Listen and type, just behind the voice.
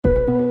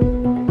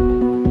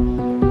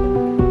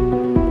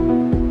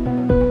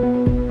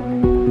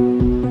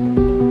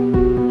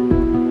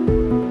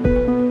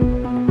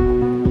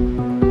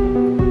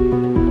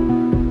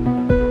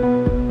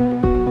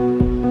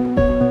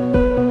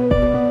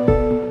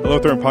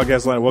Hello there in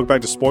podcast land. Welcome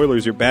back to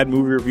Spoilers, your bad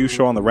movie review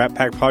show on the Rat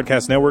Pack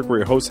Podcast Network, where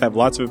your hosts have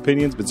lots of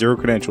opinions but zero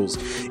credentials.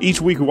 Each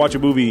week we watch a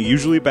movie,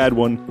 usually a bad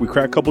one. We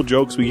crack a couple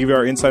jokes, we give you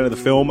our insight of the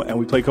film, and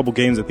we play a couple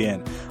games at the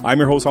end. I'm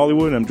your host,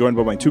 Hollywood, and I'm joined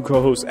by my two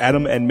co-hosts,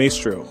 Adam and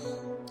Maestro.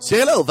 Say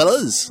hello,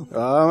 fellas.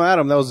 I'm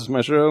Adam. That was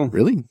my show.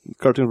 Really?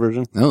 Cartoon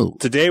version. No.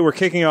 Today we're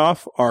kicking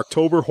off our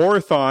October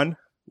Horror-thon,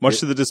 much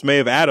to the dismay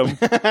of Adam.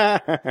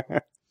 Why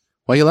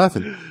are you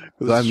laughing?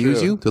 Did I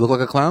amuse you? To look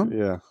like a clown?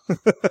 Yeah.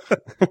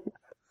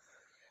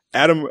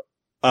 Adam,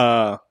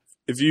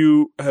 if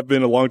you have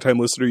been a long-time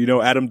listener, you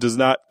know Adam does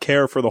not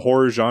care for the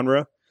horror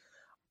genre.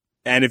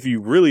 And if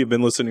you really have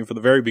been listening from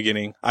the very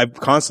beginning, I've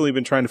constantly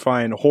been trying to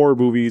find horror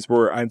movies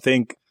where I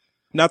think,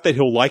 not that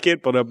he'll like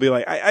it, but I'll be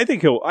like, I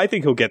think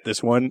he'll get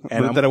this one.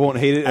 And that I won't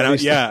hate it.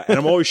 And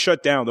I'm always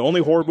shut down. The only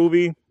horror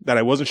movie that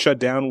I wasn't shut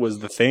down was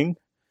The Thing.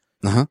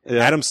 Uh-huh. Yeah.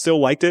 Adam still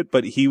liked it,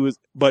 but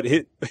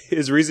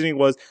his reasoning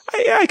was,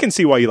 I can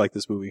see why you like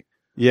this movie.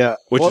 Yeah.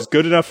 Which is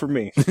good enough for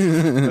me.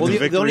 Well,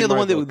 the only other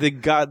one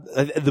that got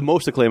the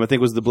most acclaim, I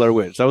think, was The Blair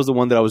Witch. That was the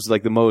one that I was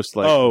like the most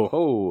like,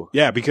 oh.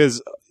 Yeah,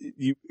 because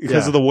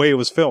of the way it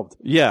was filmed.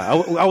 Yeah,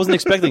 I wasn't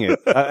expecting it.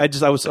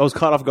 I was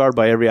caught off guard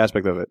by every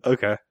aspect of it.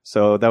 Okay.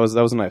 So that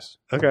was nice.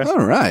 Okay.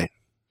 All right.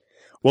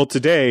 Well,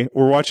 today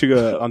we're watching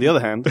on the other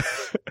hand,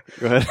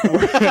 go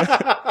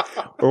ahead.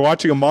 We're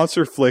watching a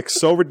monster flick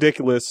so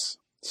ridiculous,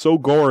 so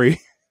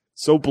gory,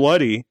 so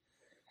bloody.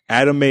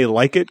 Adam may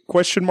like it? ?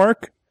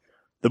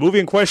 The movie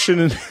in question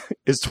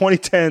is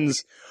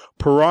 2010's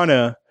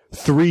Piranha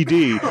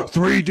 3D.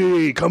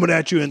 3D, coming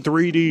at you in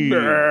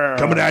 3D.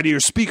 Coming out of your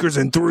speakers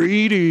in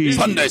 3D.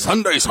 Sunday.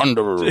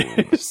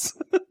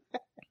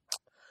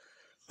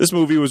 This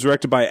movie was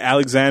directed by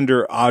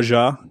Alexander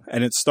Aja,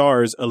 and it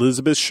stars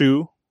Elizabeth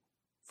Shue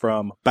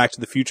from Back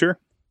to the Future.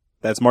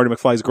 That's Marty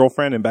McFly's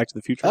girlfriend in Back to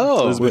the Future.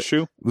 Oh. Elizabeth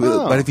Shue.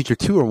 Back to the Future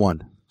 2 or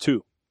 1?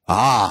 2.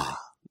 Ah.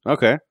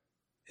 Okay.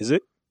 Is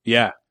it?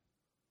 Yeah.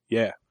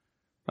 Yeah.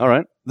 All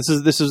right. This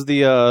is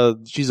the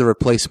She's a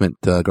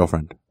replacement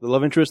girlfriend. the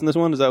love interest in this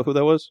one. Is that who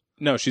that was?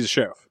 No, she's a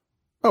sheriff.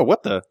 Oh,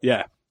 what the?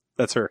 Yeah,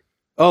 that's her.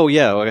 Oh,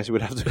 yeah. Well, I guess you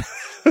would have to.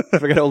 I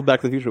forget how old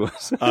Back to the Future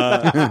was.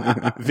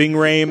 Ving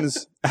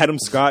Rhames, Adam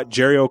Scott,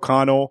 Jerry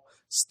O'Connell,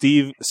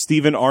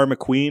 Stephen R.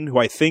 McQueen, who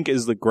I think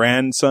is the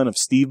grandson of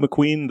Steve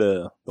McQueen,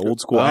 the old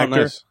school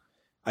actor. Nice.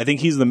 I think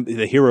he's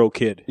the hero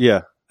kid.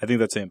 Yeah. I think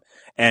that's him.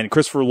 And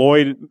Christopher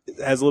Lloyd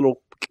has a little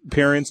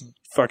appearance.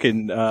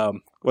 Fucking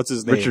what's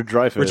his name? Richard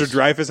Dreyfuss. Richard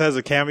Dreyfuss has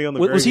a cameo in the.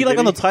 Was he like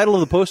on the title of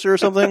the poster or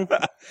something?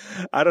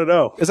 I don't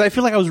know. Because I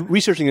feel like I was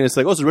researching it. It's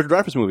like, oh, it's a Richard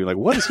Dreyfuss movie. Like,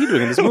 what is he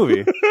doing in this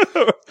movie?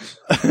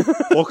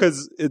 Well,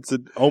 because it's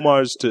an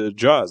homage to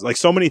Jaws. Like,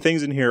 so many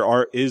things in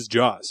here is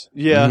Jaws.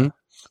 Yeah. Mm-hmm.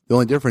 The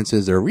only difference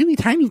is they're really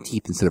tiny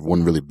teeth instead of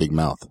one really big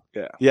mouth.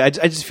 Yeah. Yeah. I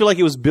just feel like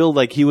it was billed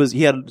like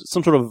he had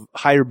some sort of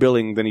higher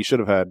billing than he should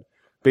have had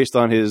based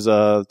on his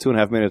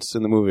 2.5 minutes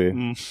in the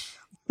movie.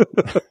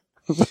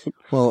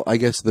 Well, I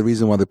guess the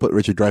reason why they put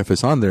Richard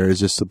Dreyfuss on there is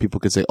just so people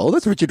could say, oh,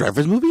 that's a Richard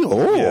Dreyfuss movie?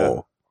 Oh. Yeah.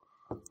 All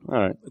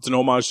right. It's an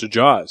homage to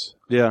Jaws.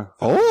 Yeah.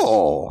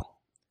 Oh.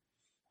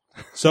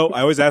 So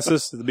I always ask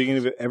this at the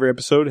beginning of every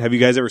episode. Have you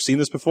guys ever seen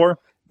this before?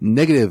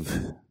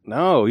 Negative.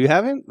 No, you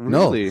haven't?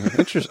 No. Really?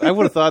 Interesting. I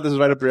would have thought this was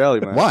right up your alley,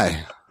 man.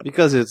 Why?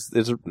 Because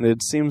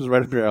it seems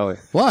right up your alley.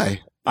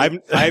 Why? I've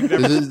never.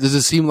 Does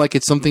it seem like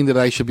it's something that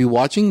I should be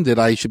watching? That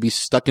I should be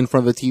stuck in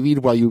front of the TV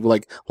while you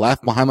like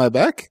laugh behind my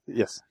back?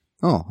 Yes.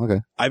 Oh, okay.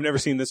 I've never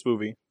seen this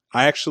movie.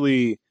 I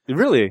actually,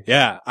 Really?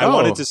 yeah, I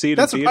wanted to see it.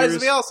 That in surprises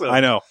theaters. me also.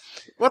 I know.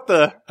 What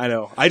the? I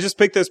know. I just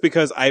picked this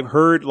because I've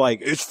heard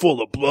like it's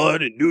full of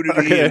blood and nudity,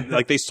 Okay. and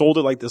like they sold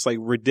it like this like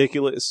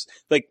ridiculous.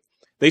 Like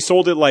they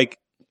sold it like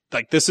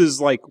this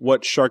is like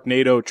what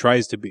Sharknado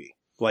tries to be.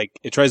 Like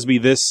it tries to be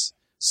this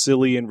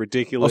silly and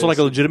ridiculous. Also, like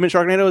a legitimate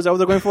Sharknado? Is that what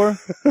they're going for?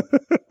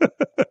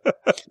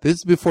 This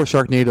is before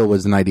Sharknado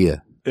was an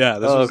idea. Yeah,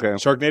 okay.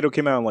 Sharknado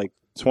came out in like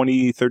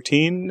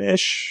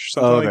 2013-ish,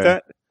 something like Okay.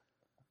 that.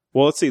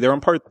 Well, let's see. They're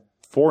on part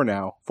 4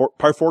 now.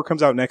 Part 4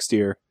 comes out next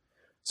year.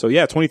 So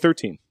yeah,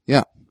 2013.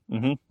 Yeah.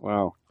 Mm-hmm.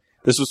 Wow.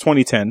 This was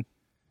 2010.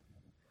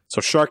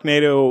 So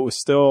Sharknado was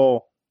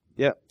still,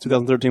 Yeah.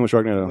 2013 was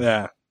Sharknado.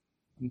 yeah.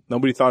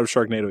 Nobody thought of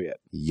Sharknado yet.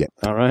 Yep.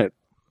 All right.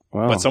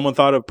 Wow. But someone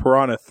thought of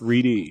Piranha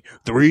 3D.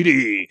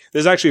 3D!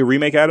 There's actually a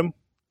remake, Adam,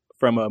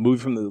 from a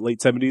movie from the late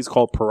 70s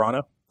called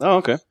Piranha. Oh,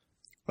 okay.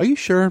 Are you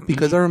sure?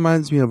 Because that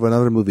reminds me of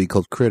another movie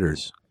called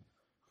Critters.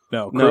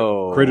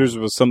 No. Critters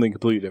was something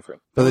completely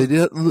different. But they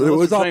did. It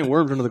was giant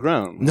worms under the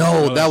ground.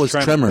 No, No, that was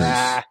Tremors. Tremors.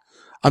 Ah.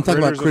 I'm talking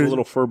about Critters are Critters. the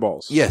little fur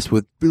balls. Yes,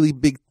 with really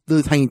big,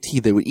 little tiny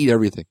teeth. They would eat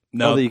everything.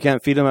 No, Oh, that you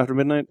can't feed them after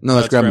midnight? No,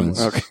 that's That's Gremlins.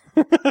 Gremlins. Okay.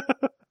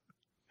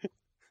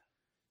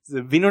 Is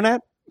it Venonat?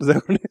 Is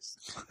that what it is?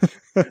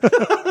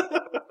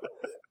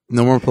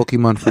 No more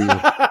Pokemon for you.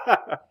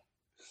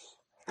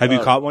 have you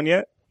caught one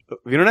yet?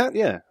 Venonat?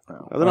 Yeah.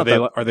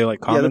 Are they like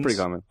commons? Yeah, they're pretty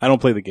common. I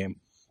don't play the game.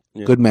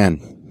 Yeah. Good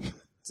man.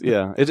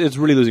 Yeah. It's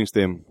really losing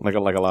steam. Like a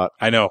lot.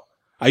 I know.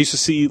 I used to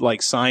see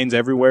like signs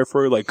everywhere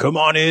for like, come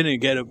on in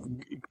and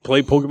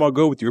play Pokemon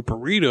Go with your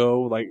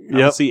burrito. Like, I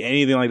don't see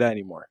anything like that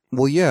anymore.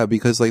 Well, yeah,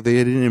 because like they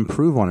didn't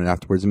improve on it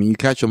afterwards. I mean, you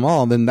catch them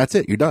all, then that's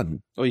it. You're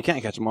done. Well, you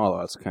can't catch them all.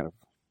 That's kind of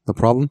the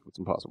problem. It's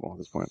impossible at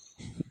this point.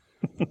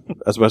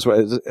 That's why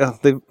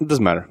it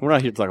doesn't matter. We're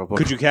not here to talk about Pokemon.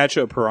 Could you catch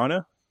a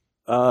piranha?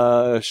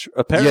 A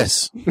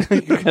Paris? Yes.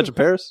 You can catch a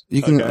Paris?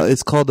 You can. Okay.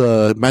 It's called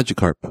a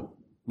Magikarp.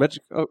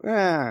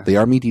 They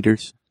are meat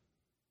eaters.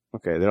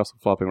 Okay, they're also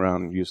flopping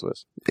around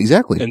useless.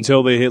 Exactly.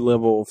 Until they hit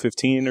level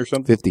 15 or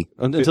something? 50.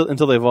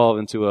 Until they evolve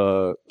into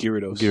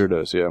Gyarados.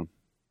 Gyarados, yeah.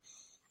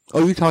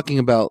 Oh, you're talking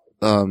about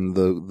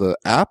the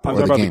app I'm or talking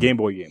the about game? the Game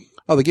Boy game.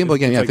 Oh, the Game Boy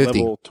game, It's yeah, like 50.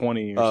 level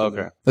 20 or something.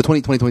 Okay. The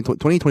 20,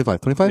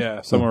 25?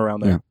 Yeah, somewhere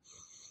around there. Yeah.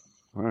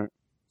 All right.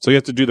 So you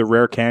have to do the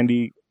rare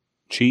candy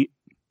cheat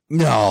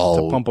No.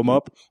 to pump them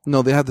up?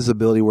 No, they have this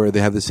ability where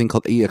they have this thing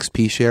called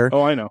EXP share.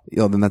 Oh, I know.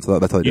 Then that's how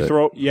they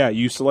do it.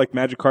 You select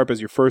Magikarp as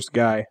your first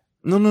guy.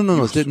 No.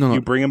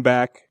 You bring him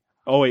back.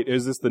 Oh, wait,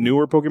 is this the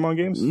newer Pokemon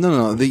games?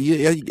 No.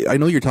 I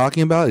know you're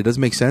talking about. It does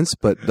make sense,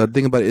 but the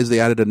thing about it is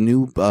they added a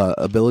new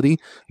ability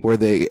where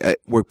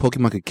where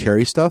Pokemon could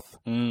carry stuff.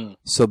 Mm.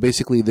 So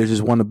basically, there's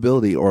just one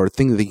ability or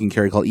thing that they can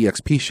carry called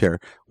EXP share,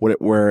 where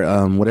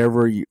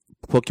whatever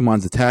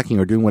Pokemon's attacking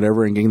or doing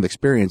whatever and getting the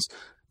experience,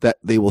 that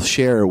they will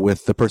share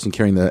with the person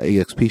carrying the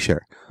EXP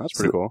share. That's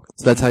pretty cool.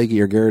 So that's how you get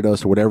your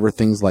Gyarados or whatever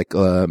things like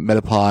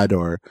Metapod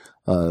or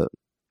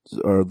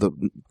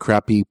the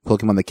crappy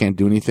Pokemon that can't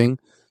do anything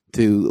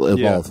to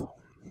evolve.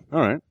 Yeah. All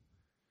right.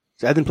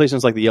 See, I didn't play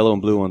since like the yellow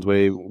and blue ones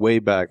way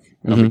back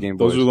on the Game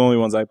Boy. Those are the only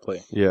ones I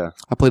play. Yeah.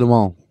 I played them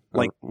all.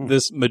 Like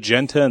this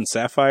magenta and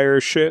sapphire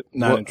shit,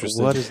 not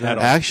interested. What is that?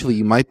 Actually,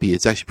 you might be.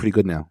 It's actually pretty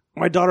good now.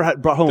 My daughter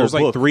brought home There's a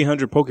book. like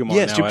 300 Pokemon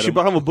Yes, now. she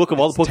brought home a book of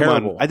all the It's Pokemon.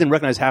 terrible. I didn't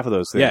recognize half of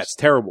those things. Yeah, it's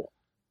terrible.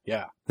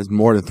 Yeah. There's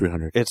more than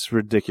 300. It's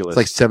ridiculous. It's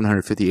like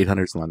 750,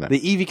 800, something like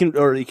that. the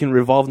Eevee can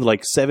revolve into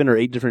like 7 or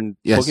 8 different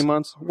Yes.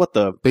 Pokemons. What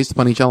the? Based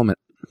upon each element.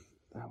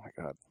 Oh my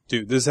god.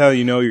 Dude, this is how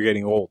you know you're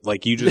getting old.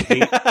 Like, you just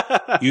hate,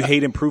 you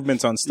hate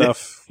improvements on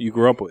stuff you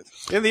grew up with.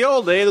 In the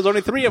old day, there's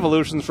only 3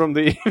 evolutions from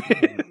the.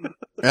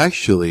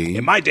 Actually,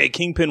 In my day,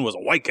 Kingpin was a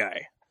white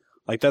guy.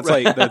 Like, that's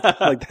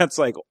that's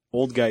like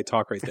old guy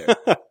talk right there.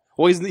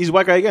 Well, he's a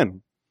white guy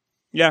again.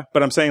 Yeah,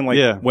 but I'm saying, like,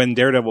 Yeah. when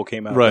Daredevil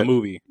came out, Right. the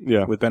movie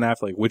Yeah. with Ben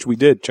Affleck, which we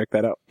did. Check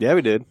that out. Yeah,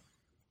 we did.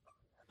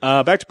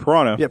 Back to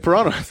Piranha. Yeah,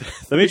 Piranha.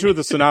 Let me do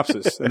the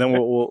synopsis, and then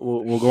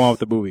we'll go on with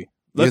the movie.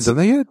 you haven't done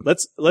that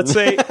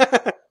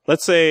yet?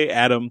 Let's say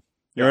Adam,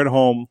 you're at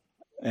home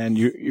and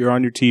you're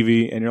on your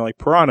TV and you're like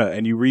Piranha,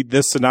 and you read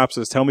this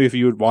synopsis. Tell me if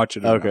you would watch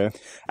it. Or Okay. not.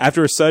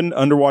 After a sudden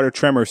underwater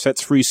tremor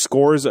sets free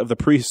scores of the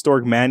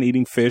prehistoric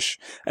man-eating fish,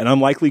 an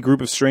unlikely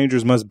group of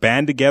strangers must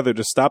band together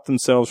to stop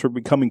themselves from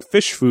becoming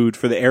fish food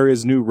for the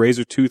area's new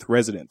razor-tooth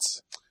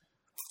residents.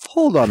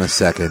 Hold on a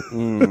second.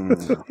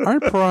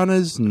 Aren't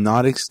piranhas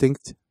not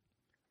extinct?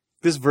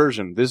 This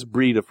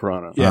breed of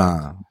piranha.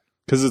 Yeah.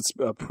 Because it's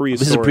a prehistoric.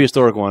 This is a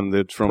prehistoric one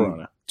that's from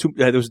Piranha.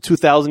 it was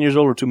 2,000 years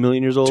old or 2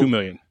 million years old. 2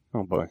 million.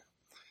 Oh boy.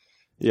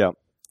 Yeah.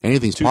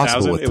 Anything's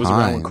possible 2000. with It was around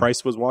time. when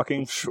Christ was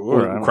walking.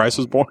 Sure. When Christ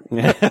was born.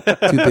 yeah,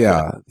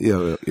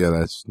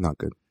 that's not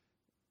good.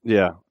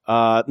 Yeah. No,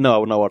 I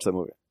would not watch that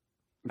movie.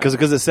 Because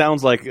it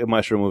sounds like a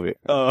Maestro movie.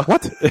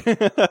 What?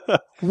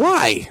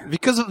 Why?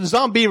 Because of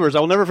Zombievers, I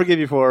will never forgive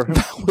you for.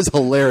 That was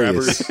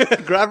hilarious.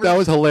 Grabbers. That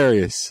was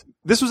hilarious.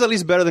 This was at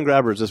least better than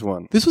Grabbers, this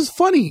one. This was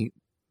funny.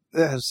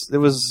 Yes, it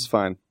was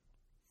fine.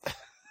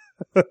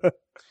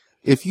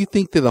 If you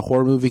think that a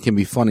horror movie can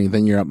be funny,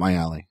 then you're up my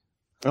alley.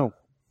 Oh.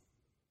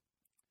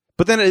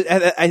 But then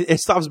it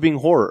stops being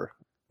horror.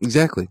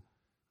 Exactly.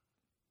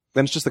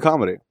 Then it's just a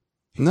comedy.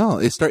 No,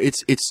 it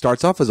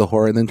starts off as a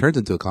horror and then turns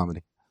into a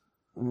comedy.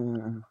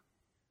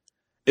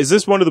 Is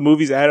this one of the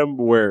movies, Adam,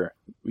 where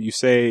you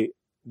say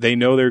they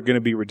know they're going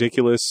to be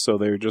ridiculous, so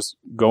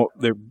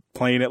they're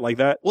playing it like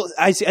that? Well,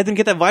 I didn't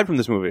get that vibe from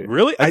this movie.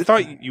 Really? I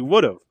thought you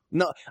would have.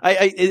 No,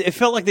 it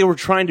felt like they were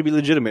trying to be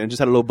legitimate and just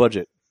had a low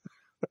budget.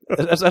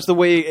 That's the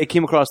way it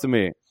came across to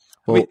me.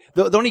 Well, I mean,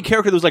 the only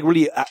character that was like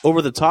really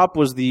over the top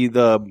was the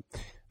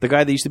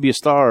guy that used to be a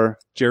star,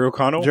 Jerry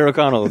O'Connell? Jerry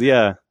O'Connell.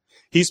 Yeah,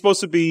 He's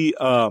supposed to be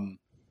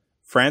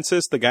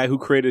Francis, the guy who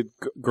created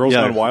Girls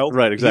Yeah, Gone Wild.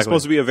 right, exactly. He's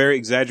supposed to be a very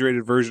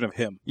exaggerated version of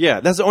him. yeah.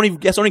 That's the only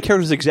character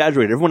that's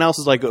exaggerated. Everyone else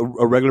is like a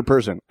regular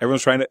person.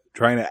 Everyone's trying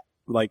to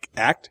like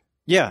act.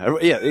 Yeah,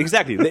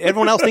 exactly.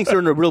 Everyone else thinks they're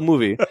in a real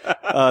movie.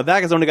 That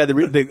guy's the only guy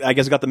that I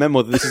guess got the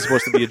memo that this is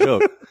supposed to be a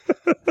joke.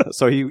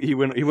 So he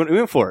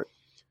went for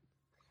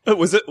it.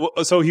 Was it?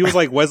 So he was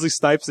like Wesley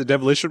Snipes, the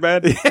Demolition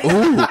Man,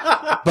 ooh,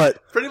 but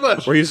Pretty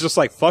much. where he's just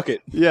like, "Fuck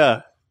it."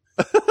 Yeah.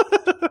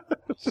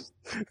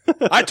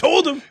 I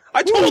told him,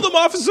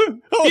 officer.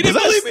 He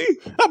didn't believe me.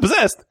 I'm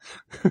possessed.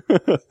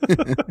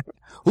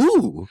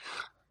 ooh,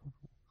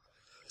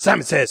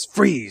 Simon says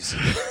freeze.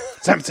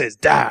 Simon says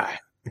die.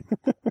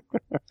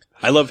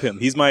 I love him.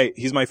 He's my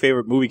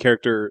favorite movie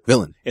character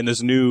villain. in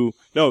this new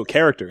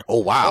character Oh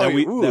wow!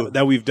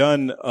 that we've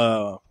done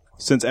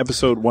since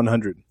episode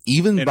 100.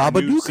 Even In our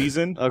new Babadook.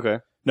 season. Okay.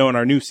 No, in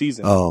our new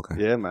season. Oh, okay.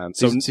 Yeah, man.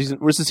 So-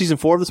 Where's the season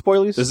 4 of the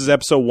spoilies? This is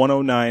episode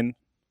 109,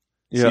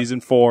 Yeah. season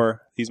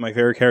 4. He's my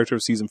favorite character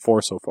of season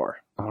 4 so far.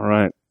 All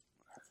right.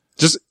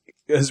 Just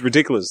it's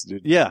ridiculous,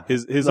 dude. Yeah.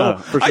 His No,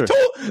 for I sure.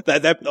 told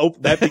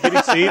that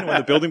beginning scene when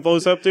the building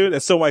blows up, dude.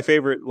 That's still my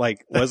favorite.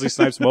 Like Wesley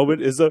Snipes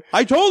moment is the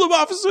I told him,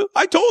 officer.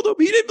 I told him.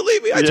 He didn't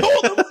believe me. I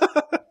told him.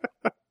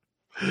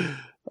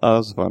 Oh, that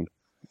was fun.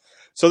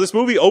 So this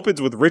movie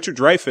opens with Richard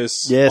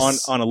Dreyfuss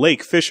Yes. on a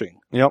lake fishing,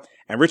 Yep.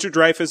 and Richard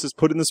Dreyfuss is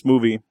put in this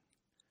movie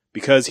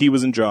because he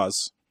was in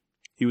Jaws.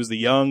 He was the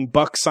young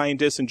buck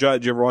scientist in Jaws.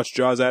 Did you ever watch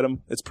Jaws,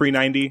 Adam? It's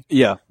pre-90.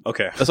 Yeah.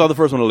 Okay. I saw the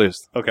first one at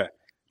least. Okay.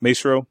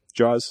 Maestro,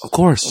 Jaws. Of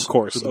course. Of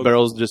course. The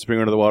barrels just bring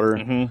her to the water.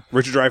 Mm-hmm.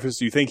 Richard Dreyfuss.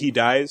 Do you think he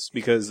dies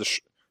because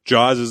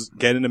Jaws is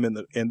getting him in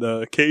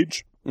the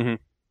cage? Mhm.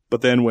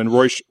 But then when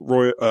Roy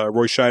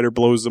Scheider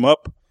blows him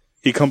up,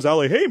 he comes out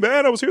like, "Hey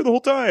man, I was here the whole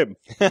time."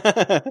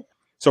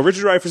 So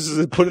Richard Dreyfuss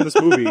is put in this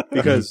movie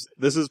because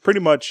this is pretty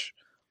much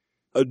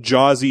a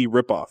Jawsy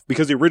ripoff.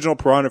 Because the original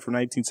Piranha from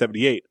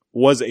 1978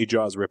 was a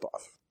Jaws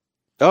ripoff.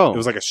 Oh. It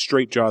was like a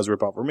straight Jaws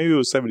ripoff, or maybe it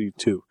was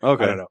 72.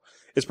 Okay. I don't know.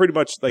 It's pretty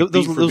much like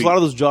There's beat for a beat. lot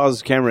of those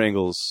Jaws camera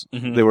angles.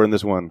 Mhm. They were in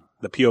this one.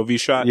 The POV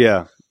shot,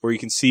 Yeah. where you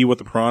can see what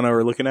the piranha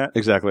are looking at.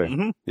 Exactly.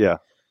 Mhm. Yeah.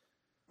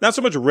 Not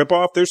so much a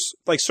ripoff. There's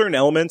like certain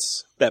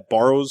elements that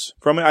borrows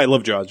from it. I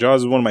love Jaws.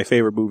 Jaws is one of my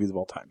favorite movies of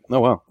all time. Oh,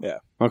 wow. Yeah.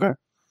 Okay.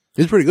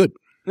 It's pretty good.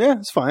 Yeah,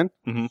 it's fine.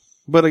 Mhm.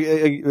 But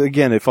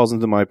again, it falls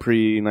into my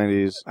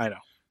pre-90s. I know.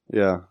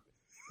 Yeah.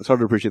 It's hard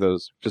to appreciate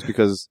those just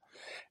because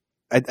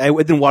I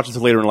didn't watch it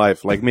until later in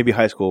life, like maybe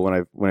high school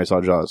when I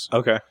saw Jaws.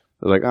 Okay. I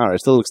was like, all right, it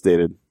still looks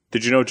dated.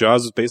 Did you know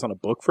Jaws was based on a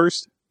book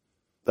first?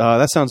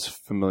 That sounds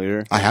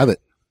familiar. I have it.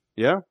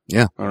 Yeah?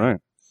 Yeah. All right.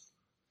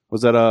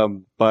 Was that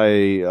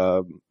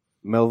by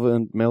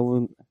Melville?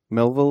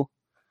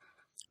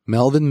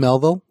 Melvin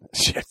Melville?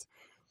 Shit.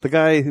 The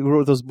guy who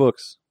wrote those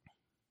books.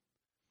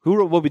 Who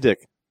wrote Moby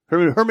Dick?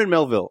 Herman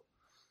Melville.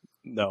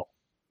 No.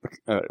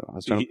 I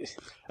was trying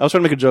to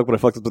make a joke, but I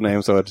fucked up the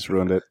name, so I just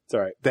ruined it. It's all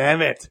right.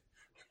 Damn it.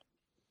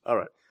 All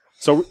right.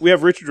 So we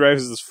have Richard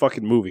Dreyfuss' this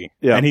fucking movie.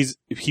 Yeah. And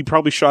he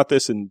probably shot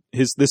this scene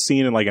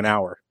in like an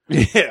hour.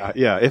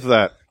 Yeah, if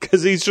that.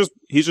 Cause he's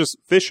just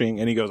fishing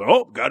and he goes,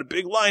 "Oh, got a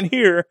big line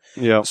here."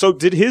 Yeah. So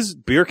did his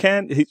beer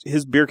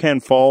can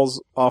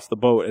falls off the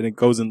boat and it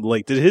goes in the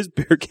lake. Did his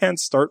beer can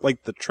start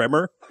like the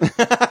tremor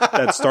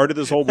that started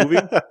this whole movie?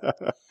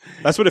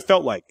 That's what it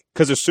felt like.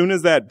 Cause as soon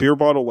as that beer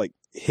bottle like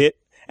hit,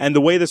 and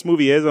the way this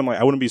movie is, I'm like,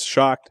 I wouldn't be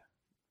shocked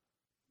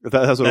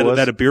That's what it was?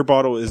 that a beer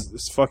bottle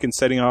is fucking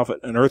setting off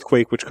an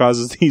earthquake, which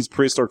causes these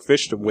prehistoric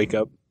fish to wake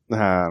up.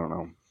 I don't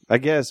know. I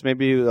guess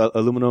maybe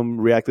aluminum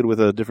reacted with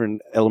a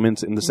different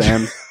element in the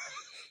sand.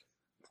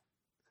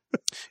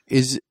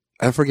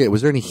 I forget,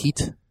 was there any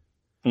heat?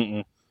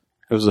 Mm-mm.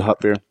 It was a hot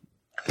beer.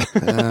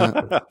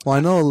 Well, I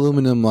know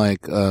aluminum,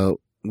 like,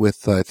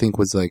 with, I think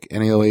was like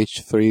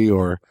NaOH3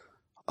 or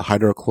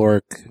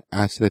hydrochloric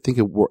acid. I think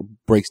it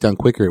breaks down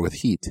quicker with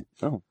heat.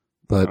 Oh.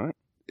 But All right.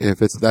 if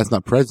that's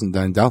not present,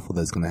 then I'm doubtful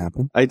that's going to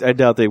happen. I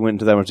doubt they went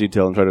into that much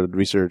detail and tried to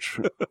research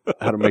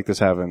how to make this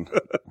happen.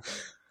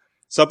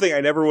 Something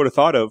I never would have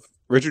thought of.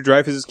 Richard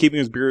Dreyfuss is keeping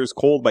his beers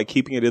cold by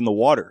keeping it in the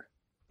water.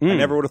 I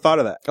never would have thought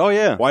of that. Oh,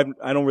 yeah. Why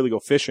I don't really go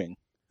fishing.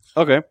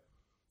 Okay.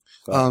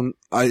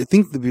 I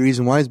think the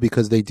reason why is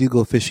because they do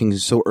go fishing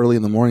so early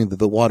in the morning that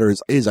the water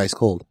is ice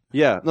cold.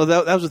 Yeah. No,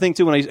 that was the thing,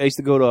 too, when I used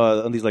to go to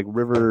on these, like,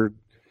 river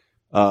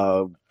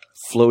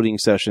floating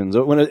sessions.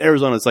 When in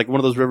Arizona, it's like one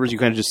of those rivers you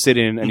kind of just sit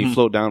in and you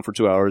float down for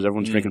 2 hours.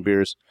 Everyone's drinking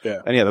beers.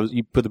 Yeah. And, yeah,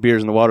 you put the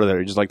beers in the water there.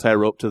 You just, like, tie a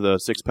rope to the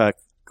six-pack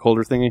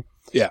holder thingy.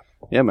 Yeah.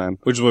 Yeah, man.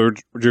 Which is what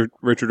Richard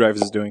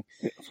Dreyfuss is doing.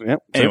 Yep.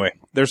 Anyway,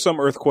 there's some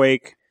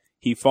earthquake.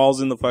 He falls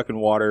in the fucking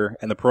water,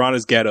 and the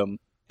piranhas get him,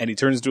 and he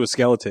turns into a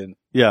skeleton.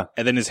 Yeah.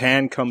 And then his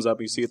hand comes up.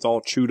 You see it's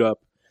all chewed up.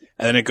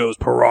 And then it goes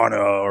piranha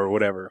or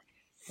whatever.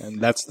 And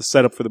that's the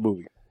setup for the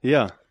movie.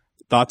 Yeah.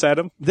 Thoughts,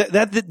 Adam?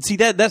 That Did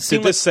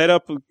seemed this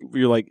setup,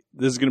 you're like,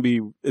 it's going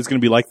to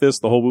be like this,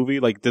 the whole movie?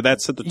 Like, did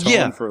that set the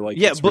tone for like,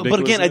 its but again, I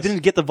ridiculousness?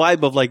 didn't get the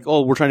vibe of like,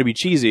 oh, we're trying to be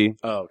cheesy.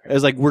 Oh, okay.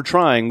 It's like, we're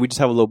trying, we just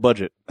have a low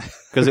budget.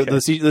 Because the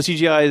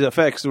CGI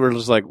effects were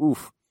just like,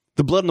 oof.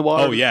 The blood in the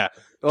water. Oh, yeah.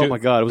 Oh, Dude, my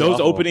God. It was those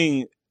awful.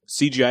 opening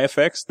CGI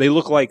effects, they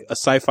look like a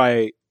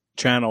sci-fi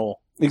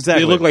channel.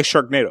 Exactly. They look like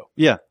Sharknado.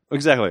 Yeah,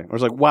 exactly. I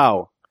was like,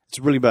 wow, it's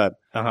really bad.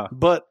 Uh-huh.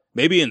 But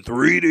Maybe in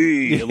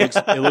 3D, it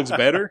looks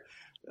better.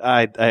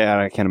 I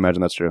can't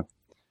imagine that's true.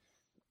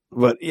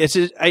 But it's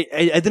just, I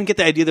didn't get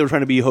the idea they were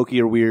trying to be hokey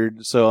or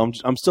weird, so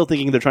I'm still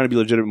thinking they're trying to be a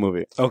legitimate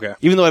movie. Okay.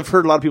 Even though I've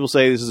heard a lot of people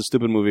say this is a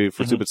stupid movie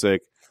for stupid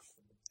sake,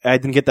 I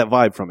didn't get that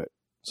vibe from it.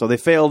 So they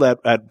failed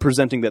at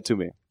presenting that to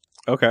me.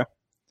 Okay.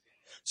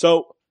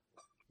 So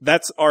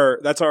that's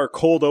our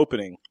cold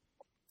opening.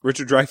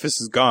 Richard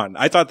Dreyfuss is gone.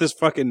 I thought this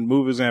fucking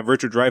movie was gonna have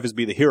Richard Dreyfuss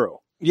be the hero.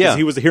 Yeah.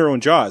 He was the hero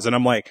in Jaws, and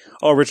I'm like,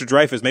 oh, Richard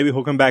Dreyfuss, maybe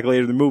he'll come back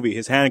later in the movie.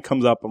 His hand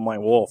comes up. I'm like,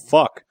 well,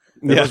 fuck.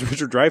 That Yeah. was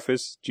Richard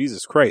Dreyfuss.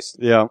 Jesus Christ.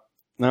 Yeah.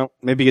 No,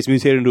 maybe he gets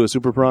mutated into a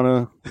super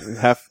piranha,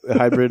 half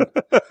hybrid.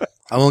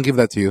 I won't give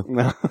that to you.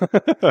 No.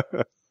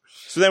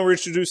 So then we're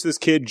introduced to this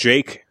kid,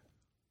 Jake.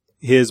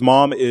 His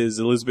mom is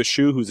Elizabeth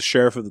Shue, who's the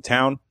sheriff of the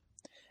town.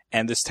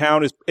 And this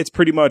town it's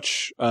pretty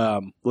much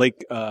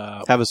Lake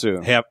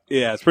Havasu.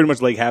 It's pretty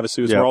much Lake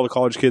Havasu. It's where all the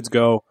college kids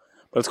go.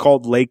 But it's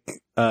called Lake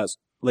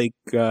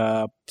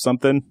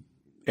something,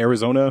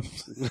 Arizona,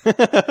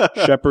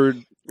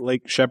 Shepherd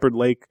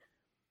Lake.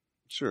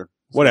 Sure.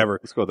 Whatever.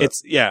 Let's go with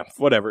that.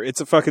 Whatever.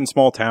 It's a fucking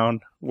small town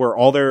where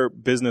all their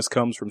business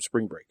comes from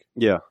spring break.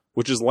 Yeah.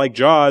 Which is like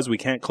Jaws. We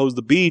can't close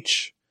the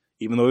beach,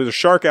 even though there's a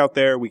shark out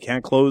there. We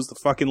can't close the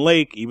fucking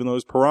lake, even though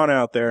there's piranha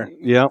out there.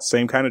 Yeah.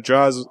 Same kind of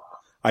Jaws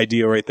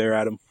idea right there,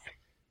 Adam.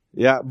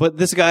 Yeah, but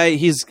this guy,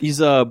 he's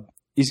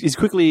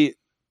quickly,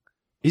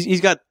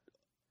 he's got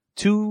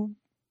 2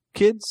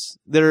 kids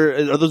that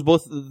are those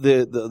both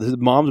the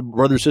mom's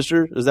brother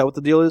sister? Is that what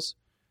the deal is?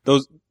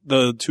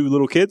 The 2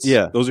 little kids?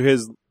 Yeah. Those are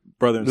his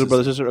brother and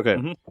sister. Okay.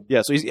 Mm-hmm.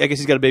 Yeah, so I guess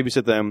he's got to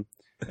babysit them,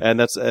 and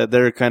that's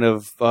they're kind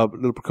of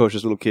little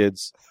precocious little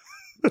kids.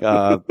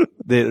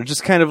 They're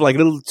just kind of like a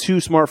little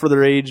too smart for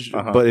their age,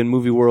 but in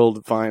movie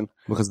world, fine.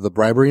 Because of the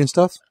bribery and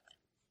stuff?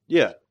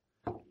 Yeah.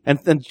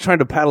 And trying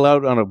to paddle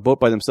out on a boat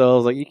by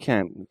themselves, like, you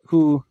can't.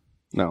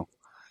 No.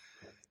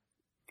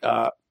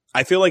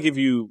 I feel like if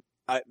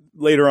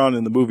later on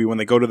in the movie, when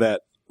they go to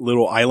that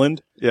little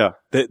island,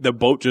 the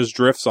boat just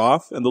drifts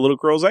off, and the little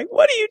girl's like,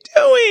 "What are you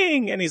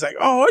doing?" And he's like,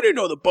 "Oh, I didn't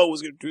know the boat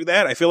was going to do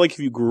that." I feel like if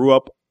you grew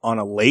up on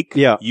a lake,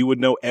 you would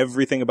know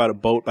everything about a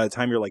boat by the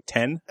time you're like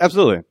 10.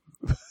 Absolutely.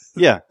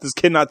 Yeah. This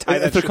kid not tie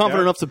that if they're shit confident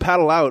down? enough to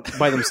paddle out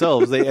by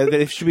themselves,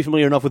 they should be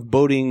familiar enough with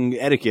boating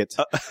etiquette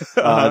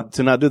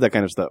to not do that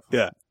kind of stuff.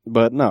 Yeah.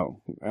 But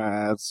no,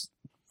 it's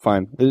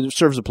fine. It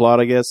serves a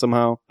plot, I guess,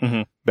 somehow.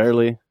 Mm-hmm.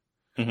 Barely.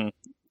 Mm-hmm.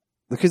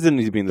 The kids didn't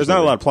need to be in this There's movie.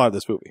 not a lot of plot of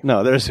this movie.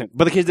 No, there isn't.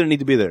 But the kids didn't need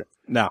to be there.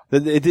 No.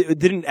 It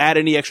didn't add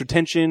any extra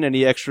tension,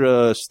 any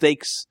extra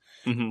stakes.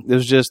 Mm-hmm. It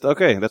was just,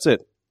 okay, that's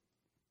it.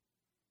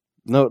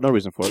 No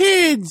reason for it.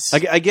 Kids!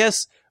 I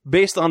guess,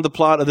 based on the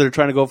plot that they're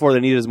trying to go for, they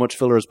needed as much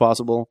filler as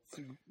possible.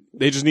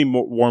 They just need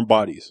more warm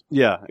bodies.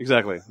 Yeah,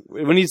 exactly.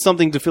 We need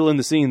something to fill in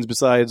the scenes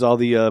besides all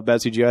the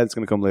bad CGI that's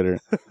going to come later.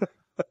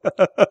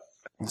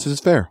 This is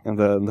fair. And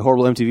the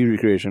horrible MTV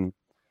recreation.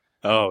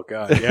 Oh,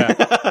 God,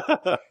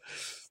 yeah.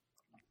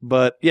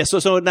 But, yeah,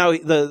 so now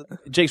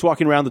Jake's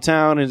walking around the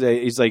town, and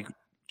he's like,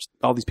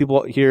 all these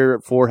people here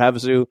for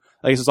Havasu.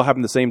 I guess this all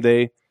happened the same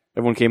day.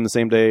 Everyone came the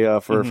same day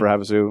for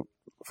Havasu.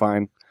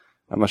 Fine.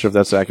 I'm not sure if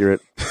that's accurate.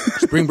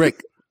 Spring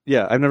break.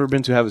 Yeah, I've never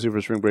been to Havasu for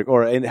spring break,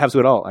 or in Havasu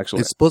at all, actually.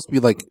 It's supposed to be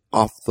like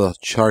off the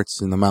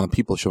charts in the amount of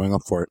people showing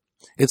up for it.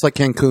 It's like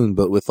Cancun,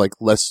 but with like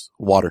less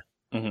water.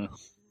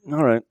 Mm-hmm.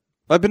 All right.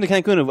 I've been to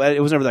Cancun. It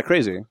was never that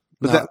crazy.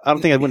 But No. I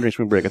don't think I went during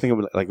spring break. I think I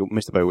would,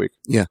 missed it by a week.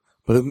 Yeah.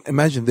 But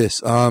imagine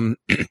this. How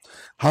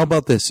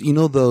about this? You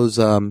know those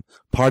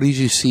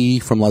parties you see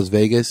from Las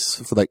Vegas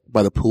for like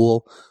by the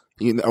pool?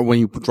 You know, when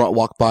you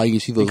walk by, you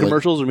see those In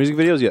commercials or music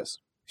videos, yes.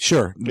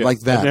 Sure, Yeah. like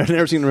that. I've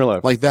never seen it in real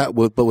life. Like that,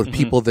 but with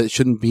people that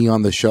shouldn't be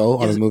on the show,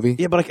 on the movie.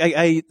 Yeah, but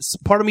I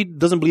part of me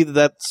doesn't believe that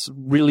that's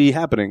really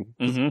happening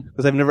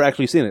because I've never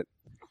actually seen it.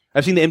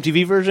 I've seen the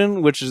MTV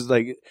version, which is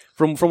like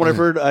from what I've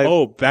heard.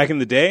 Back in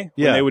the day,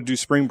 when they would do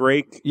spring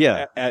break,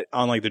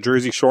 on like the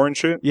Jersey Shore and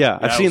shit. Yeah,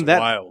 I've seen that.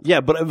 Wild.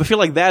 Yeah, but I feel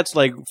like that's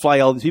like fly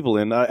all these people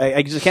in.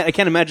 I just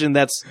can't imagine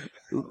that's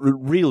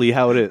really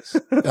how it is.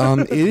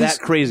 It is That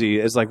crazy.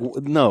 It's like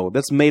no,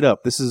 that's made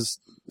up. This is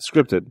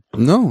scripted.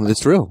 no,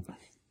 it's real.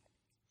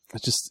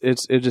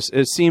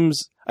 It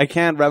seems I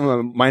can't wrap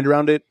my mind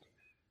around it.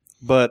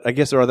 But I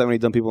guess there are that many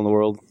dumb people in the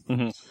world.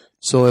 Mm-hmm.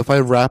 So if I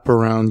wrap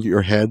around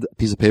your head a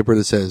piece of paper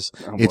that says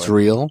it's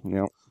real,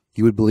 Yeah.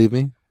 you would believe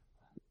me?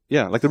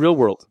 Yeah, like the real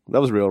world.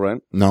 That was real,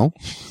 right? No.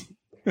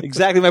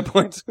 Exactly my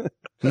point.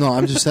 No,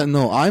 I'm just saying,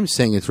 no, I'm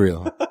saying it's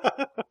real.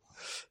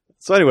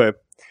 So anyway,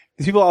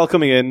 these people all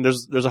coming in.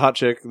 There's a hot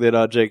chick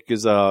that Jake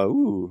is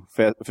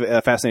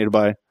fascinated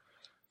by.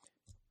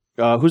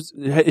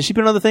 Has she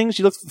been in other things?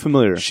 She looks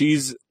familiar.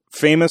 She's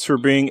famous for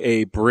being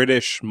a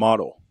British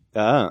model.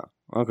 Ah,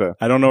 okay.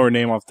 I don't know her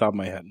name off the top of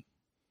my head.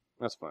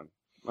 That's fine.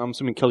 I'm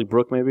assuming Kelly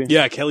Brook, maybe?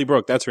 Yeah, Kelly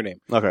Brook. That's her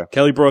name. Okay.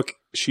 Kelly Brook.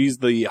 She's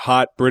the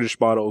hot British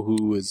model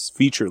who was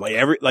featured.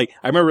 I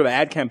remember the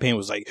ad campaign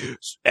was like,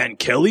 and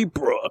Kelly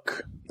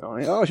Brook.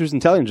 Oh, she was in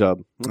Italian Job.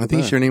 I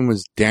think her name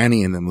was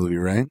Danny in the movie,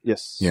 right?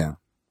 Yes. Yeah.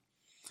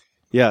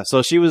 Yeah,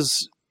 so she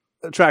was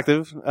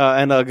attractive,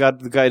 and got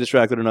the guy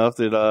distracted enough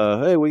that,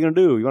 hey, what are you going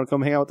to do? You want to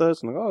come hang out with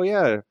us? I'm like, oh,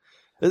 yeah.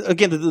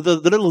 Again, the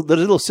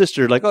little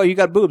sister, like, oh, you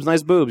got boobs,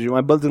 nice boobs. My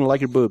brother didn't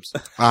like your boobs.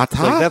 Like,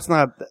 that's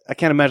not, I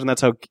can't imagine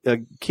that's how a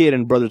kid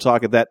and brother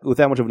talk with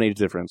that much of an age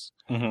difference.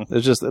 Mm-hmm.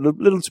 It's just a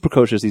little too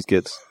precocious, these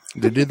kids.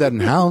 They did that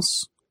in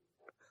house,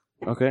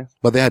 Okay.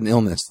 but they had an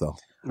illness, though.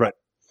 Right.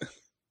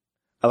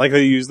 I like how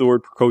you use the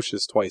word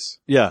precocious twice.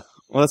 Yeah.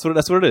 Well, that's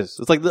what it is.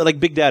 It's like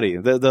Big Daddy,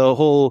 the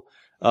whole,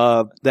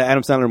 the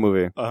Adam Sandler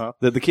movie. Uh-huh.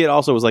 The kid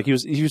also was like, he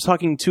was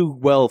talking too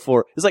well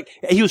for, it's like,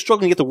 he was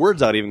struggling to get the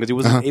words out even because he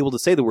wasn't able to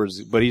say the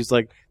words, but he's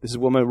like, this is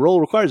what my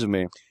role requires of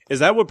me. Is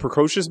that what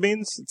precocious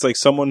means? It's like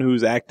someone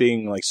who's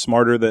acting like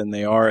smarter than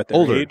they are at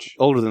their age?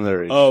 Older than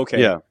their age. Oh,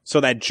 okay. Yeah. So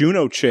that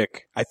Juno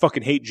chick I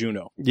fucking hate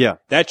Juno. Yeah.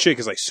 That chick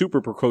is like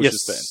super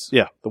precocious. Then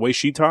Yeah. the way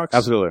she talks,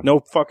 Absolutely. No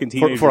fucking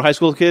teenager. For a high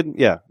school kid,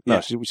 yeah. No,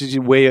 Yeah. she's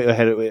way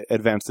ahead,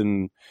 advanced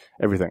in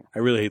everything. I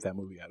really hate that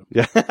movie, Adam.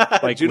 Yeah.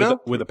 Like Juno?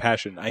 with a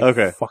passion. I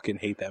Okay. fucking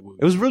hate that movie.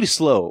 It was really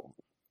slow.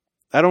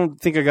 I don't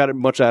think I got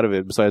much out of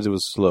it besides it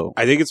was slow.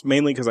 I think it's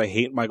mainly because I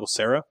hate Michael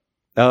Cera.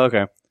 Oh,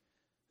 okay.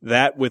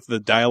 That with the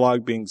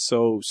dialogue being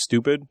so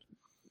stupid.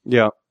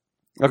 Yeah.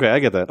 Okay, I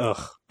get that.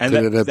 Ugh. And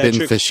Could it have been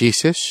chick,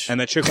 facetious? and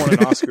that chick won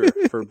an Oscar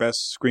for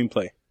best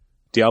screenplay.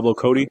 Diablo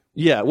Cody.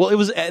 Yeah, well, it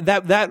was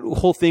that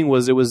whole thing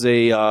was it was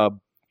a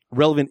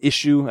relevant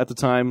issue at the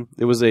time.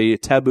 It was a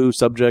taboo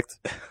subject,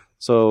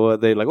 so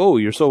they like, oh,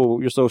 you're so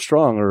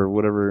strong or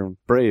whatever,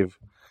 brave.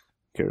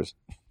 Who cares?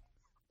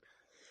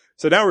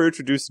 So now we're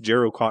introduced to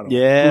Jerry O'Connell.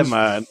 Yeah, who's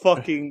man.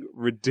 Fucking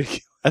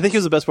ridiculous. I think he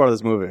was the best part of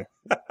this movie.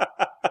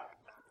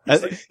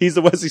 He's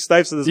the Wesley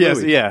Snipes of this Yes,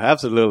 movie. yeah,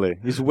 absolutely.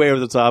 He's way over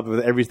the top with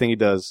everything he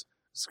does.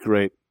 It's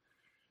great,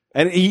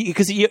 and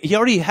because he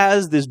already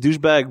has this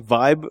douchebag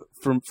vibe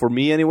for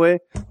me anyway,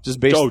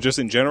 just based Just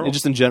in general.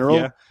 just in general.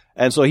 Yeah.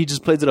 And so he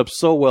just plays it up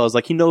so well. It's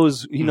like he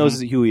knows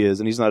who he is,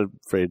 and he's not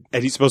afraid.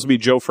 And he's supposed to be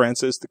Joe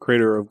Francis, the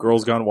creator of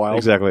Girls Gone Wild.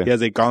 Exactly. He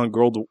has a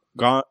Girls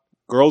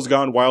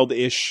Gone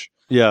Wild-ish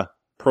Yeah,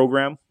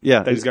 program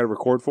yeah, that he's got to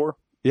record for.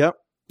 yeah.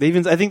 I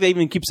think they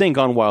even keep saying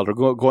 "Gone Wild" or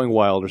 "Going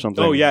Wild" or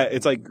something. Oh yeah,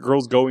 it's like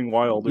Girls Going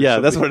Wild. Or yeah,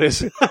 that's something. what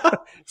it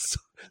is.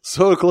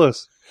 so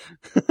close.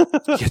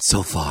 Get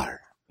so far.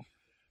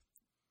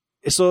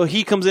 So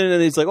he comes in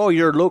and he's like, "Oh,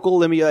 you're local.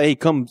 Let me hey,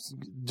 come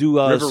do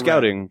River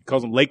scouting." Rat.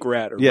 Calls him Lake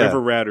Rat or Yeah.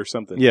 River Rat or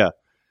something. Yeah,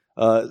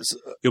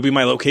 You'll be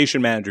my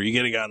location manager. You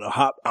gotta get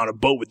on a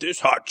boat with this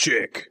hot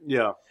chick.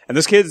 yeah. And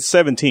this kid's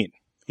 17.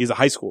 He's a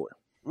high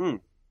schooler.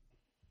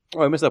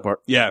 Oh, I missed that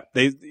part. Yeah,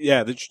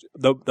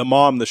 the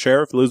mom, the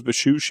sheriff, Elizabeth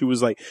Shue, she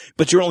was like,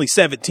 "But you're only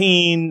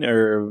 17,"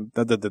 or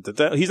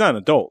he's not an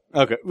adult.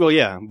 Okay, well,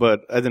 yeah,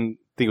 but I didn't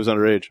think it was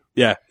underage.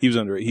 Yeah, he was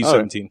under it. He's Oh.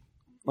 17.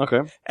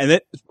 Okay.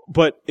 And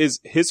but is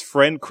his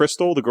friend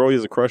Crystal, the girl he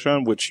has a crush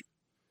on, which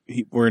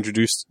we're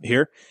introduced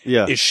here,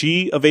 Yeah. is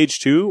she of age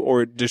too,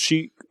 or is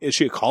she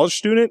a college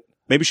student?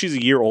 Maybe she's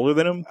a year older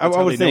than him. That's I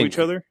how would they know think. each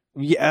other.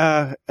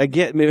 Yeah, I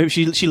get. Maybe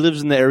she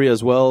lives in the area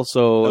as well,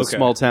 so a Okay.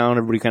 small town.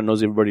 Everybody kind of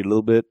knows everybody a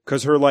little bit.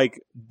 Because her like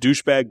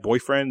douchebag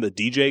boyfriend, the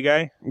DJ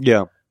guy,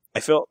 Yeah. I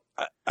feel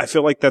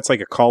like that's like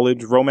a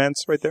college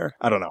romance right there.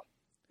 I don't know.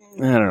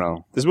 I don't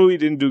know. This movie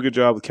didn't do a good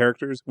job with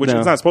characters, which No.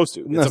 it's not supposed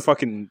to. It's No. a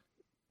fucking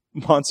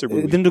monster It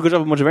movie. didn't do a good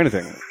job of much of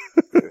anything.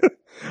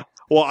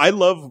 Well, I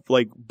love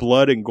like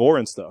blood and gore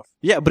and stuff.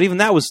 Yeah, but even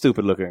that was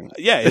stupid looking.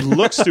 Yeah, it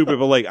looks stupid,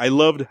 but like I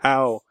loved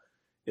how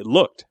it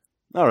looked.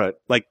 All right.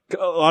 Like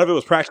a lot of it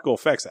was practical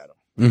effects,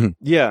 Adam.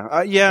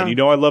 Yeah. Yeah. And you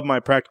know I love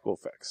my practical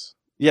effects.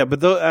 Yeah,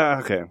 but though.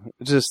 Okay.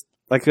 Just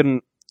I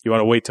couldn't. You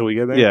want to wait till we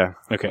get there? Yeah.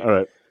 Okay. All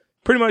right.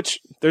 Pretty much,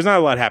 there's not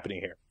a lot happening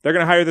here. They're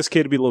going to hire this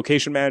kid to be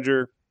location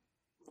manager,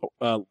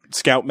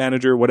 scout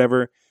manager,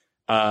 whatever.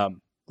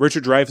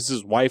 Richard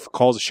Dreyfuss's wife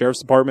calls the sheriff's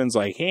department and is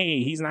like,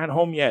 "Hey, he's not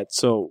home yet."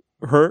 So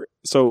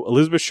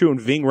Elizabeth Shue and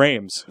Ving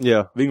Rhames,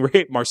 Yeah.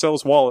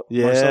 Marcellus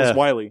Yeah.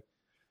 Wiley,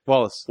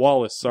 Wallace.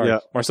 sorry, Yeah.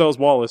 Marcellus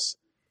Wallace.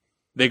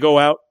 They go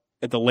out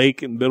at the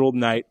lake in the middle of the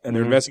night and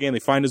they're Mhm. investigating. They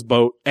find his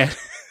boat and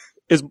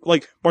is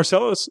like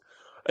Marcellus.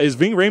 Is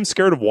Ving Rhames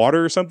scared of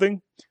water or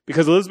something?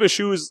 Because Elizabeth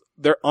Shue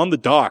they're on the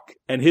dock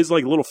and his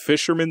like little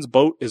fisherman's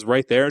boat is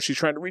right there and she's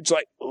trying to reach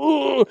like,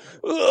 "Ugh,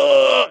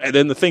 ugh," and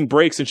then the thing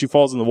breaks and she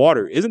falls in the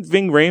water. Isn't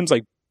Ving Rhames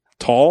like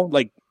tall?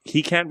 Like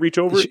he can't reach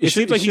over? It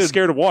seems like he's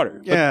scared of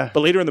water. Yeah.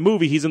 But later in the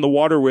movie, he's in the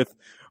water with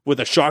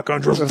a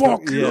shotgun. Just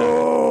fuck Yeah.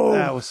 you.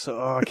 That was so.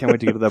 Oh, I can't wait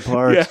to get to that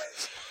part. Yeah.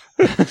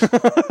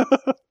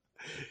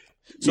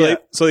 Yeah.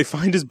 So they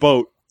find his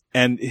boat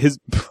and his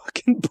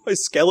fucking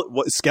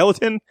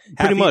skeleton, Pretty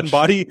half-eaten much.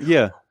 body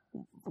Yeah.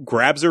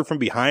 grabs her from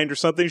behind or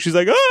something. She's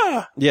like,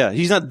 "Ah!" Yeah.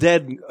 He's not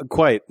dead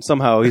quite.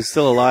 Somehow he's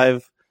still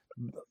alive.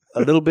 A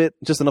little bit,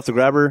 just enough to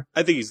grab her.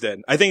 I think he's dead.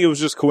 I think it was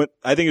just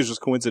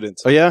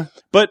coincidence. Oh yeah.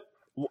 But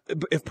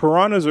if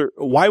piranhas are,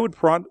 why would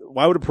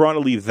a piranha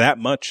leave that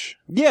much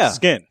Yeah.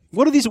 skin?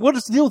 What is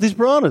the deal with these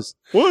piranhas?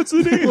 What's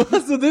the deal?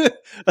 What's the deal?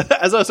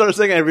 As I started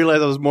saying, I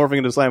realized I was morphing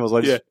into slime. So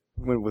I just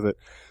went with it.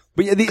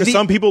 But yeah, Because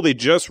some people they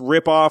just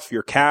rip off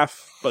your calf,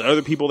 but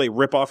other people they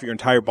rip off your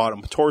entire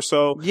bottom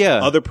torso.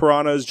 Yeah. Other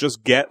piranhas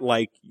just get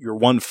like your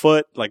 1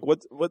 foot. Like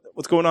what's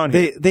going on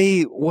here?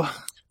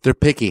 They're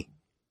picky.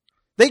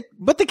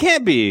 But they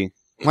can't be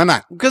Why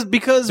not?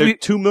 because They're we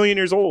 2 million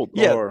years old.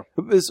 yeah Or,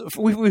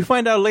 we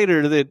find out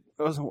later that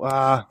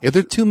If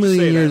they're 2 million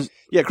Say that. years,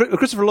 yeah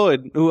Christopher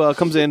Lloyd who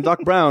comes in, Doc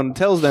Brown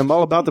tells them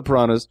all about the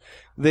piranhas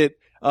that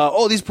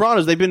these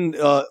piranhas they've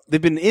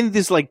been in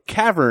this like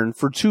cavern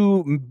for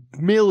 2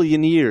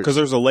 million years because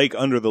there's a lake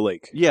under the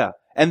lake. yeah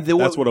and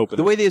That's what opened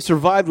the it. way they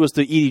survived was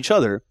to eat each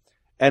other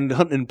and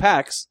hunt in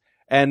packs,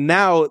 and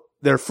now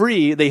they're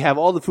free. They have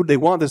all the food they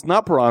want. That's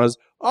not piranhas.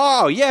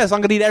 Oh, yes,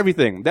 I'm going to eat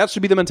everything. That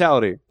should be the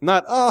mentality.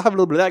 Not, oh, I'll have a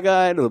little bit of that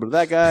guy, a little bit of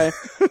that guy.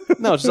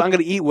 No, it's just I'm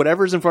going to eat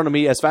whatever's in front of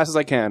me as fast as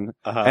I can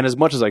and as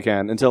much as I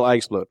can until I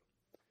explode.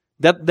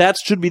 That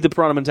should be the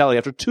piranha mentality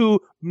after 2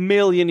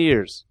 million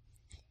years.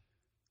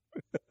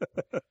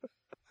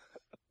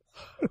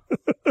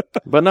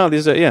 But no,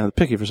 these are they're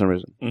picky for some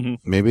reason. Mm-hmm.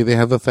 Maybe they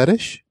have a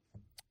fetish.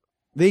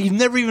 They've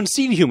never even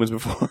seen humans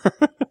before.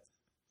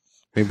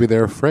 Maybe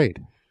they're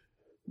afraid.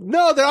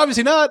 No, they're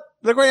obviously not.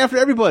 They're going after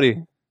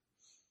everybody.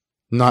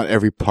 Not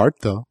every part,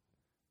 though.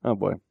 Oh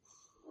boy.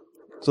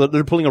 So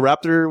they're pulling a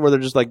raptor where they're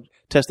just like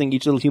testing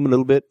each little human a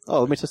little bit. Oh,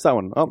 let me test that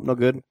one. Oh, no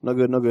good. No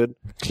good. No good.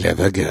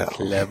 Clever girl.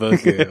 Clever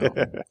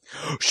girl.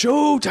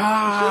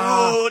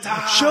 Showtime!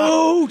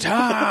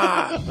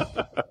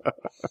 Showtime!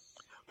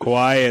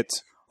 Quiet.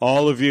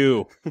 All of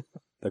you.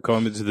 They're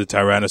coming to the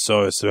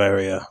Tyrannosaurus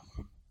area.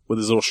 With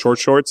his little short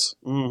shorts.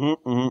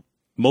 Mm-hmm. Mm-hmm.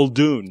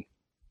 Muldoon.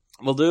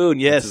 Muldoon,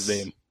 yes. That's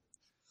his name.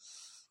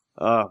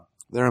 That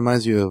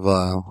reminds you of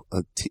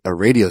a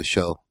radio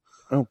show.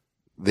 Oh.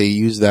 They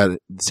use that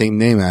same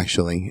name,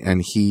 actually,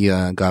 and he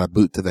got a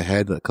boot to the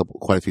head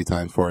quite a few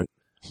times for it.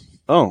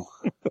 Oh.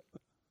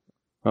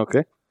 Okay.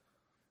 Is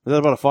that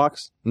about a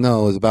fox?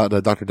 No, it was about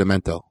Dr.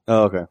 Demento.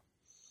 Oh, okay.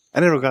 I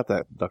never got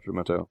that, Dr.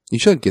 Demento. You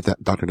should get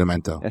that, Dr.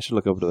 Demento. I should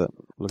look over to that.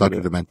 Dr.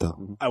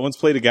 Demento. I once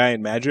played a guy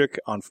in Magic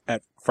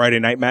at Friday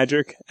Night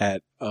Magic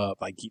at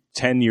like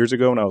 10 years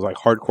ago when I was like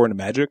hardcore into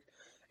Magic.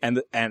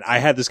 And I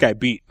had this guy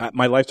beat.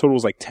 My life total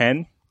was like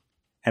 10,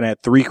 and I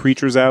had 3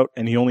 creatures out,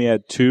 and he only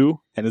had 2,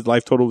 and his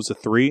life total was a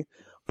 3.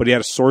 But he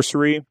had a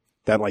sorcery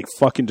that like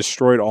fucking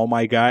destroyed all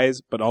my guys,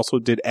 but also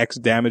did X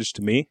damage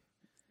to me.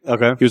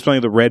 Okay. He was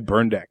playing the red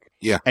burn deck.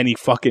 Yeah. And he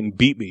fucking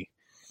beat me.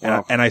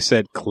 Wow. And I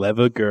said,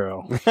 clever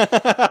girl. And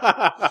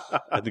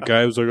the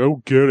guy was like,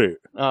 oh, get it.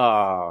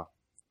 Ah.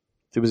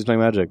 Too busy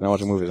playing Magic, not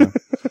watching movies,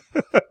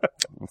 huh?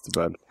 That's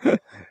too bad.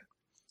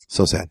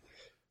 So sad.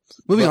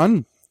 Moving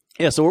on.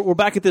 Yeah, so we're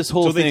back at this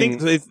whole So they thing.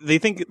 think they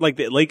think like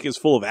the lake is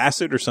full of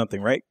acid or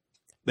something, right?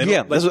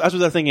 Yeah, that's what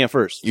they're thinking at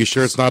first. You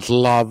sure it's not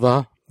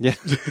lava? Yeah.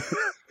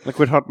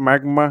 Liquid hot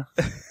magma.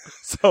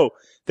 So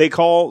they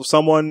call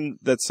someone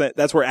that's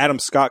where Adam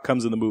Scott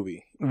comes in the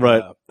movie.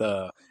 Right.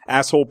 The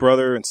asshole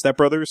brother and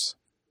stepbrothers.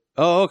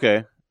 Oh,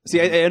 okay.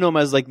 See, I know him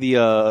as like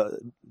the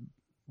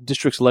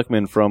district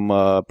selectman from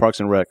Parks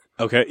and Rec.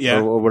 Okay, yeah.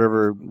 Or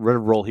whatever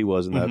role he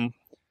was in that. Mhm.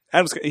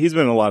 Adam Scott, he's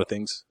been in a lot of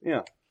things.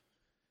 Yeah.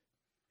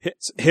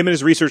 Him and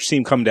his research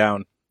team come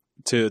down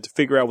to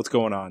figure out what's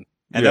going on.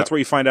 And that's where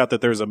you find out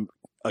that there's a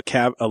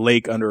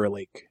lake under a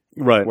lake.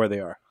 Right. Where they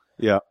are.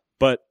 Yeah.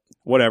 But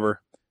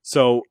whatever.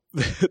 So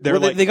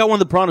they got one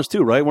of the piranhas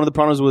too, right? One of the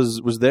piranhas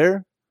was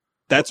there.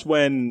 That's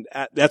when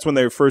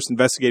they're first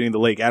investigating the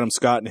lake. Adam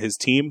Scott and his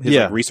team, his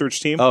like,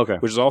 research team, Oh, okay.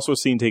 which is also a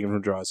scene taken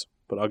from Jaws.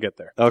 But I'll get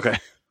there. Okay.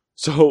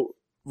 So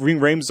Ving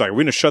Rhames is like, "Are we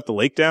going to shut the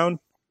lake down?"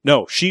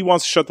 No, she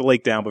wants to shut the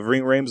lake down, but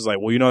Ving Rhames is like,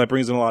 "Well, that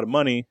brings in a lot of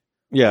money."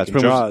 Yeah, it's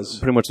Jaws.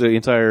 pretty much the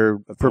entire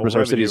purpose of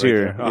our city is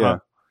here. Uh-huh. Yeah.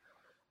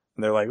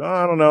 And they're like, "Oh,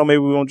 I don't know. Maybe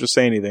we won't just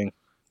say anything."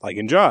 Like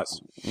in Jaws.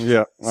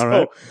 Yeah. All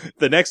right.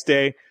 The next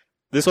day,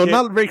 So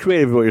not very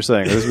creative what you're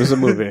saying. This was a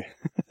movie.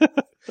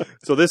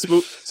 So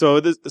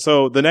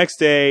the next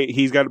day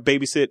he's got to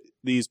babysit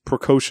these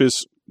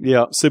precocious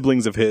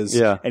siblings of his.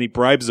 Yeah. And he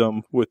bribes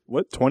them with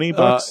what, $20?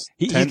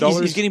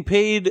 $10? He's getting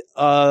paid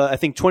I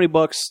think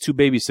 $20 to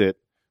babysit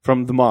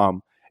from the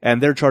mom,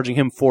 and they're charging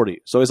him $40.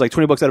 So it's like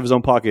 $20 out of his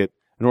own pocket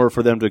in order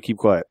for them to keep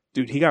quiet.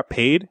 Dude, he got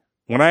paid.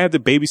 When I had to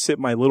babysit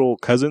my little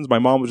cousins, my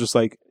mom was just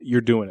like, "You're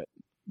doing it.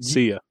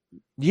 See ya."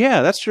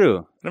 Yeah, that's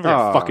true. I never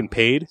got fucking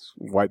paid.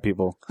 White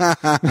people.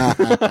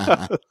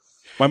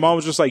 My mom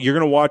was just like, "You're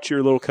gonna watch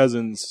your little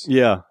cousins,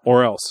 Yeah.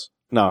 or else."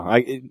 No,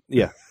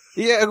 yeah.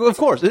 Yeah, of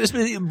course. It's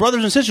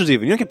brothers and sisters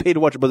even. You don't get paid to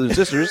watch your brothers and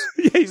sisters.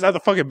 Yeah, he's not the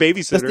fucking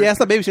babysitter. That's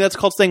not babysitting. That's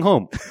called staying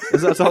home.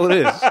 That's all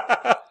it is.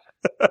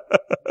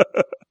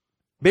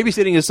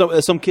 Babysitting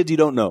is some kids you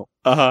don't know.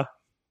 Uh-huh.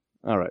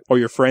 All right. Or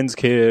your friend's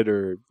kid,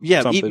 or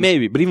something.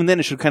 Maybe. But even then,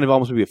 it should kind of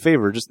almost be a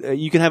favor. Just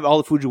you can have all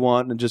the food you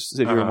want and just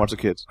sit here and watch the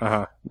kids.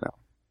 Uh-huh. No.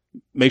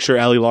 Make sure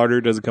Allie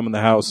Larder doesn't come in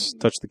the house,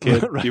 touch the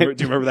kid. Right. Do you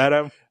remember that,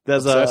 Adam?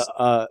 That's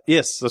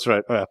yes, that's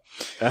right. Oh,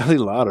 yeah. Ali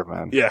Lauder,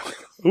 man. Yeah.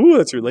 Ooh,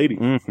 that's your lady.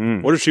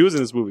 Mm-hmm. What if she was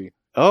in this movie?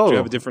 Oh, Do you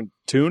have a different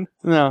tune?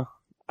 no.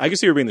 I can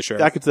see her being the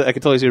sheriff. I could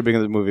totally see her being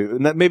in the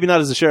movie. Maybe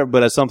not as a sheriff,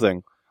 but as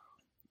something.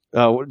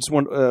 Just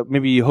one,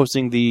 maybe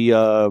hosting the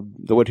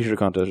wet t-shirt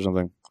contest or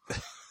something.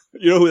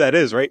 You know who that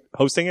is, right?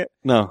 Hosting it?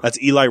 No,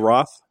 That's Eli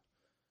Roth.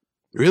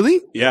 Really?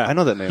 Yeah. I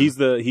know that name. He's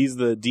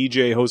the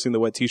DJ hosting the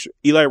wet t-shirt.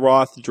 Eli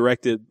Roth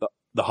directed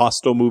the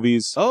Hostel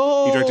movies.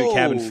 Oh, He directed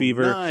Cabin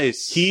Fever.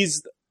 Nice.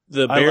 He's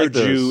the I bear like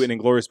those. Jew in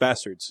Inglourious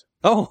Bastards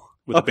oh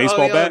with a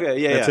baseball bat. Okay.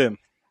 Yeah, That's yeah. him.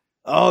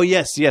 Oh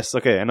yes.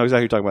 Okay, I know exactly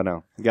what you're talking about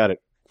now. Got it.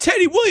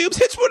 Teddy Williams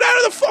hits one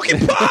out of the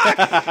fucking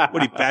park.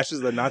 When he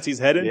bashes the Nazi's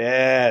head in.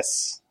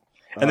 Yes.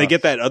 And they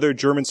get that other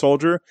German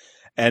soldier,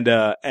 and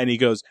he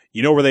goes,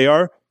 "You know where they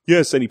are?"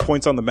 "Yes," and he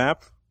points on the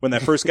map. When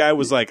that first guy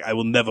was like, "I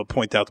will never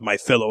point out to my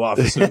fellow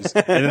officers,"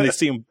 and then they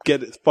see him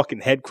get his fucking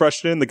head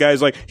crushed in. The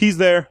guy's like, "He's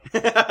there."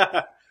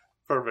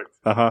 Perfect.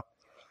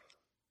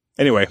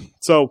 Anyway,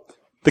 so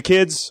the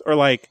kids are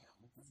like,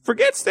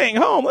 "Forget staying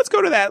home. Let's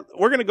go to that.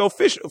 We're gonna go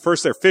fish."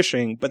 First, they're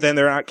fishing, but then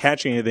they're not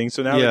catching anything.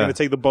 So now they're gonna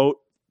take the boat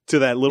to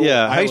that little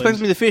Yeah. How you island.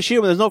 expect me to fish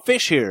here when there's no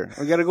fish here?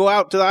 We got to go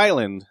out to the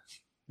island.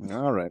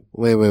 All right.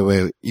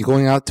 Wait. You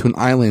going out to an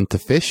island to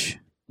fish?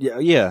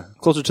 Yeah.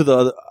 Closer to the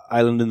other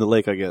island in the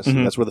lake, I guess.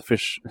 Mhm. That's where the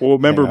fish. Well,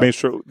 remember, hang out. make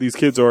sure these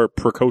kids are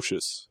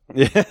precocious.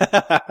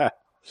 Yeah.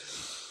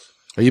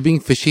 Are you being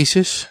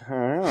facetious?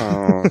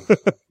 Oh.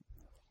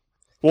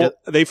 Well,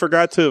 they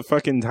forgot to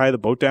fucking tie the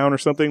boat down or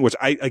something, which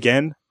I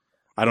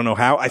don't know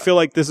how. I feel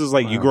like this is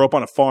like you grow up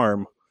on a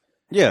farm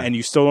Yeah. and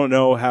you still don't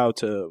know how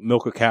to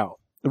milk a cow.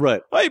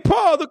 Right. Hey,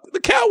 Pa, the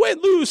cow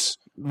went loose.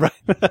 Right.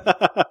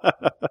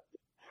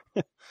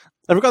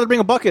 I forgot to bring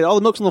a bucket. All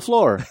the milk's on the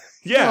floor.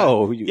 Yeah.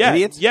 Oh, you yeah.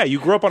 idiots. Yeah, you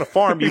grew up on a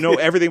farm. You know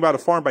everything about a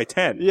farm by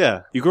 10.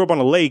 Yeah. You grew up on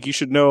a lake. You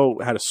should know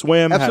how to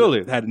swim,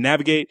 Absolutely. how to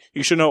navigate.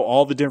 You should know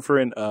all the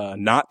different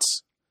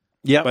knots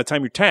Yeah. by the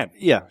time you're 10. What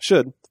Yeah.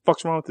 Should. the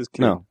fuck's wrong with this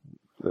kid? No.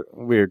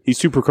 Weird. He's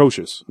too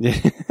precocious. Yeah.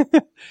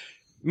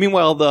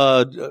 Meanwhile,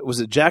 was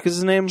it Jack is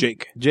his name?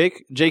 Jake.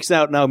 Jake's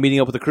out now meeting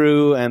up with the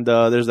crew, and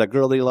there's that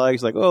girl that he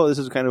likes. Like, oh, this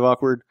is kind of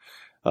awkward.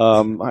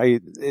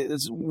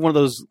 It's one of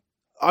those.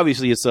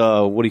 Obviously, it's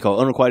what do you call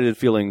it? Unrequited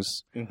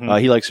feelings.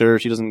 Mhm. He likes her.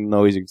 She doesn't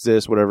know he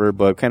exists, whatever.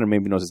 But kind of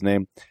maybe knows his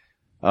name.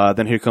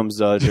 Then here comes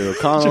Jerry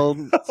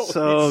O'Connell.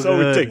 So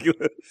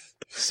ridiculous.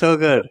 So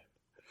good.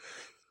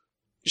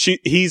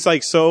 He's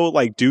like so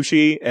like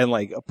douchey and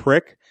like a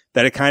prick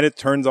that it kind of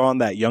turns on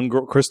that young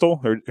girl, Crystal.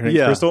 Her name's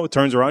Yeah. Crystal. It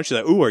turns around. She's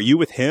like, "Ooh, are you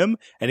with him?"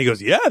 And he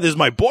goes, "Yeah, this is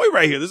my boy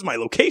right here. This is my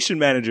location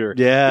manager."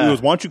 Yeah. He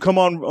goes, "Why don't you come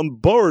on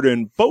board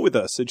and boat with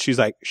us?" And she's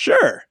like,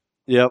 "Sure."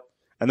 Yep.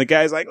 And the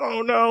guy's like,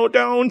 "Oh no,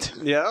 don't!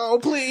 Yeah. Oh,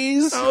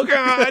 please. Oh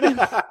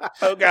god,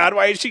 oh god,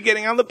 why is she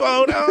getting on the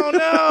boat? Oh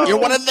no, You're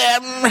one of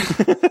them.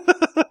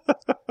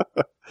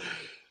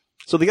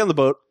 So they get on the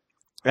boat,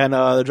 and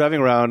they're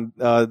driving around.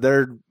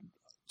 They're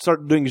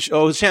start doing.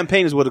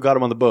 Champagne is what got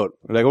them on the boat.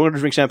 They're like, we're going to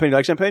drink champagne. You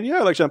like champagne? Yeah,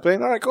 I like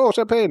champagne. All right, cool,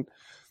 champagne.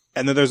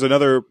 And then there's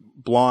another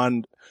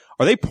blonde.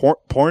 Are they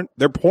porn?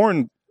 They're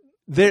porn.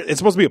 It's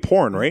supposed to be a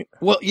porn, right?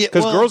 Well, yeah,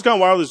 Because Girls Gone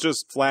Wild is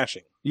just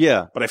flashing.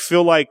 Yeah. But I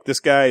feel like this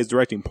guy is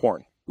directing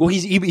porn. Well,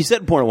 he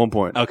said porn at one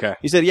point. Okay.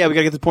 He said, "Yeah, we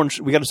got to get this porn.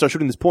 We got to start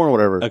shooting this porn or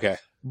whatever." Okay.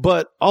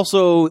 But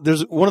also,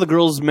 there's one of the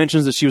girls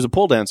mentions that she was a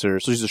pole dancer,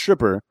 so she's a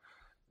stripper.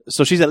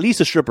 So she's at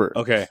least a stripper.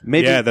 Okay.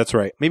 Maybe- Yeah, that's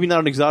right. Maybe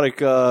not an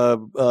exotic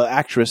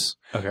actress,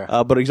 Okay.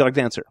 but an exotic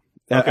dancer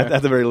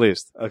at the very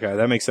least. Okay,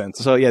 that makes sense.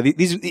 So yeah,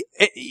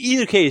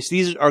 either case,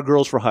 these are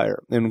girls for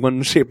hire in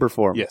one shape or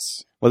form.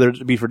 Yes. Whether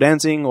it be for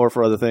dancing or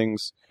for other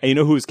things. And you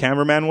know who his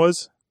cameraman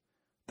was?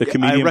 The Yeah,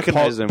 comedian I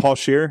recognize him. Paul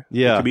Scheer.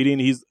 Yeah. The comedian.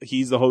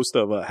 He's the host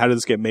of How Did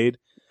This Get Made?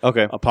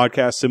 Okay. A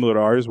podcast similar to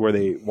ours where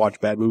they watch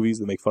bad movies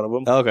and make fun of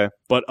them. Okay.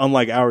 But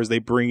unlike ours, they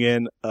bring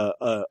in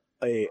a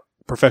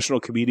professional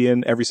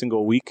comedian every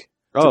single week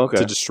Oh, okay.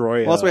 to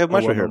destroy Well, that's why we have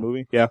Maestro well-known here.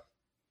 movie. Yeah.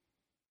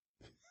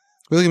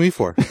 What are you looking at me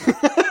for?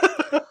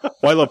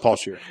 Well, I love Paul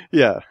Scheer.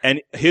 Yeah.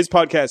 And his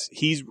podcast,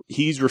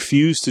 he's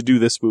refused to do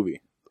this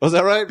movie Was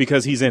that right?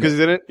 because he's in Because it.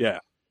 he's in it? Yeah.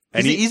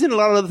 And He's in a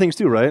lot of other things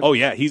too, right? oh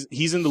yeah,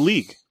 he's in the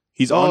league.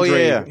 He's Oh,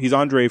 Andre. yeah. He's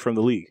Andre from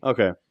the league.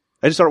 Okay.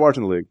 I just started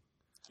watching the league.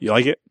 You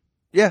like it?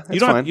 Yeah, You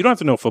don't have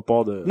to know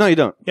football to No, you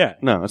don't. Yeah.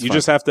 No, that's you fine.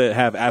 just have to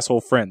have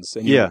asshole friends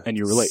and Yeah.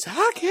 you relate. Suck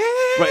it.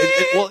 Right.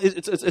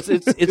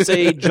 It's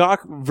a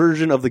jock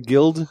version of the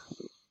Guild,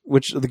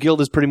 which the Guild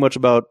is pretty much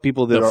about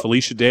people that The are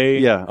Felicia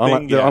Day.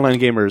 online, they're online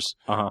gamers.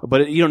 Uh-huh.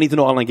 But you don't need to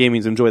know online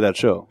gaming to enjoy that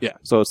show. Yeah.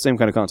 So it's the same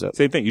kind of concept.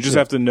 Same thing. You just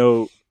have to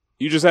know.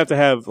 You just have to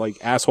have like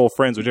asshole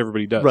friends, which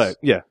everybody does. Right.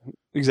 Yeah.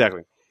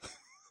 Exactly.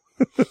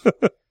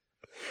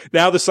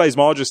 Now the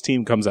seismologist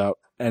team comes out,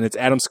 and it's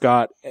Adam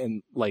Scott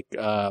and like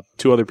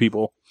two other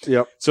people.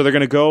 Yep. So they're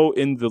gonna go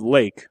in the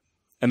lake,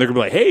 and they're gonna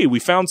be like, "Hey, we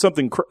found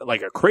something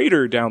like a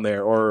crater down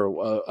there,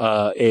 or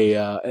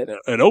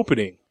an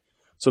opening."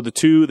 So the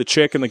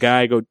chick and the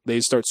guy they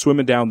start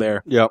swimming down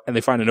there, Yep. and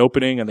they find an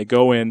opening, and they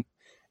go in,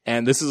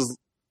 and this is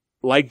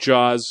like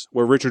Jaws,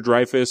 where Richard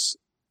Dreyfuss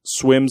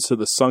swims to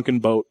the sunken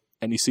boat,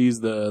 and he sees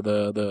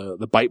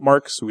the bite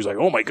marks. So he's like,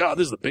 "Oh my god,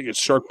 this is the biggest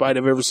shark bite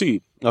I've ever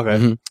seen." Okay.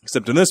 Mhm.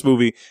 Except in this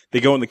movie, they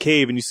go in the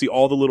cave, and you see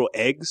all the little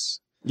eggs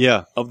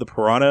Yeah. of the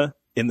piranha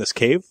in this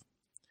cave,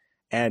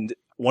 and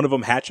one of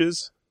them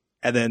hatches,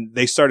 and then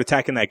they start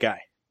attacking that guy,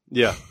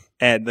 Yeah.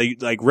 and they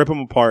like rip him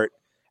apart,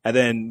 and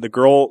then the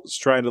girl's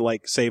trying to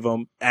like save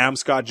him. Adam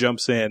Scott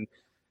jumps in,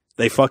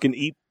 they fucking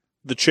eat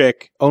the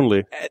chick.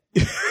 Only.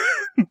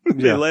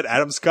 They Yeah. let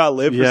Adam Scott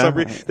live for Yeah. some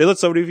reason. They let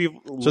somebody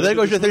people. So there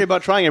goes your theory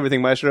about trying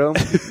everything, Maestro.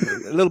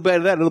 A little bit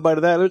of that, a little bit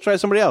of that. Let's try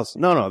somebody else.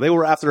 No, they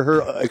were after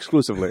her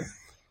exclusively.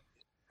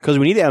 Because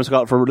we need Adam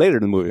Scott for later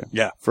in the movie.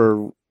 Yeah.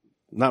 For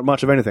not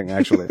much of anything,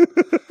 actually.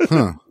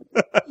 Huh.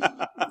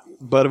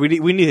 But we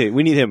need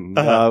him.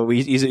 Uh-huh.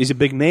 He's a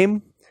big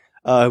name.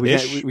 We can't,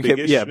 we can't,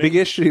 Big-ish yeah, name.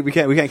 big-ish. We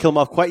can't kill him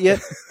off quite yet.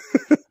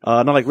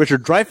 Not like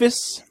Richard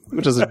Dreyfuss,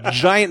 which is a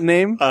giant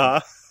name,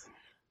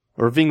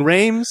 or Ving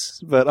Rhames.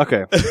 But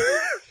okay,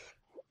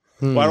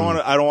 Well,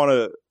 I don't want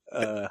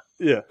to.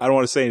 yeah. I don't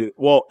want to say.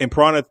 Well, in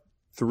Piranha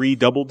 3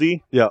 Double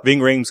D, Yeah. Ving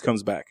Rhames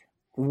comes back.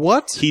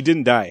 What? He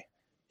didn't die.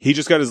 He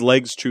just got his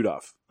legs chewed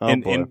off. Oh,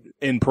 boy.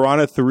 In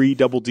Piranha 3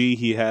 Double D,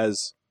 he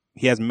has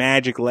He has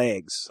magic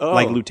legs, Oh.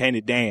 like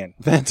Lieutenant Dan.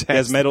 Fantastic.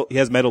 He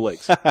has metal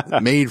legs.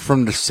 Made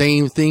from the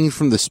same things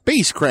from the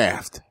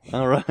spacecraft.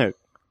 All right.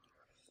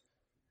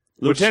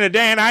 Lieutenant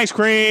Dan ice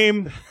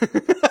cream.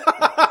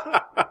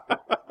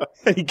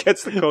 And he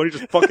gets the cone. He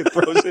just fucking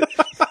throws it.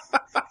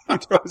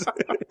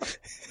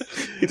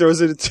 He throws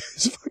it into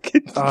his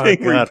fucking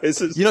thing where he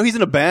pisses. You know he's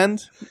in a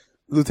band,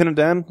 Lieutenant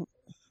Dan.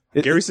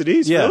 Gary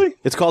Sinise, Yeah, really?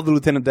 it's called the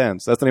Lieutenant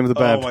Dans. That's the name of the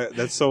band. Oh my,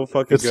 that's so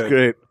fucking It's good.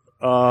 great.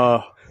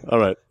 All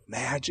right.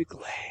 Magic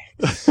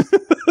legs.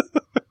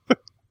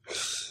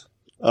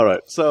 All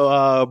right. So,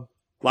 A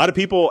lot of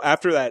people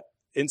after that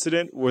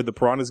incident where the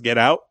piranhas get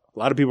out, a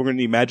lot of people are going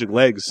to need magic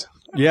legs.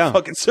 yeah,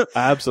 Fucking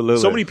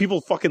absolutely. so many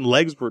people's fucking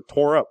legs were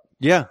tore up.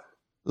 Yeah.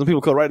 Some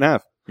people cut right in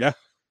half. Yeah.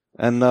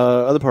 And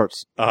other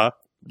parts. Uh-huh.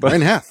 Right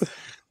in half.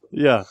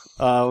 Yeah.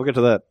 We'll get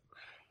to that.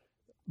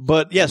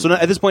 But yeah, so now,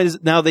 at this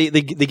point, now they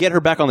get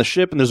her back on the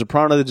ship, and there's a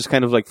piranha that's just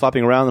kind of like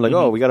flopping around. They're like,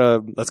 oh, we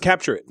gotta, Let's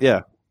capture it.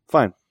 yeah,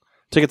 fine.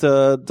 Take it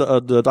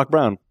to Doc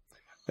Brown.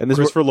 And this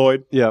Christopher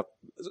Lloyd. yeah,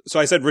 So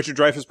I said Richard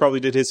Dreyfuss probably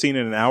did his scene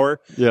in an hour.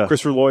 yeah.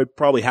 Christopher Lloyd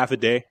probably half a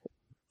day.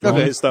 For all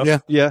Okay. his stuff. Yeah.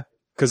 Yeah.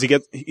 Because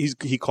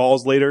he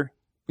calls later.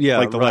 Yeah.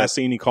 Like the right. last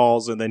scene he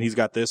calls, and then he's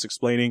got this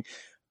explaining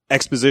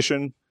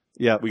exposition.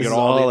 Yeah. We this get is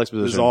all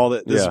exposition. This is all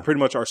that. This Yeah. is pretty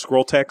much our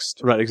scroll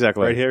text Right,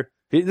 exactly. right here.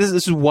 This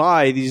is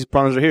why these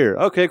piranhas are here.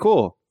 Okay,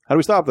 cool. How do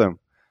we stop them?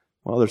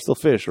 Well, they're still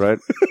fish, right?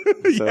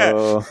 Yeah.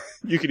 So,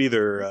 You could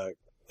either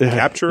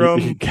capture You 'em.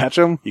 can catch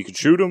them. you could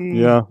shoot them.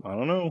 Yeah. I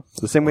don't know.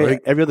 The same way Right.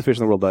 every other fish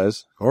in the world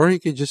dies. Or he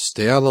could just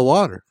stay out of the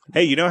water.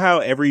 Hey, you know how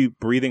every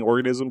breathing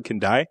organism can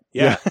die?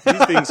 Yeah,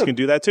 these things can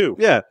do that too.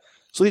 Yeah.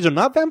 So these are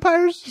not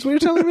vampires? Is what you're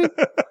telling me?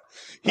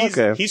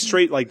 Okay. He's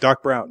straight like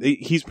Doc Brown.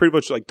 He's pretty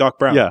much like Doc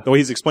Brown. Yeah. The way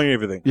he's explaining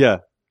everything. Yeah.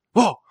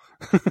 Whoa.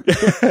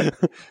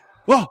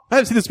 Whoa. I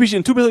haven't seen this species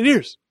in 2 billion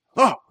years.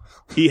 Oh.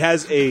 He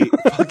has a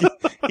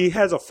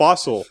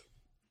fossil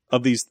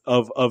of these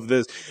of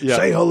this. Yeah.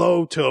 Say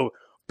hello to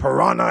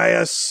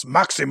Piranhaeus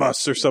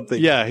maximus or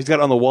something. Yeah, he's got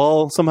it on the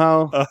wall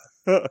somehow.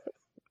 So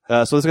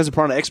this guy's a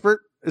piranha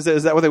expert? Is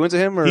that what they went to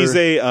him? Or He's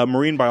a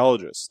marine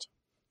biologist.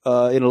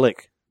 in a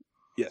lake.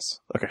 Yes.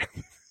 Okay.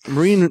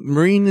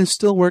 Marine is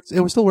still works.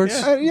 It still works.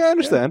 Yeah, I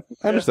understand.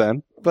 I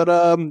understand. But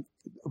are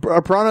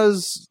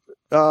piranhas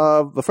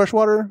the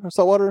freshwater,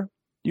 saltwater,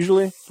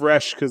 usually?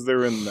 Fresh because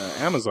they're in the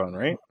Amazon,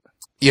 right?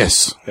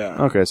 Yes.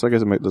 Yeah. Okay, so I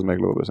guess it does make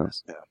a little bit of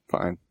sense. Yeah.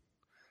 Fine.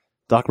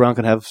 Doc Brown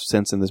can have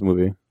sense in this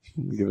movie.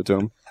 Give it to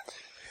him.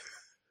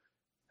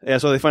 Yeah,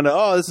 so they find out,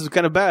 oh, this is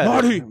kind of bad.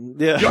 Marty!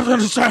 Yeah. You have to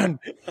understand.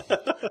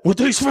 With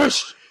these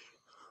fish,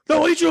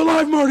 they'll eat you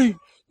alive, Marty. You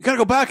gotta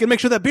go back and make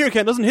sure that beer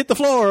can doesn't hit the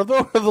floor of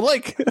the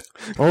lake.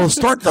 Or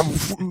start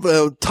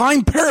the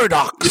time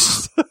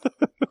paradox.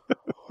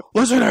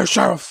 Listen here,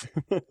 Sheriff.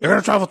 You're going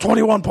to travel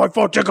 21.4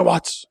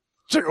 gigawatts.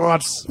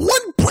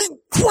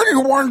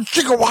 1.21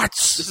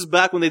 gigawatts. This is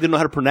back when they didn't know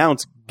how to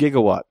pronounce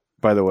gigawatt,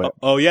 by the way.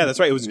 Oh, yeah, that's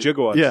right. It was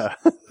gigawatts. Yeah.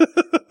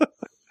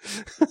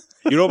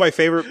 You know what my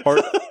favorite part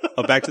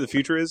of Back to the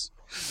Future is?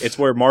 It's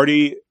where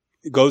Marty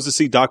goes to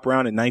see Doc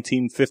Brown in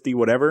 1950,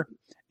 whatever.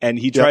 And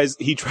he tries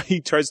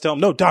to tell him,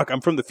 no, Doc, I'm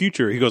from the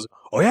future. He goes,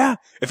 oh, yeah?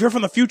 If you're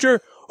from the future,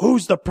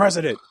 who's the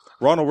president?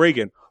 Ronald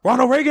Reagan.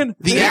 Ronald Reagan?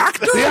 The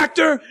actor? The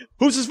actor?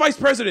 Who's his vice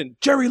president?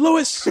 Jerry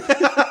Lewis?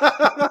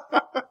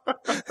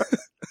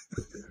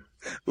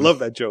 Love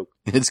that joke.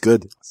 It's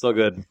good. So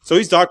good. So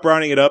he's Doc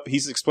Browning it up.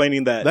 He's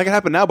explaining that. That can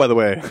happen now, by the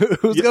way.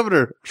 Who's the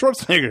governor?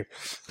 Schwarzenegger.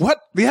 What?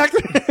 The actor?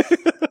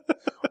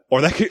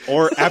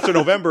 or after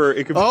November,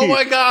 it could be. Oh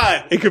my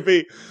God. It could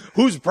be,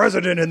 who's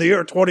president in the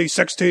year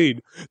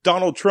 2016?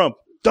 Donald Trump.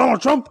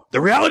 Donald Trump? The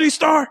reality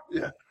star?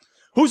 Yeah.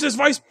 Who's his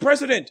vice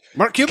president?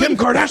 Mark Cuban? Kim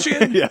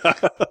Kardashian? Yeah.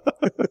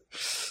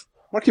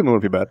 Mark Cuban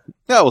wouldn't be bad.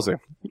 Yeah, we'll see.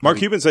 Mark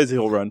Cuban says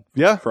he'll run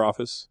Yeah. for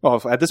office.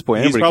 Oh, at this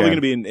point, He's anybody probably can. going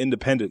to be an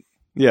independent.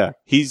 Yeah.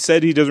 He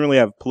said he doesn't really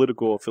have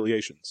political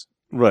affiliations.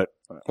 Right.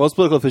 Well, his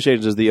political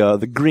affiliation is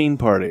the Green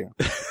Party,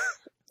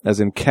 as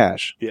in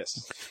cash.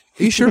 Yes.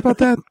 Are you sure about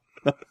that?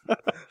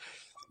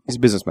 He's a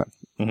businessman.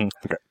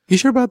 You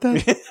sure about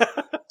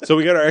that? So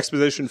we got our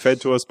exposition fed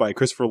to us by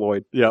Christopher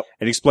Lloyd. Yep.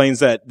 And he explains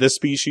that this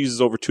species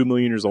is over 2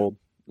 million years old.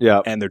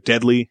 Yeah. And they're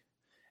deadly.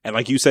 And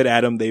like you said,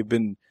 Adam, they've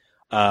been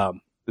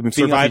They've been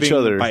feeding off surviving each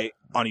other.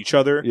 on each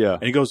other. Yeah.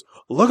 And he goes,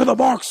 look at the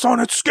marks on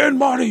its skin,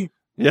 Marty.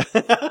 Yeah.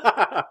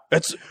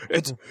 It's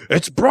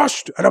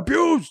brushed and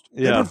abused.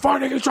 Yeah. They've been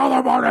fighting each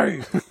other,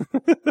 Marty.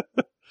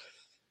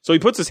 So he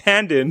puts his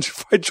hand in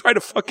to try to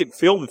fucking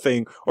feel the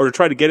thing or to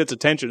try to get its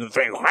attention. And the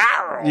thing,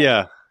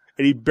 Yeah.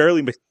 and he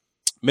barely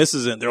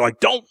misses it. They're like,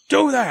 don't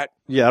do that.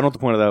 Yeah, I don't know what the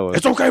point of that was.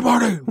 It's okay,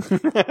 Marty.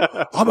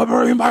 I'm a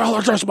marine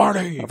biologist,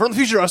 Marty. From the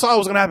future, I saw what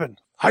was going to happen.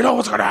 I know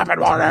what's going to happen,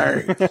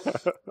 Marty.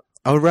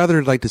 I would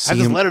rather like to I see had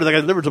this him. letter that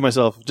I delivered to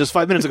myself just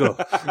 5 minutes ago.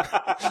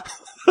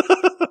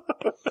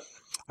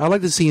 I'd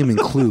like to see him in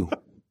Clue.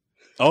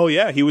 Oh,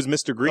 yeah. He was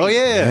Mr. Green. Oh,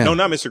 yeah. No,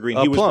 not Mr. Green.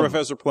 He was Plum.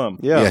 Professor Plum.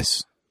 Yeah.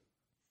 Yes.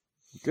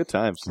 Good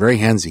times. Very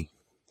handsy.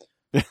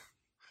 My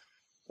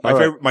All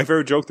right.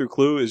 favorite joke through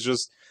Clue is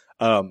just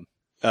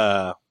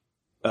Mr.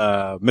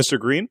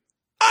 Green.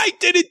 I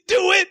didn't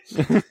do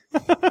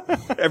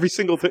it. Every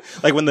single thing,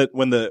 like when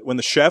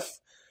the chef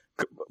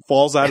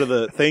falls out of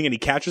the thing and he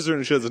catches her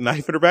and she has a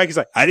knife in her back, he's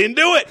like, I didn't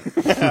do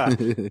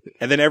it.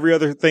 And then every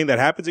other thing that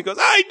happens, he goes,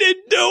 I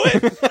didn't do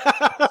it.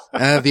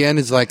 And at the end,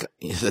 it's like,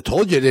 I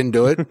told you I didn't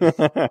do it.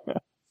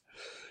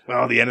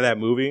 Well, the end of that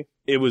movie,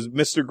 it was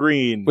Mr.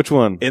 Green. Which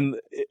one?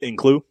 In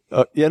Clue?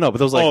 Yeah, no, but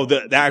those like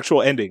the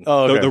actual ending.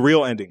 Oh, okay. The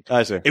real ending.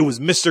 I see. It was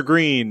Mr.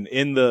 Green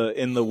in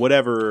the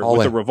whatever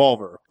with the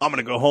revolver. I'm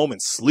gonna go home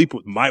and sleep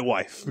with my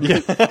wife. Yeah,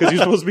 because he's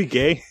supposed to be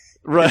gay.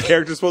 Right, the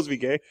character's supposed to be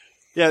gay.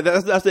 Yeah,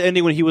 that's the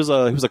ending when he was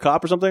a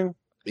cop or something.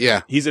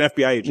 Yeah, he's an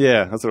FBI agent.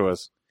 Yeah, that's what it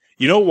was.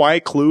 You know why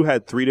Clue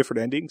had 3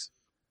 different endings?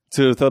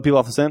 To throw people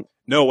off the scent?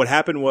 No, what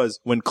happened was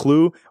when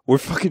Clue, we're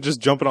fucking just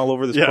jumping all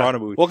over this Piranha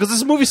movie. Well, because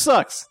this movie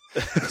sucks.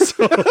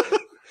 So,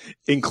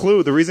 in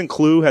Clue, the reason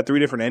Clue had 3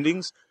 different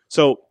endings.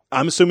 So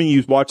I'm assuming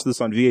you watched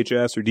this on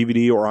VHS or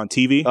DVD or on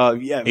TV.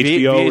 Yeah,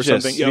 HBO VHS, or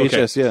something. Yeah, okay.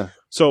 VHS, yeah.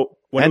 So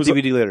when and it was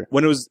DVD later.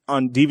 When it was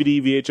on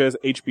DVD, VHS,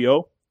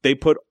 HBO, they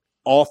put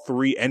all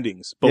 3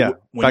 endings.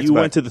 But when you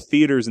went to the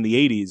theaters in the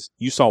 80s,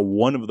 you saw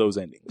one of those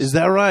endings. Is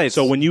that right?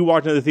 So when you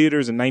walked into the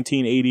theaters in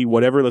 1980,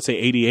 whatever, let's say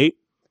 88,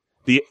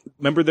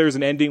 remember there's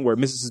an ending where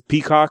Mrs.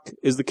 Peacock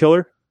is the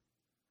killer?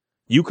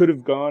 You could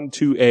have gone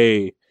to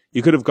a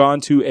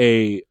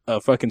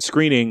fucking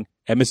screening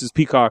and Mrs.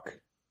 Peacock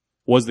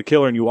was the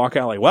killer and you walk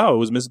out like, wow, it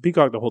was Mrs.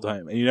 Peacock the whole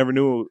time. And you never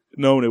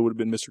known it would have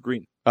been Mr.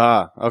 Green.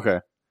 Ah, okay.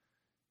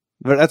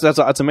 But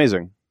that's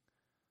amazing.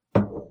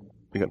 You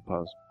gotta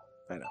pause.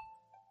 I know.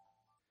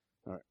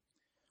 All right.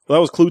 Well,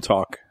 that was Clue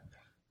talk.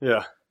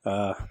 Yeah.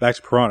 Back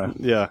to Piranha.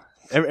 Yeah.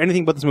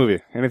 Anything but this movie.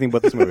 Anything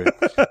but this movie.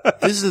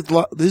 This is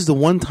the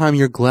one time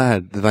you're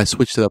glad that I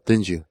switched it up,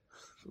 didn't you?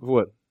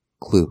 What?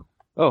 Clue.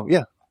 Oh,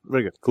 yeah.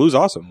 Very good. Clue's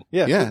awesome.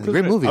 Yeah. Yeah, Clue's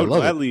great movie. I I would love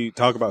it. gladly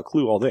talk about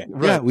Clue all day.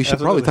 Yeah, we should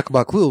probably talk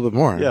about Clue a little bit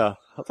more. Yeah.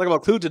 I'll talk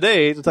about Clue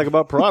today to talk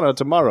about Piranha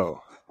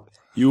tomorrow.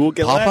 You will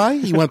get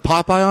Popeye? You went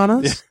Popeye on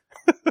us?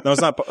 No,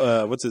 it's not.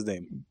 What's his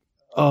name?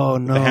 Oh,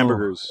 no. The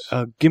hamburgers.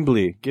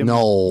 Gimli.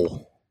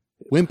 No.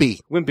 Wimpy.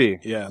 Wimpy.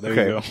 Yeah, there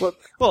you go.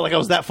 Well, like I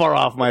was that far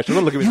off, Maestro.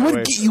 Don't look at me that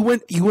way. You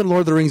went Lord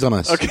of the Rings on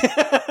us. Okay.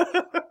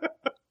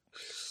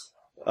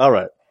 All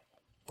right.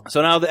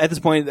 So now, at this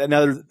point,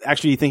 now they're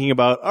actually thinking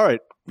about, all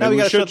right, now Maybe we we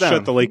got to should shut down.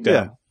 shut the lake down.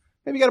 Yeah.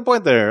 Maybe you got a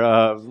point there,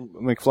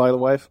 McFly the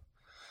wife.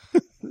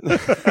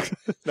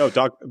 No,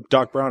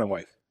 Doc Brown and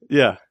wife.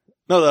 Yeah.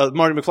 No,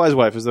 Marty McFly's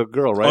wife is the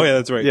girl, right? Oh, yeah,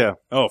 that's right. Yeah.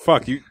 Oh,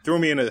 fuck. You threw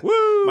me in a...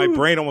 Woo! My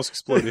brain almost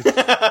exploded.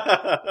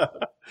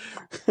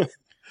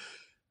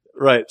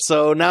 Right.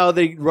 So now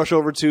they rush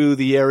over to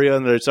the area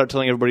and they start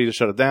telling everybody to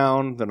shut it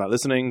down. They're not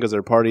listening because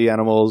they're party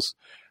animals.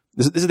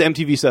 This is the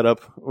MTV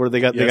setup where they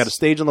got a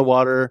stage on the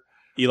water.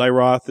 Eli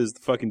Roth is the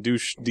fucking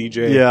douche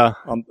DJ. Yeah.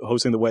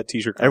 Hosting the wet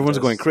t-shirt contest. Everyone's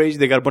going crazy.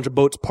 They got a bunch of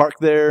boats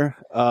parked there.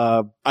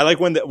 I like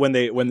when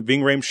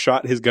Ving Rhames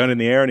shot his gun in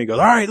the air and he goes,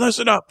 all right,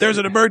 listen up. There's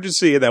an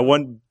emergency. And that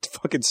one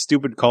fucking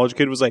stupid college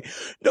kid was like,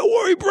 don't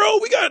worry, bro.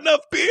 We got enough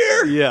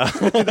beer. Yeah.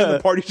 And then the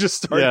party just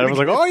started. Yeah.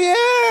 Everyone's like, oh,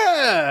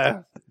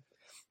 yeah.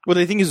 What, do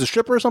they think he's a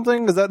stripper or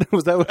something? Was that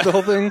the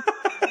whole thing?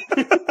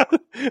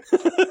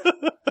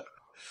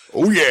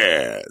 Oh,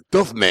 yeah.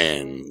 Tough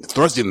man.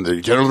 Thrust in the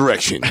general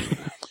direction.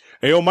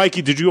 Hey, yo,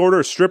 Mikey, did you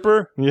order a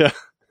stripper? Yeah.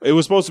 It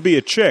was supposed to be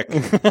a chick,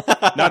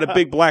 not a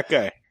big black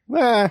guy.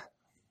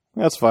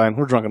 That's fine.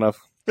 We're drunk enough.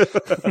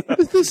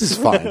 This is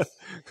fine.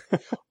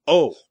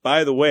 Oh,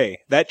 by the way,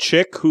 that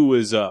chick who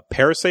was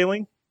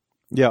parasailing,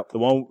 Yeah. the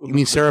one. You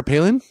mean Sarah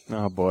Palin?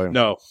 Oh, boy.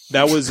 No,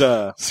 that was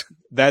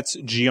that's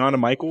Gianna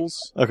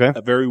Michaels, Okay.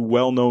 a very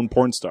well-known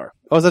porn star.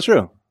 Oh, is that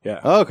true? Yeah,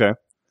 Oh, okay.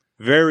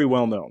 very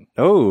well-known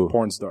Oh.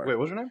 porn star. Wait,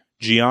 what's her name?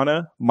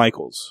 Gianna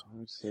Michaels.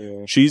 Let's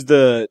see. She's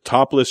the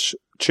topless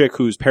chick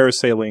who's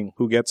parasailing,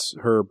 who gets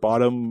her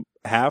bottom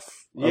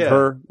half of Yeah.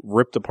 her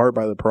ripped apart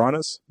by the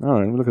piranhas. All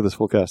right, let me look at this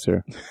full cast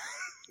here.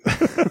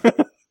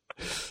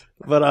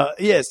 But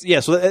yes.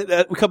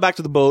 So we come back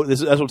to the boat.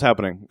 That's what's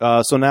happening.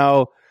 So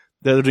now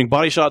they're doing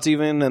body shots,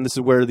 even, and this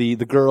is where the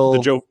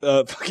girl.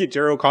 Fucking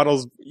Jerry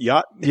O'Connell's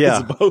yacht Yeah. is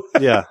a boat.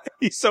 Yeah,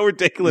 He's so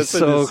ridiculous. it's in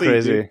so this scene,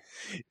 crazy. dude.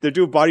 They're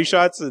doing body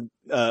shots and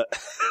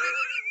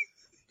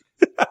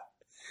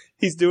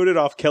he's doing it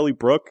off Kelly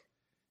Brook.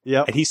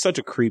 Yeah, And he's such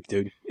a creep,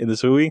 dude, in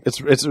this movie.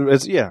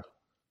 it's yeah.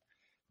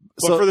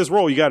 But So for this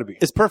role, you got to be.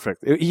 it's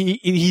perfect.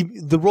 He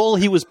the role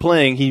he was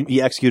playing, he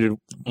executed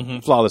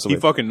flawlessly. He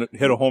fucking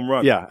hit a home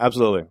run. Yeah,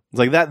 absolutely. It's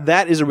like that.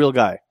 That is a real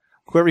guy.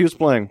 Whoever he was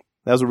playing,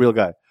 that was a real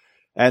guy.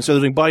 And so they're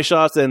doing body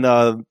shots, and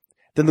then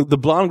the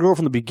blonde girl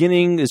from the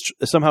beginning is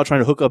somehow trying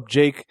to hook up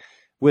Jake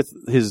with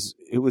his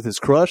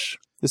crush.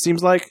 It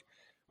seems like,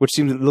 which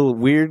seemed a little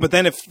weird. But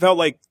then it felt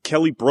like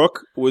Kelly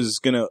Brook was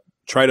going to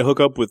try to hook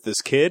up with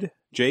this kid,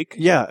 Jake.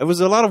 Yeah, it was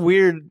a lot of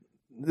weird.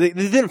 They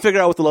didn't figure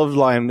out what the love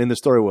line in the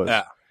story was.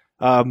 Yeah.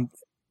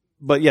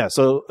 But yeah,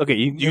 so okay,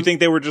 You think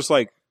they were just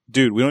like,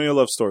 dude, we don't need a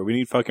love story. We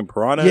need fucking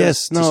piranhas.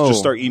 Yes, no. Just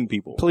start eating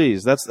people.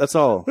 please, that's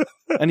all.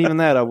 And even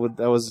that, I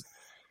was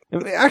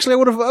actually I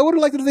would have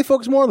liked it if they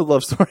focused more on the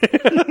love story,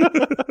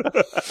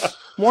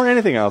 more than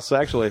anything else.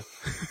 Actually,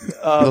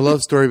 The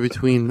love story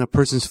between a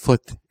person's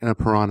foot and a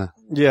piranha.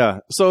 Yeah.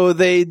 So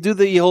they do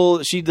the whole.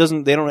 They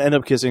don't end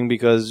up kissing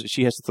because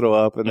she has to throw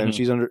up, and then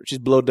she's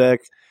below deck,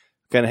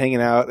 kind of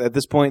hanging out. At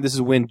this point, this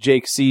is when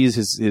Jake sees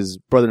his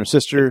brother and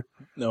sister.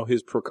 No,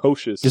 his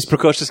precocious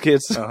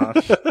kids,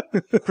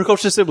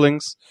 precocious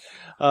siblings,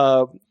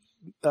 just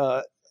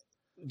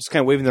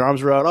kind of waving their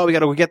arms around. Oh, we got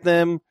to go get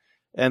them.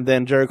 And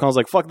then Jerry Con's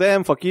like, fuck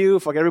them, fuck you,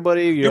 fuck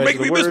everybody. You're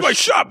making me miss my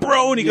shot,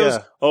 bro. And he goes,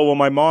 oh, well,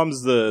 my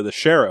mom's the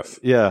sheriff.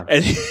 Yeah.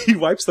 And he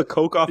wipes the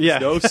coke off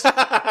his nose.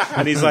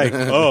 And he's like,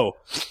 oh.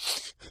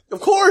 Of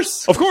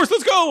course,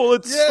 let's go.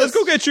 Let's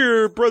go get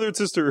your brother and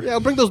sister. Yeah,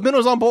 bring those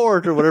minnows on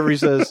board or whatever he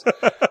says.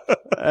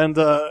 And,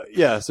 so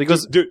he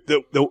goes. Dude,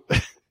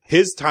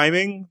 his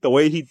timing, the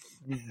way he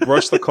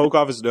brushed the coke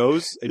off his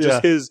nose, and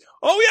just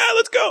oh, yeah,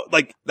 let's go.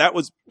 Like, that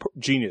was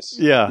genius.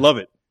 Yeah. Love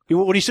it.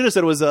 What he should have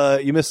said was,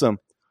 you missed some.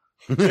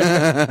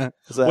 As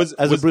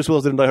Bruce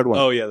Willis did in Die Hard 1.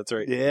 Oh, yeah, that's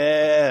right.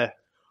 Yeah.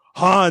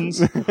 Hans,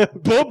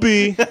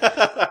 Bobby.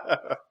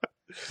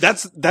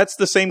 That's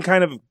the same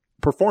kind of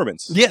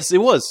performance. Yes, it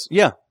was.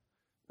 Yeah.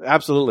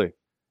 Absolutely.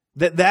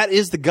 That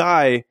is the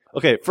guy.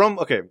 Okay,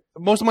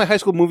 most of my high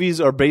school movies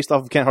are based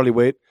off of Can't Hardly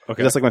Wait.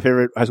 Okay. That's like my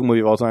favorite high school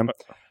movie of all time.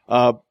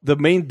 The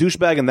main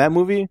douchebag in that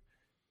movie,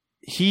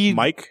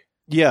 Mike?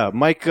 Yeah,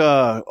 Mike,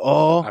 I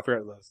forgot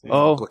the last name.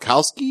 Oh.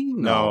 Glukowski?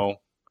 No.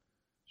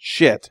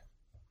 Shit.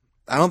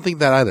 I don't think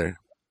that either.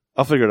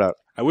 I'll figure it out.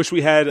 I wish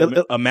we had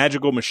a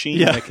magical machine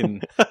that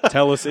can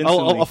tell us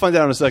instantly. I'll find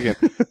out in a second.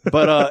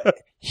 But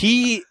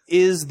he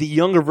is the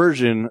younger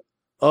version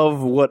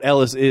of what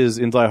Ellis is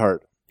in Die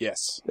Hard.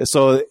 Yes.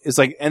 So it's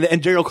like,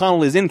 and Jerry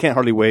O'Connell is in Can't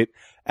Hardly Wait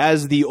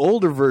as the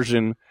older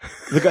version,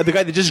 the guy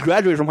that just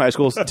graduated from high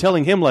school,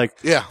 telling him like,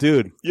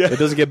 dude, it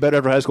doesn't get better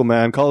after high school,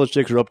 man. College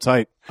chicks are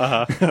uptight.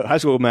 High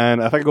school, man.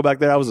 If I could go back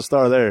there, I was a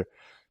star there.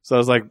 So I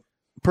was like,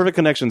 perfect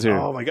connections here.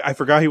 Oh my God. I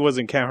forgot he was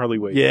in Can't Hardly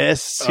Wait.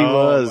 Yes, he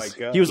was. My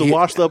God. He was a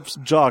washed up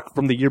jock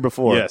from the year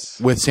before.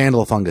 Yes. With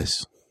sandal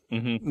fungus.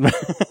 Mm-hmm.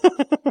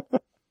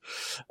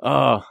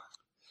 Mike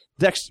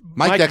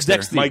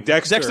Dexter. Mike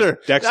Dexter.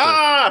 Dexter.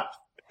 Ah!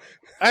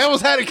 I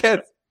almost had it,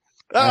 Ken.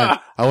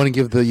 Ah! I wouldn't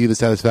give you the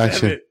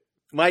satisfaction.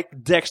 Mike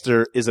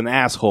Dexter is an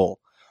asshole.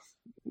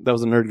 That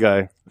was a nerd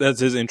guy. That's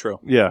his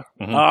intro. Yeah.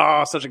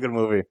 Mhm. Such a good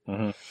movie.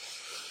 Mhm.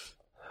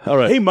 All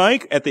right. Hey,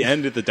 Mike, at the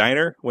end at the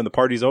diner, when the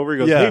party's over, he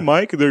goes, hey,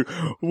 Mike. And they're,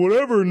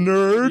 whatever,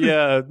 nerd.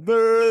 Yeah.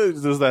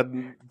 There's that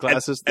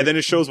glasses. And then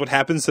it shows what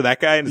happens to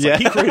that guy. And it's like,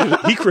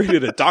 he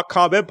created a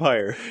 .com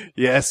empire.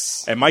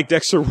 Yes. And Mike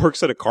Dexter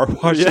works at a car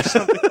wash or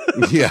something.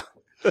 Yeah.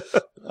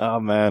 Oh,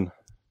 man.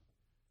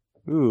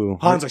 Ooh.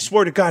 Hans, I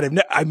swear to God,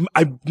 I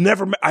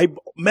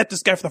met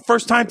this guy for the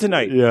first time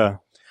tonight. Yeah.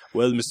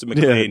 Well, Mr.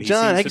 McLean, he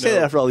John, how seems can you to say know.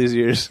 that after all these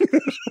years?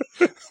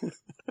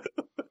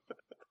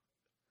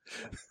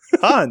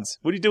 Hans,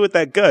 what do you do with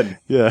that gun?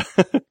 Yeah.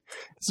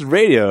 This is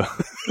radio.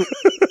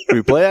 Do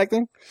we play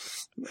acting?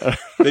 Then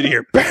you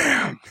hear,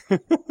 bam!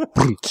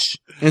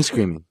 And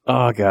screaming.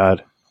 Oh,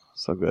 God.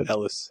 So good.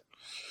 Ellis.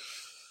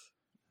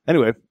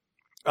 Anyway.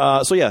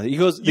 So yeah, he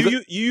goes.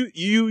 You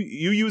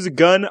use a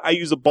gun, I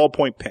use a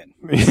ballpoint pen.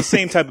 It's the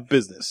same type of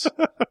business.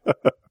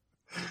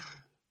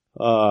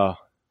 So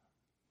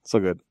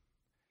good.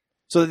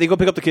 So they go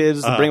pick up the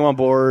kids, bring them on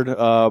board,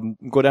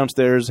 go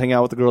downstairs, hang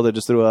out with the girl that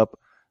just threw up,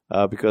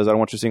 because I don't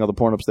want you seeing all the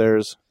porn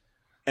upstairs.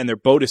 And their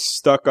boat is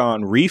stuck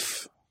on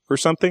reef or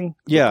something.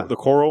 Yeah, the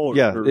coral.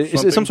 Or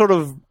it's some sort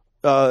of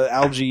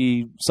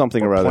algae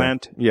something or other.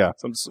 Plant. Yeah,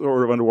 some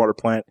sort of underwater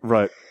plant.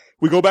 Right.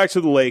 We go back to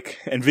the lake,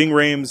 and Ving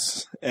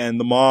Rhames and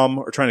the mom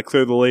are trying to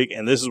clear the lake,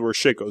 and this is where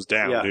shit goes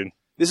down, dude.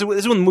 This is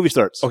when the movie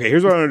starts. Okay,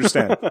 here's what I don't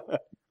understand.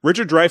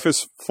 Richard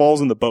Dreyfuss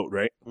falls in the boat,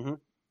 right? Mm-hmm.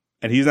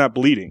 And he's not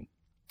bleeding.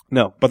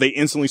 No. But they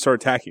instantly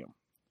start attacking him.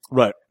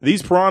 Right.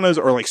 These piranhas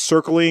are like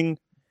circling,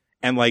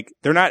 and like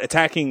they're not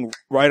attacking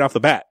right off the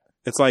bat.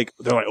 It's like,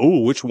 they're like, oh,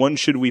 which one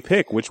should we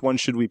pick? Which one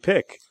should we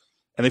pick?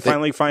 And they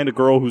finally find a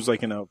girl who's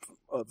like in a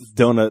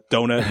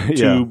donut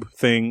tube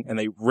thing, and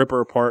they rip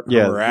her apart from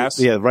her ass.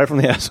 Yeah, right from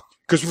the ass.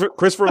 Because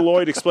Christopher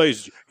Lloyd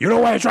explains, you know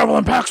why I travel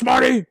in packs,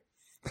 Marty?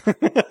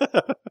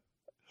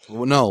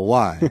 Well, no,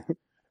 why?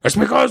 It's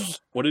because,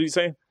 what did he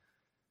say?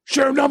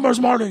 Sheer numbers,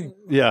 Marty.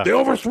 Yeah. They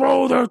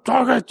overthrow their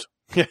target.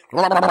 Yeah.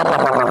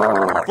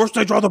 First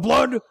they draw the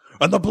blood,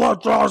 and the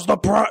blood draws the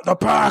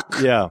pack.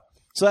 Yeah.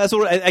 So that's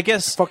what I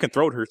guess. Fucking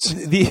throat hurts.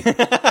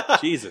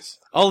 Jesus.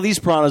 All of these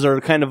piranhas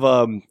are kind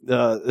of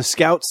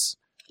scouts,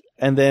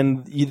 and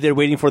then they're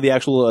waiting for the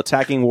actual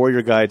attacking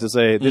warrior guy to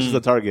say, this is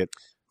the target.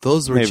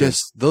 Those were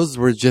just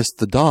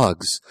the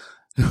dogs.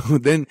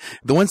 Then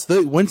once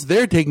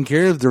they're taken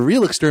care of, the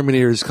real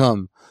exterminators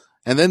come,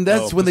 and then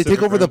that's when they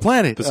take over the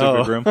planet.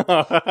 Pacific Rim.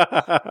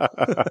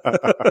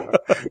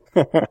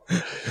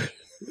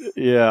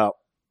 Yeah.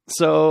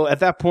 So at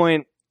that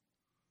point,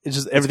 it's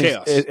just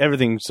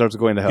everything starts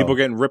going to hell. People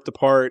getting ripped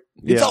apart.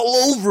 It's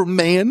all over,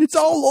 man. It's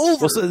all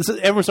over. Well, so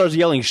everyone starts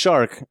yelling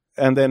 "shark,"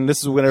 and then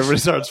this is when everybody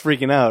starts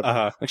freaking out.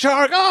 Like,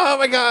 shark! Oh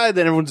my god!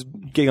 Then everyone's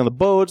getting on the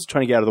boats,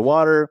 trying to get out of the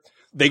water.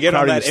 They get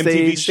on crowding that the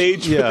MTV stage.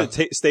 stage Yeah. where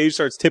the stage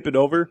starts tipping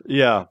over.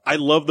 Yeah. I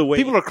love the way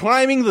People are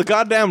climbing the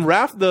goddamn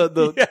raft.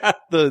 The yeah,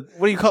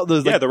 what do you call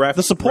it? the raft,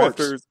 the supports.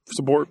 rafters,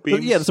 support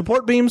beams. The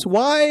support beams.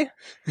 Why?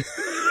 I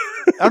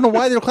don't know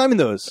why they're climbing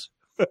those.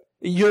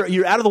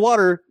 You're out of the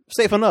water,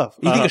 safe enough.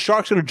 You think a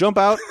shark's going to jump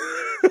out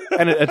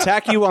and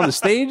attack you on the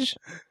stage?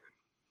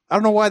 I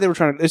don't know why they were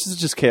trying to. This is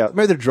just chaos.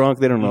 Maybe they're drunk.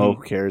 They don't know.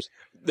 Who cares?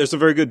 There's some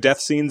very good death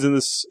scenes in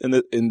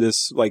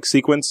this like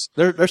sequence.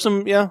 There's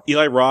some. Yeah.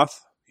 Eli Roth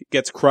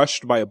gets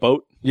crushed by a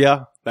boat.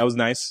 Yeah. That was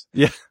nice.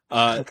 Yeah.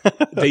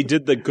 They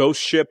did the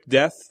ghost ship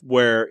death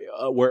where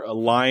a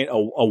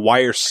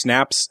wire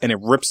snaps and it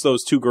rips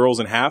those two girls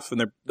in half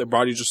and their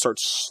bodies just start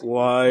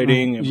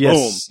sliding and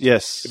boom.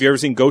 Yes. Have you ever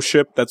seen Ghost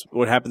Ship? That's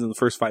what happens in the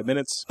first 5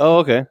 minutes. Oh,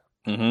 okay.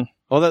 Mm-hmm.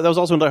 Oh, that was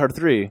also in Die Hard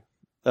 3.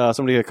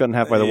 Somebody got cut in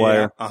half by the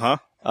wire.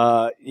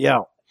 Uh-huh.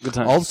 Yeah. Good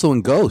time. Also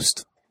in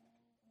Ghost.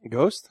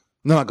 Ghost?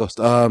 No, not Ghost.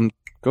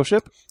 Ghost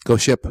Ship?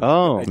 Ghost Ship.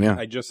 Oh. Yeah.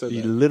 I just said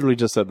You that. literally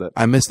just said that.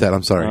 I missed that.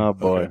 I'm sorry. Oh,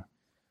 boy. Okay.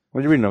 What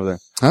are you reading over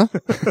there?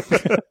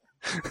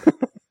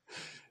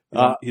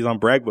 Huh? He's on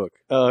Brag Book.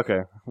 Oh,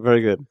 okay.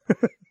 Very good.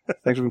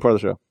 Thanks for being part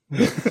of the show.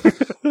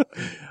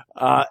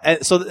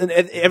 And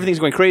everything's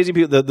going crazy.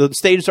 The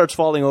stage starts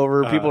falling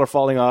over. People are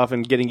falling off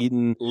and getting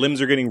eaten.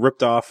 Limbs are getting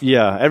ripped off.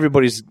 Yeah,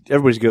 everybody's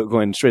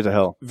going straight to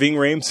hell. Ving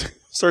Rhames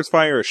starts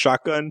firing a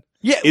shotgun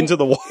Yeah, into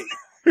the water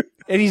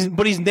and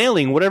he's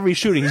nailing whatever he's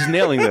shooting. He's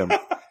nailing them.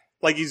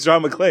 like he's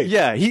John McClane.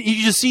 Yeah,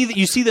 you just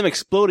see them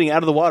exploding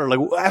out of the water. Like,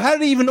 how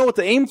did he even know what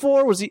to aim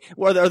for?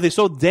 Are they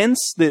so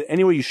dense that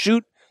anywhere you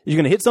shoot, you're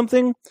going to hit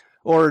something?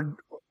 Or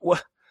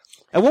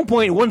at one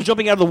point, one's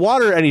jumping out of the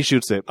water and he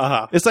shoots it.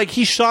 Uh-huh. It's like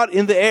he shot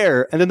in the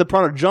air and then the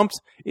piranha jumped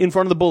in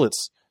front of the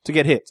bullets to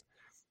get hit.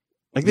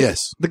 Like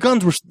Yes. the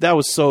guns that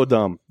was so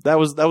dumb. That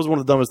was one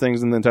of the dumbest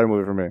things in the entire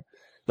movie for me.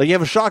 Like, you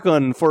have a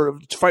shotgun to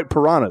fight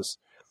piranhas.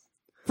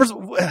 First,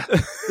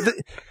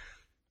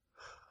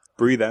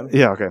 Breathe out.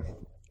 yeah, okay.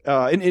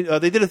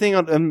 They did a thing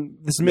on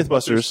this is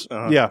Mythbusters.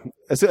 Uh-huh. Yeah,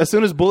 as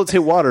soon as bullets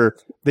hit water,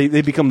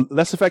 they become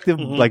less effective,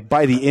 like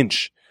by the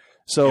inch.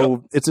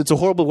 So it's a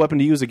horrible weapon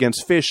to use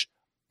against fish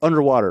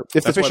underwater.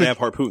 If That's the why fish they have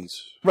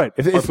harpoons. right,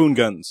 if Harpoon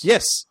guns.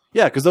 yes,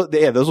 yeah, because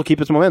those will keep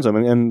its momentum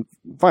and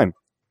fine,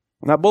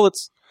 not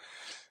bullets.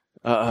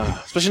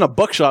 Especially not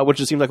buckshot, which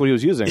it seemed like what he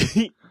was using.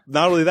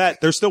 Not only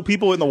that, there's still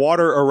people in the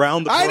water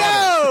around the piranha.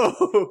 I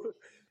know.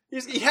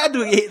 He had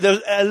to.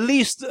 There's at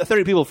least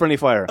 30 people friendly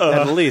fire.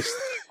 At least.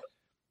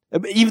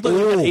 Even though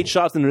he had 8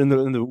 shots in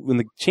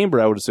the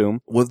chamber, I would assume.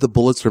 What if the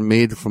bullets were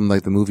made from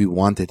like the movie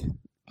Wanted?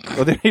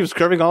 Oh, he was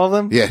curving all of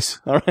them? Yes.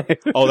 All right.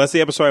 Oh, that's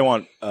the episode I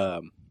want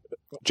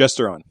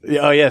Jester on.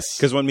 Yeah, oh, yes.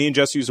 Because when me and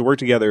Jester used to work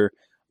together,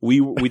 we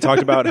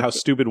talked about how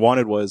stupid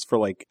Wanted was for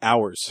like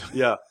hours.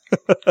 Yeah.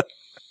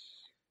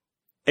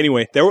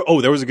 Anyway, there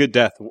was a good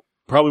death.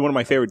 Probably one of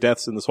my favorite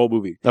deaths in this whole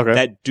movie. Okay.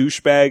 That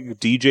douchebag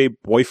DJ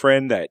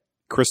boyfriend, that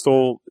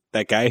Crystal,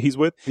 that guy he's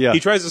with, Yeah. he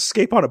tries to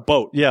escape on a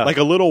boat. Yeah. Like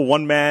a little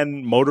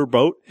one-man motor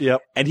boat.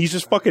 Yep. And he's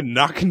just fucking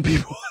knocking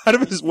people out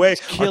of his way.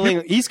 He's killing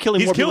more He's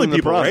people killing than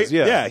people, the right? piranhas.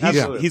 Yeah,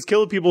 absolutely. He's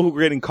killing people who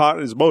are getting caught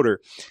in his motor.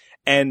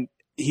 And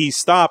he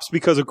stops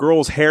because a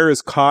girl's hair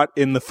is caught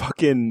in the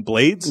fucking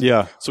blades.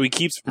 Yeah. So he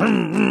keeps,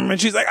 and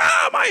she's like,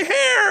 my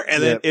hair!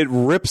 And then it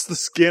rips the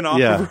skin off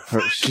Yeah. of her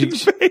fucking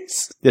She-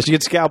 face. Yeah, she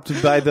gets scalped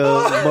by the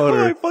I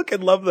motor.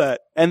 fucking love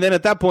that. And then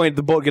at that point,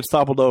 the boat gets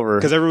toppled over.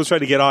 Because everyone's trying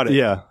to get on it.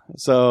 Yeah.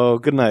 So,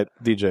 good night,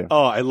 DJ.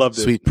 Oh, I loved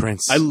it. Sweet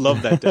Prince. I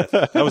love that death.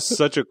 That was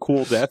such a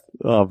cool death.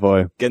 Oh,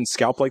 boy. Getting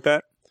scalped like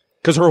that.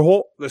 Because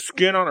the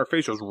skin on her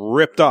face was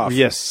ripped off.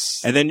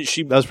 Yes. And then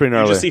That was pretty you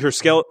gnarly. just see her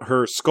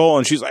skull,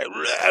 and she's like,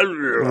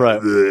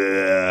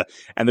 Right.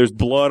 and there's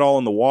blood all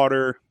in the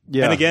water.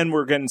 Yeah. And again,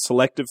 we're getting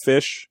selective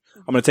fish.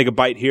 I'm going to take a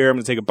bite here. I'm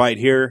going to take a bite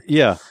here.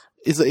 Yeah.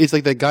 It's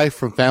like that guy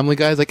from Family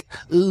Guy. It's like,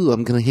 ooh,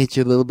 I'm gonna hit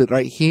you a little bit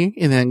right here,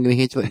 and then I'm gonna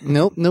hit you like,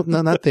 nope, no,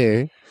 not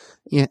there.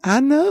 Yeah,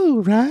 I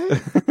know,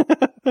 right?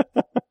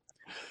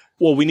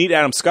 Well, we need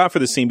Adam Scott for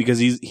this scene because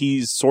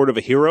he's sort of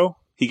a hero.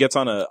 He gets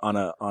on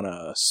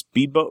a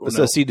speedboat. It's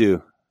No. a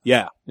Sea-Doo.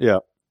 Yeah, Yeah.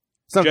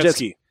 It's not jet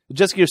ski.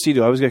 Jet ski or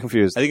Sea-Doo. I always get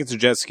confused. I think it's a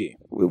jet ski.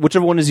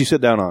 Whichever one is you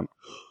sit down on.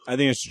 I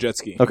think it's a jet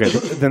ski. Okay.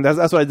 Then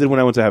that's what I did when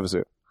I went to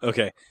Havasu.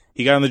 Okay.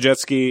 He got on the jet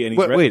ski and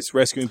he's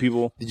rescuing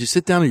people. Did you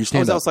sit down or you I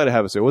stand was up? outside of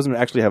Havasu. It wasn't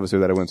actually Havasu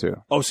that I went to.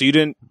 Oh, so you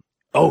didn't?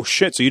 Oh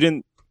shit! So you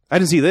didn't? I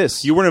didn't see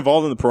this. You weren't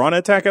involved in the piranha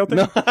attack out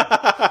there?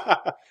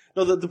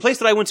 No, the place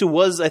that I went to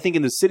was, I think,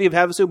 in the city of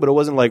Havasu, but it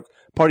wasn't like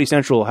Party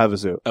Central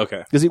Havasu.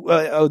 Okay. Because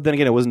then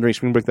again, it wasn't during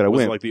spring break that I Was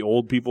went. it like the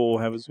old people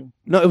have a Zoom?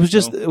 No, it was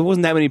just it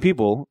wasn't that many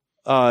people.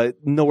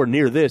 Nowhere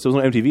near this. It was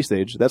on MTV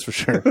stage. That's for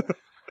sure.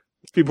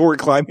 People were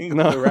climbing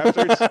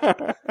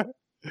the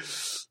rafters.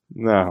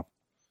 No.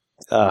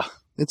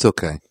 It's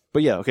okay.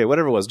 But yeah, okay,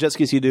 whatever it was. Jet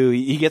skis he do.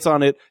 He gets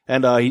on it,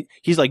 and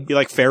he's like, He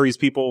like ferries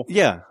people.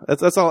 yeah,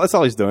 that's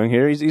all he's doing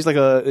here. He's like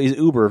he's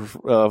Uber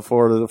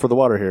for the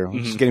water here,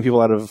 just getting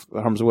people out of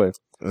harm's way.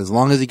 As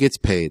long as he gets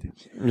paid.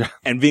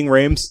 And Ving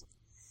Rhames.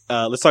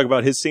 Let's talk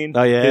about his scene.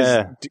 Oh,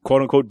 yeah. His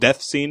quote unquote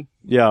death scene.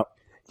 Yeah.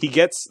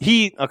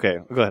 Okay, Okay,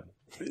 go ahead.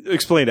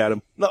 Explain,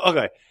 Adam. No,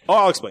 okay. Oh,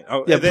 I'll explain.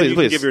 Oh, Yeah, and then please, you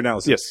can please. give your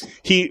analysis.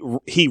 Yes.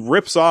 He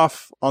rips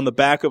off on the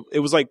back of, it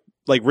was like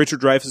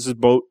Richard Dreyfuss's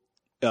boat.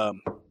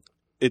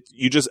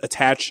 You just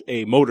attach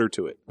a motor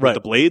to it with Right.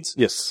 the blades.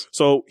 Yes.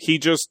 So he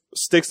just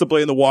sticks the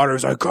blade in the water.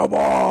 He's like, come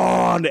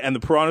on. And the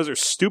piranhas are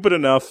stupid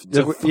enough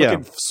to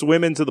fucking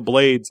swim into the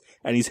blades,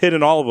 and he's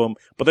hitting all of them.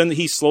 But then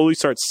he slowly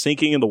starts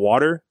sinking in the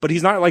water, but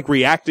he's not like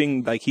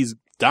reacting like he's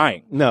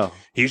dying. No.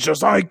 He's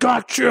just, I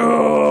got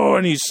you.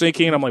 And he's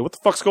sinking. And I'm like, what the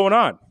fuck's going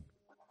on?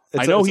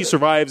 I know he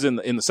survives in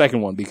the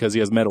second one because he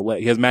has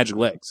he has magic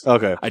legs.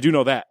 Okay. I do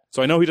know that.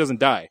 So I know he doesn't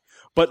die.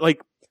 But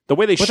like the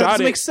way they But that shot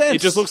doesn't it, make sense.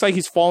 it just looks like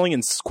he's falling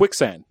in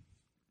quicksand.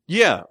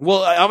 Yeah.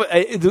 Well,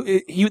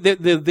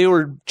 they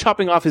were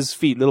chopping off his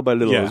feet little by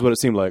little. Yeah. Is what it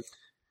seemed like.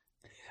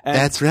 And,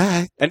 That's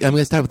right. and- I'm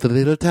going to start with the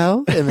little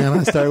toe, and then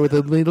I start with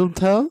the middle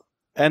toe.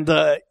 And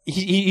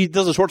he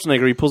does a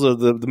Schwarzenegger. He pulls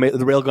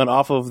the rail gun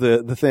off of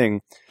the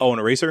thing. Oh, an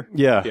eraser?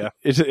 Yeah. Yeah.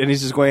 And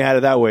he's just going at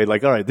it that way.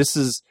 Like, all right, this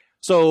is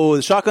so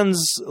the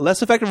shotgun's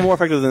less effective or more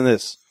effective than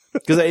this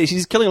because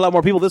he's killing a lot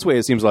more people this way.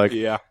 It seems like.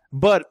 Yeah.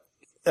 But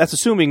that's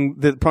assuming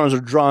that piranhas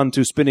are drawn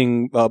to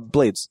spinning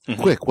blades.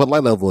 Quick, what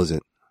light level is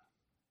it?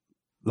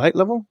 Light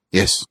level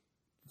Yes.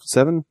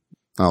 7.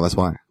 Oh, that's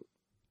why.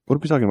 What are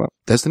we talking about?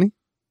 Destiny?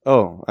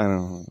 Oh, I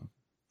don't know.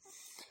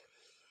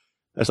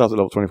 I stopped at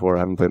level 24. I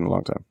haven't played in a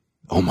long time.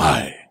 Oh,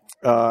 my.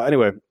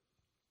 Anyway.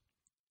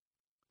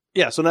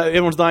 Yeah, so now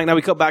everyone's dying. Now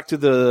we cut back to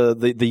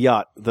the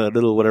yacht, the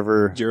little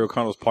whatever. Jerry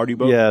O'Connell's party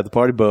boat. Yeah, the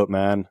party boat,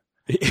 man.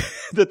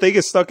 The thing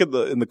is stuck in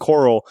the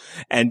coral,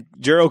 and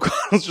Jerry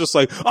O'Connell's just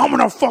like, I'm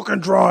gonna fucking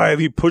drive.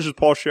 He pushes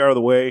Paul Scheer out of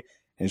the way, and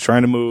he's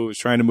trying to move,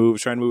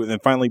 and then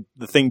finally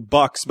the thing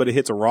bucks, but it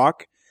hits a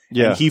rock.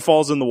 Yeah. And he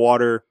falls in the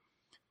water.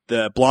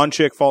 The blonde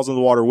chick falls in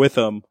the water with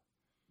him.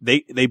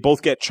 They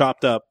both get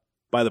chopped up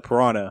by the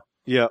piranha.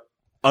 Yeah.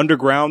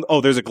 Underground,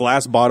 there's a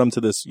glass bottom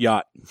to this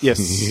yacht. Yes.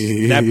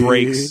 That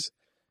breaks,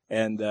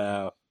 and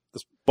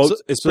this boat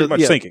is pretty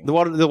much sinking. The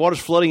water's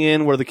flooding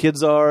in where the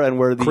kids are and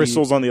where the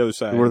Crystal's on the other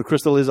side. where the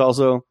crystal is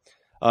also.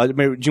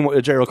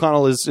 Jerry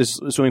O'Connell is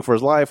swimming for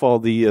his life. While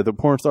the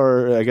porn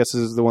star, I guess,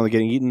 is the one that's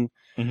getting eaten.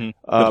 Mm-hmm.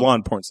 The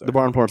blonde porn star. The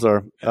blonde porn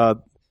star.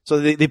 So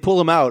they pull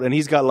him out, and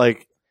he's got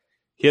like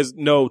He has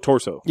no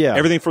torso. Yeah.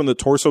 Everything from the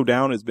torso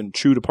down has been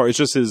chewed apart. It's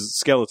just his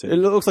skeleton. it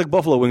looks like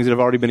buffalo wings that have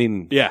already been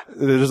eaten. Yeah.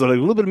 There's like a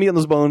little bit of meat on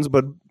those bones,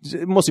 but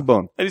mostly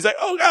bone. And he's like,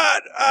 oh,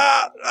 God.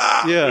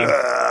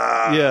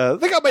 Yeah,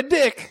 they got my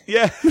dick,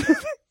 Yeah.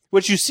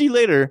 which you see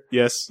later.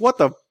 Yes. What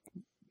the?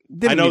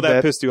 Didn't I know need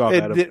that pissed you off,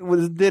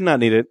 Adam. Did not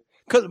need it.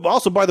 'Cause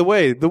also, by the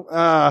way, it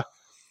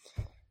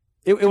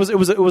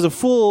was a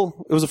full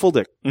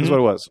dick. Is what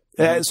it was.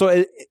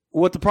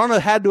 What the piranha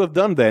had to have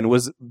done then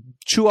was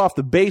chew off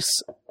the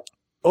base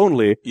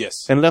only,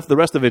 Yes. and left the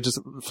rest of it just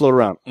float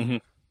around. Mhm.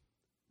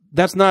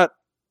 That's not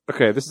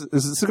okay. This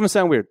is going to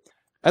sound weird.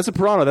 As a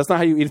piranha, that's not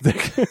how you eat a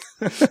dick.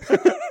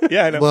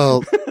 Yeah, I know.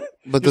 Well,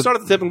 but You start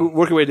at the tip and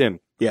work your way in.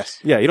 Yes.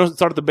 Yeah, you don't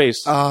start at the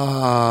base,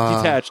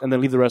 detach, and then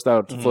leave the rest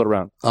out to float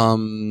around.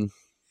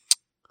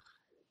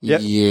 Yeah.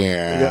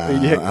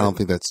 Yeah. I don't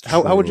think that's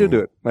true. How would you do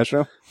it,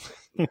 Maestro?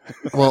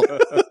 Well,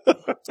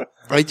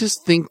 I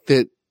just think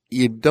that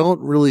you don't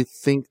really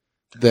think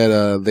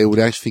that they would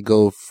actually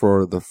go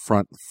for the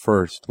front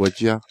first,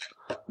 would you?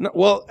 No,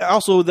 well,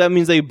 also that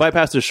means they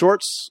bypass the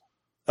shorts,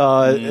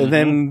 and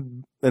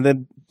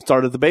then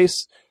start at the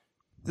base.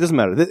 It doesn't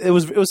matter. It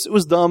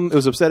was dumb. It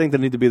was upsetting.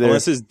 Didn't need to be there.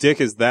 Unless his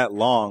dick is that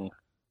long.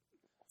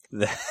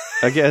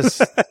 I guess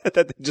that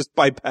they just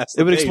bypass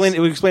the it would base. explain. It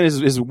would explain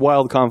his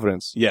wild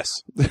confidence.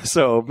 Yes.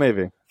 So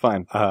maybe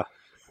fine.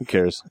 Who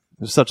cares?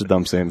 It's such a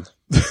dumb scene.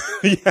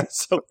 Yeah.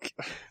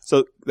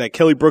 So that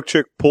Kelly Brook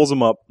chick pulls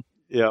him up.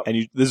 Yeah.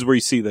 And this is where you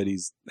see that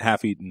he's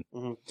half eaten.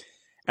 Mhm.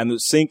 And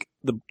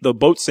the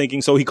boat's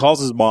sinking, so he calls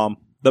his mom.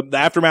 The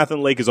aftermath in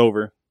the lake is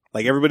over.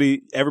 Like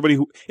everybody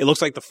who, it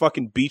looks like the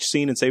fucking beach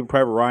scene in Saving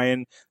Private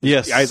Ryan.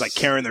 Yes. Guys like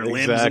carrying their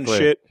limbs and Exactly.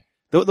 shit.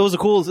 There was a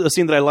cool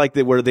scene that I liked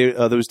where there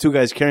was two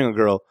guys carrying a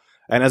girl,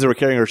 and as they were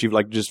carrying her, she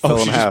like just fell in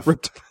she just half.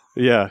 ripped-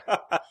 Yeah.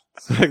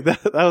 Like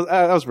that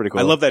was pretty cool.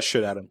 I love that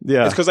shit, Adam.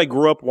 Yeah. It's because I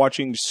grew up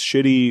watching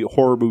shitty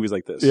horror movies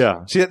like this.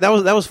 Yeah. See, that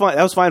was fine.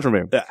 That was fine for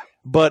me. Yeah.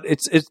 But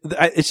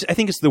I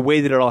think it's the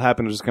way that it all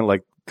happened. It was just kind of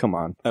like, come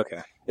on.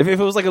 Okay. If it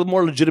was like a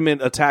more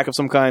legitimate attack of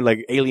some kind,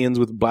 like aliens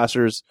with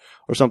blasters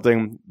or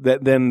something,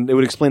 then it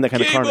would explain that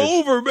kind of Game carnage.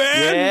 over,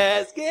 man.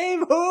 Yes,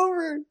 game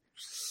over.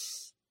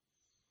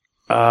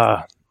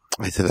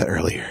 I said that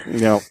earlier.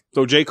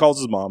 So Jay calls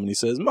his mom and he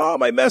says,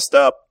 "Mom, I messed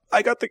up.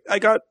 I got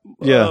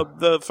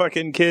the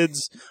fucking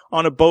kids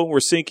on a boat. We're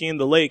sinking in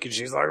the lake." And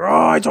she's like,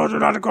 "Oh, I told you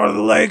not to go to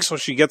the lake." So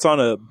she gets on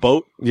a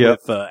boat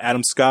with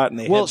Adam Scott,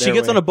 and She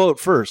gets on a boat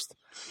first.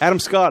 Adam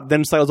Scott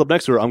then sidles up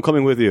next to her. "I'm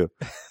coming with you,"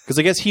 because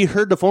I guess he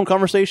heard the phone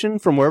conversation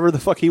from wherever the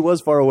fuck he was,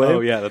 far away.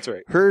 Oh yeah, that's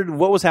right. Heard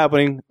what was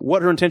happening,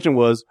 what her intention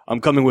was.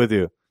 "I'm coming with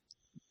you."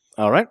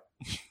 All right.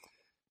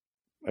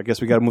 I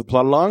guess we got to move the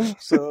plot along.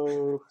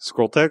 So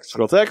Scroll text.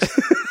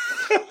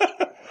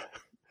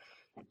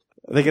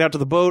 They get out to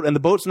the boat, and the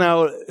boat's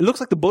now. It looks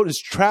like the boat is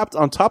trapped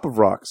on top of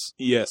rocks.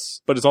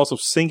 Yes, but it's also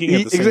sinking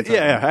at the same time.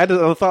 Yeah. I had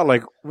a thought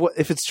like, what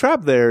if it's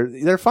trapped there?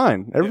 They're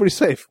fine. Everybody's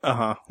safe,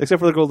 except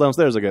for the girl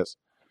downstairs, I guess.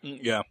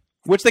 Yeah.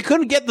 Which they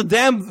couldn't get the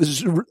damn.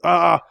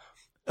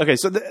 Okay,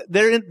 so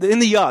they're in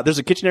the yacht. There's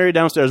a kitchen area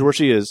downstairs where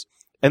she is,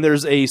 and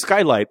there's a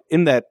skylight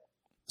in that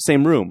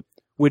same room,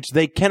 which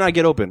they cannot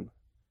get open.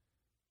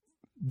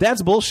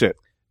 That's bullshit.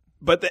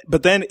 But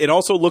then it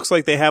also looks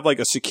like they have like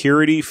a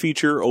security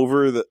feature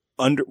over the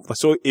under.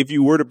 So if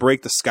you were to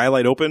break the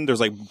skylight open, there's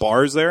like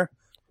bars there.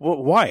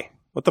 Well, why?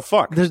 What the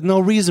fuck? There's no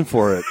reason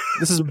for it.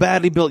 This is a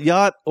badly built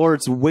yacht, or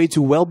it's way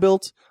too well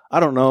built. I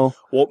don't know.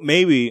 Well,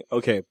 maybe.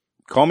 Okay,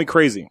 call me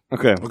crazy.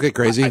 Okay,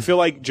 crazy. I feel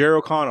like Jerry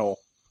O'Connell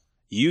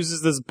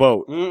uses this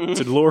boat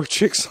to lure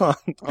chicks on.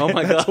 Oh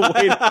my god,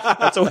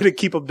 that's a way to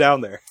keep them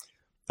down there.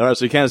 All right,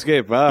 so you can't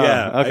escape. Ah,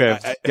 Yeah,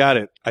 okay, got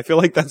it. I feel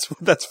like that's what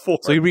that's for.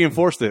 So you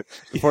reinforced it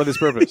for this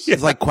purpose.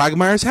 It's like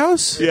Quagmire's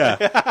house. Yeah.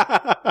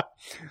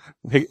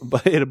 Hit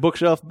a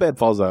bookshelf, bed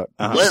falls out.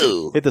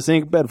 Whoa. Hit the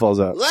sink, bed falls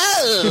out.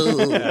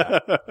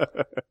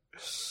 Whoa.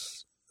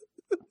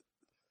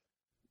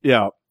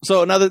 Yeah.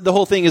 So now the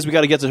whole thing is we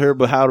got to get to her,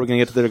 but how are we going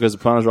to get to there? Because the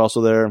piranhas are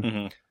also there.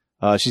 Mhm.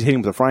 She's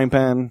hitting with a frying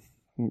pan.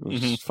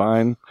 Which is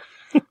fine.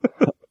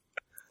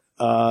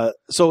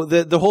 So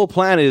the whole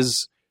plan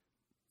is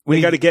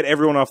We got to get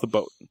everyone off the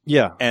boat.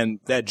 Yeah. And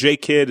that J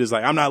kid is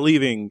like, I'm not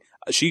leaving.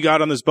 She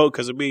got on this boat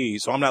because of me,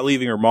 so I'm not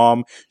leaving her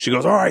mom. She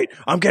goes, all right,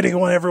 I'm getting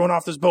everyone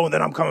off this boat, and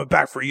then I'm coming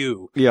back for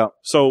you. Yeah.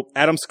 So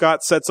Adam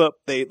Scott sets up,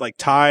 they like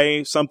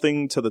tie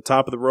something to the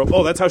top of the rope.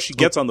 Oh, that's how she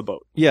gets on the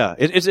boat. Yeah.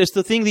 It's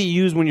the thing that you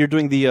use when you're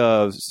doing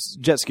the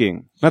jet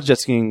skiing. Not jet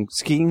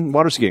skiing,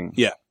 water skiing.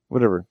 Yeah.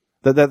 Whatever.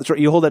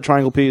 You hold that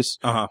triangle piece,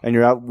 and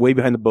you're out way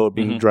behind the boat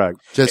being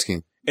dragged. Jet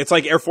skiing. It's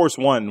like Air Force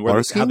One, where Water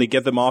how skiing? they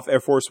get them off Air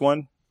Force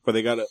One, where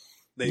they gotta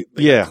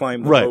gotta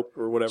climb the rope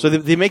or whatever. So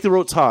they make the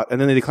rope taut,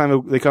 and then they come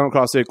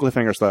across it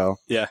cliffhanger style.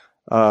 Yeah.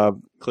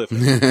 Cliff.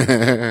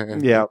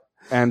 Yeah.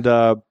 And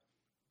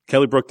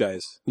Kelly Brook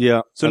dies.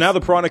 yeah. So now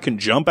the piranha can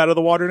jump out of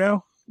the water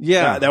now?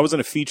 Yeah. That wasn't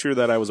a feature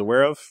that I was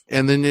aware of.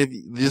 And then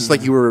just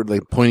like you were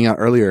like pointing out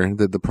earlier,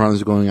 that the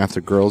piranhas are going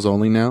after girls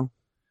only now.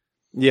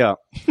 Yeah.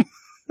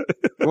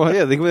 Well,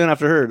 yeah, they went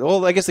after her.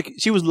 Well, I guess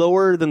she was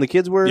lower than the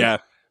kids were. Yeah.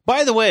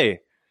 By the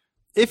way,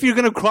 if you're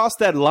going to cross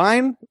that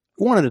line,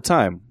 one at a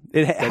time.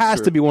 It has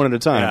true. to be one at a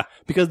time. Yeah.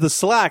 Because the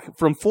slack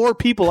from 4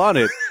 people on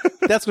it,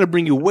 that's going to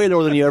bring you way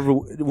lower than you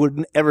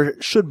ever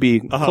should be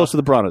close to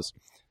the piranhas.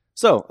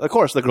 So, of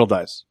course, the girl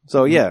dies.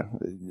 So, yeah,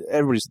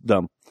 everybody's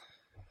dumb.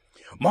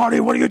 Marty,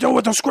 what are you doing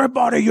with the script,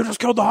 Marty? You just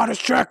killed the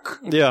hottest chick.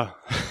 Yeah.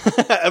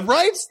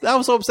 Right? I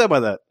was so upset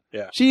by that.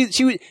 Yeah. She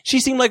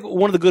seemed like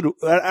one of the good,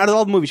 out of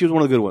all the movies, she was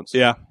one of the good ones.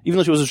 Yeah. Even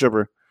though she was a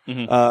stripper.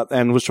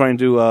 And was trying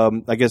to,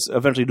 I guess,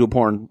 eventually do a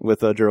porn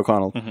with Jerry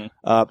O'Connell.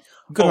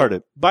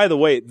 Good-hearted. By the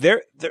way,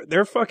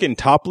 their fucking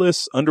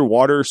topless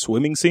underwater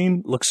swimming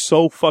scene looks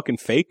so fucking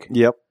fake.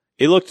 Yep.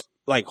 It looked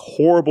like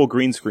horrible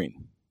green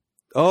screen.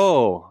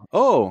 Oh.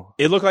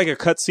 It looked like a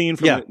cutscene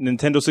from a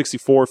Nintendo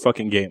 64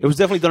 fucking game. It was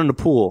definitely done in a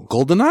pool.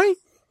 GoldenEye?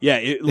 Yeah,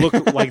 it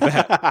looked like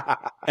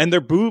that. And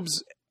their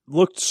boobs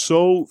looked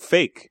so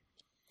fake.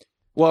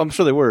 Well, I'm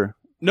sure they were.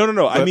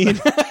 No. I mean,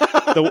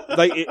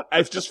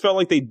 I just felt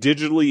like they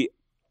digitally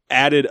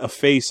added a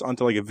face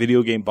onto like a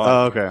video game body.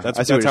 Oh, okay. That's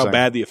I see what how you're saying.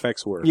 bad the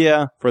effects were.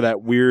 Yeah. For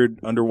that weird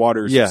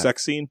underwater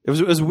sex scene. It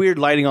was weird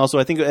lighting also.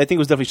 I think it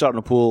was definitely shot in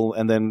a pool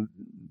and then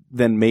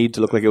made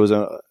to look like it was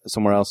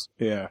somewhere else.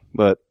 Yeah.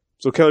 But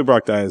So Kelly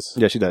Brock dies.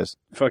 yeah, she dies.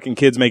 Fucking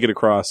kids make it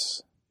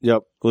across.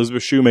 Yep.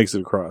 Elizabeth Shue makes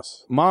it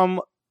across.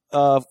 Mom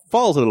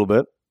falls a little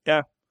bit.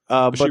 Yeah.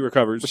 But She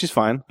recovers. but she's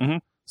fine. Mhm.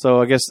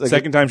 So I guess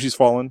Second time she's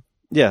fallen.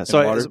 yeah. So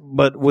in water.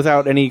 but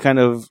without any kind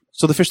of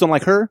so the fish don't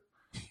like her.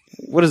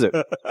 What is it?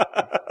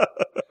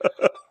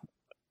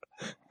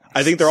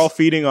 I think they're all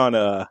feeding on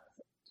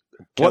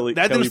Kelly.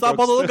 That didn't Kelly stop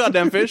all Brooks. those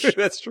goddamn fish.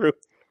 That's true.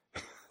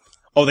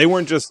 Oh, they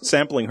weren't just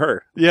sampling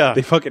her. Yeah.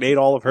 They fucking ate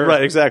all of her.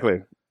 Right.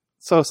 Exactly.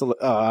 So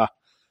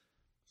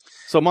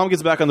mom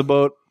gets back on the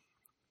boat,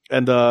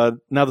 and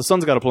now the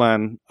son's got a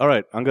plan. All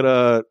right, we're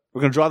gonna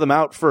draw them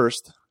out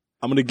first.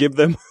 I'm gonna give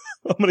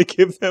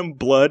them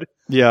blood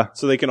Yeah.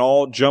 so they can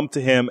all jump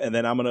to him, and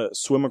then I'm gonna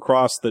swim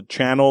across the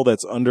channel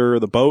that's under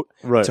the boat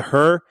Right. to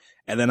her,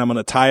 and then I'm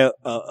gonna tie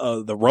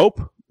the rope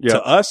Yeah.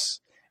 to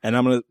us, and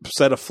I'm gonna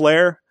set a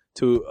flare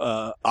to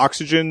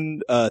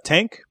oxygen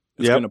tank.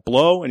 It's Yep. gonna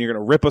blow, and you're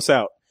gonna rip us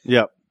out.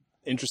 Yep.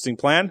 Interesting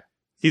plan.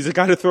 He's the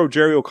guy to throw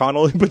Jerry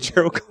O'Connell in, but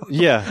Jerry O'Connell.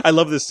 Yeah. I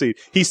love this scene.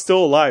 He's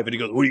still alive, and he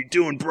goes, "What are you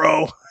doing,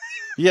 bro?"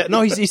 Yeah.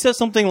 No, he says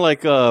something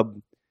like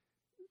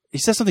he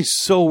says something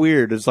so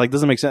weird. It's like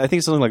doesn't make sense. I think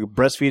it's something like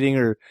breastfeeding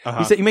or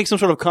he makes some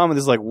sort of comment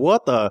that's like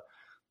what the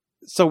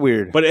so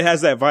weird. But it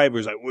has that vibe where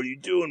he's like, "What are you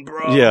doing,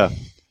 bro?" Yeah.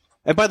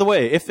 And by the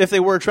way, if they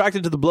were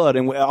attracted to the blood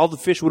and all the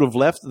fish would have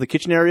left the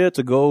kitchen area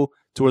to go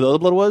to where the other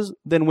blood was,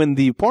 then when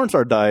the porn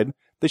star died,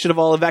 they should have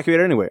all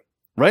evacuated anyway,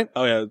 right?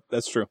 Oh yeah,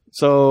 that's true.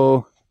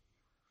 So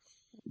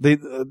they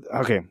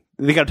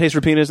They got a taste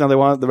for penis, now they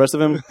want the rest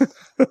of him?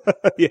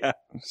 Yeah.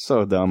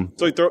 So dumb.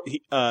 So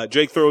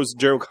Jake throws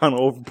Jerry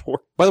O'Connell overboard.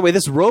 By the way,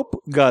 this rope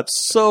got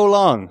so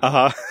long.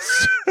 Uh-huh.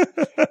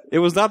 It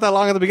was not that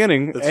long at the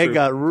beginning. That's It true.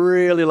 got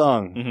really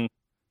long. Mhm.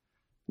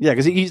 Yeah,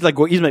 because he's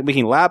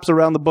making laps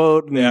around the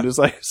boat, and Yeah. just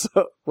like,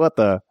 so, what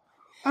the?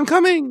 I'm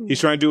coming. He's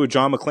trying to do a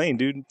John McClane,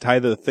 dude. Tie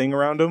the thing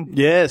around him.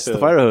 Yes, the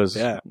fire hose.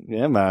 Yeah.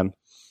 Yeah, man.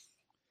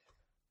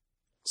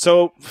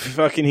 So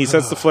fucking he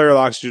sets the flare of the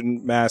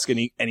oxygen mask and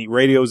he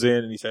radios in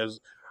and he says,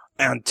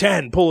 "On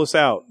 10, pull us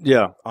out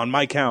Yeah. on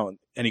my count."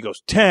 And he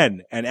goes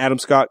 10, and Adam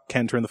Scott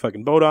can turn the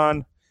fucking boat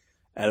on.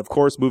 And of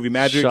course, movie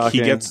magic.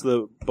 Shocking. He gets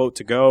the boat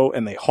to go,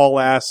 and they haul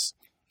ass.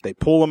 They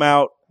pull him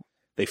out.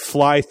 They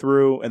fly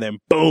through, and then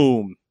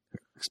boom,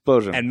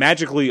 Explosion. and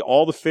magically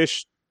all the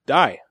fish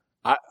die.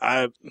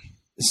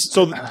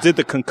 So did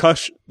the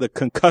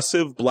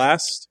concussive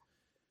blast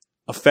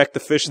affect the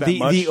fish that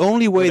much? The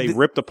only where way they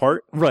ripped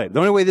apart. right. The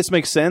only way this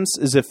makes sense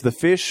is if the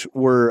fish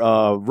were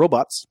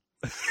robots,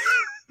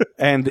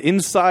 and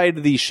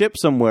inside the ship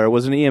somewhere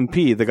was an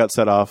EMP that got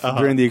set off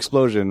during the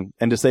explosion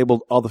and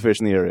disabled all the fish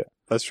in the area.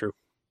 That's true.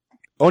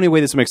 Only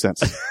way this makes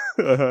sense.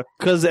 Uh-huh.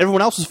 Because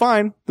everyone else was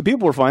fine. The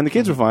people were fine. The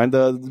kids were fine.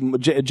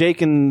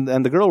 Jake and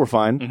the girl were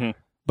fine. Mhm.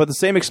 But the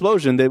same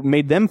explosion that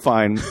made them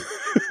fine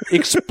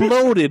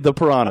exploded the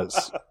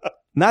piranhas.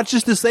 Not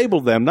just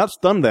disabled them, not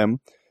stunned them.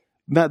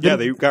 Yeah,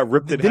 they got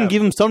ripped in didn't half.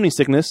 give them stomach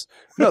sickness.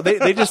 No,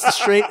 they just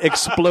straight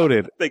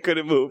exploded. They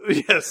couldn't move.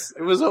 Yes,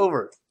 it was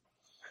over.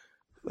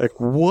 Like,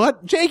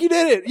 what? Jake, you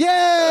did it!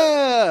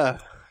 Yeah!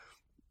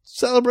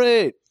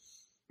 Celebrate!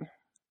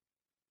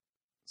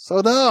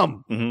 So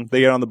dumb. Mm-hmm.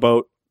 They get on the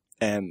boat,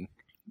 and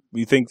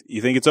you think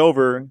it's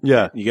over.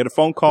 Yeah. You get a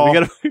phone call.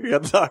 We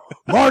gotta talk.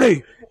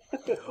 Marty,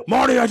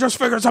 I just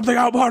figured something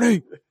out,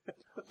 Marty.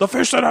 The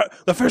fish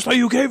that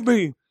you gave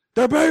me,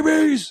 they're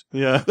babies.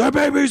 Yeah. They're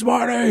babies,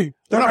 Marty.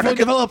 They're not fully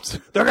developed.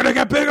 They're gonna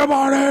get bigger,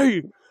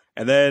 Marty.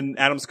 And then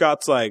Adam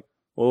Scott's like,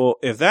 "Well,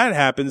 if that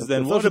happens,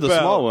 then Those what are about the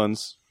small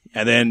ones.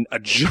 And then a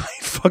giant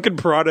fucking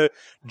piranha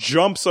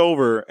jumps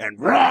over and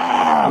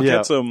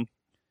gets him,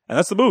 and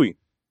that's the movie.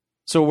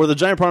 So were the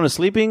giant piranhas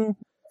sleeping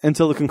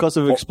until the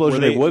concussive explosion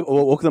they-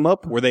 woke them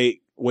up? Were they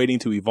waiting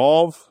to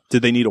evolve?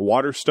 Did they need a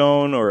water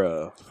stone or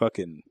a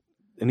fucking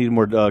They needed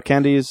more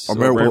candies. Or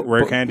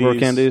rare candies? Rare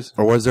candies.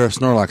 Or was there a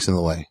Snorlax in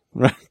the way?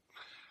 Right.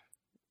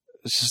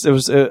 It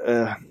was.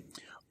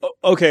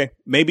 Okay,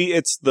 maybe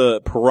it's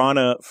the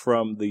piranha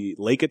from the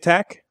lake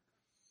attack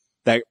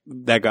that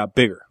got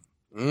bigger.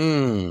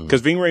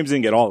 Because Ving Rhames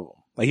didn't get all of them.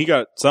 Like, he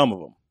got some of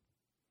them.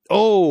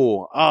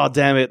 Oh,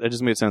 damn it. I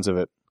just made sense of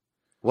it.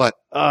 What?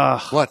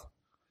 What?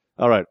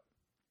 All right.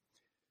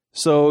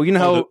 So, you know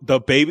how...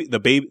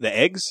 the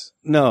eggs?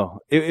 No.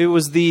 It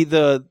was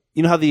the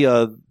you know how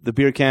the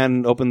beer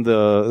can opened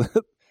the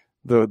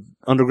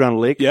underground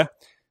lake? Yeah.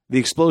 The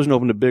explosion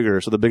opened it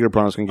bigger, so the bigger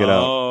piranhas can get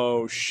out.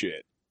 Oh,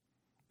 shit.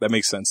 That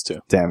makes sense,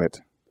 too. Damn it.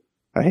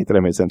 I hate that I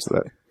made sense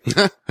of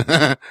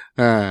that.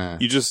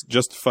 You just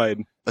justified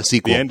A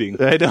sequel. the ending.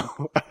 I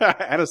know.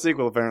 And a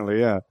sequel, apparently,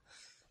 yeah.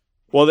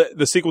 Well,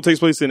 the sequel takes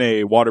place in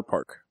a water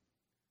park.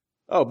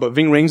 Oh, but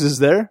Ving Rhames is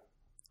there?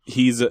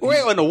 He's in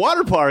the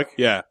water park?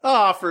 yeah.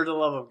 Oh, for the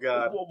love of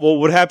God. Well,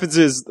 what happens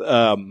is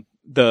they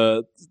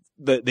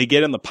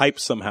get in the pipe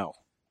somehow.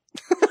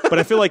 But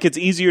I feel like it's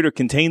easier to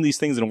contain these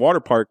things in a water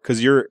park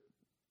because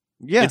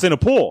Yeah. it's in a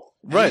pool.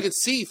 Right. You can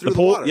see through the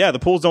pool, water. yeah, the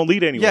pools don't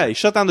lead anywhere. Yeah, you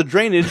shut down the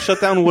drainage,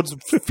 shut down what's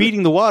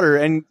feeding the water,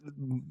 and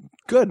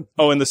good.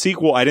 Oh, and the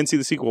sequel, I didn't see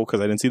the sequel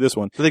because I didn't see this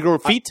one. Do they grow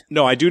feet?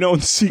 No, I do know in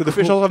the Do sequel. the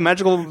fish all have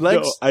magical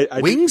legs? No,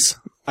 I Wings?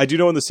 I do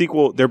know in the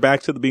sequel they're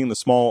back to being the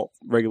small,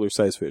 regular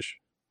size fish.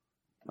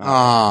 Oh.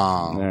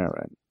 All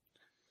right.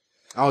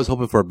 I was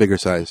hoping for a bigger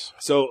size.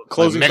 So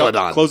closing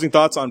Megalodon. closing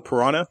thoughts on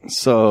Piranha.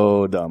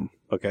 So dumb.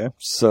 Okay,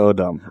 So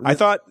dumb. I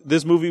thought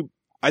this movie.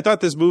 I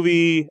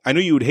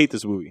knew you would hate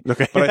this movie.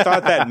 Okay. But I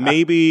thought that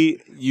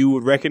maybe you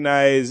would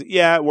recognize,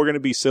 yeah, we're going to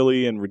be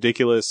silly and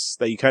ridiculous,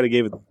 that you kind of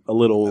gave it a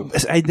little...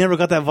 I never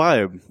got that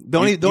vibe.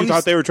 You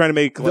thought they were trying to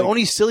make... the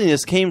only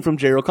silliness came from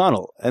Jerry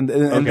O'Connell, and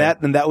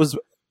that was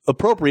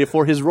appropriate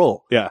for his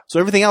role. Yeah. So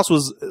everything else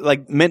was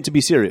like meant to be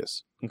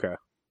serious. Okay.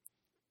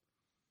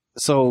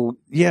 So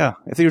yeah,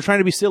 if you're trying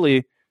to be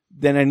silly,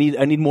 then I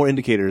need more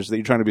indicators that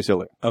you're trying to be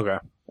silly, Okay.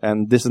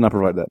 and this does not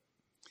provide that.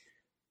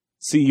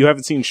 See, you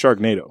haven't seen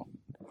Sharknado.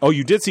 Oh,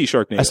 you did see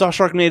Sharknado. I saw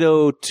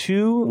Sharknado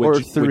 2 or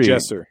 3. With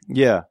Jester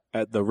Yeah.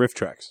 at the Rift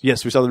Tracks.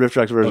 Yes, we saw the Rift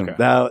Tracks version. Okay.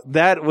 Now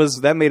that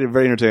made it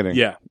very entertaining.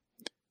 Yeah.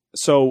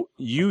 So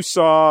you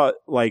saw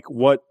like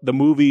what the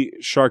movie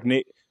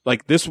Sharknado,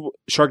 like this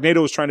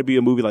Sharknado was trying to be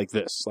a movie like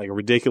this, like a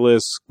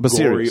ridiculous, But gory,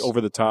 serious. over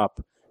the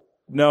top.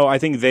 No, I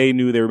think they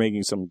knew they were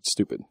making something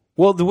stupid.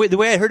 Well, the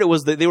way I heard it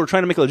was that they were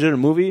trying to make a legitimate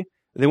movie.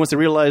 And then once they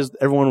realized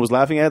everyone was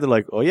laughing at it, they're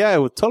like, "Oh yeah,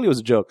 it totally was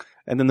a joke."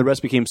 And then the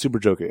rest became super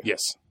jokey.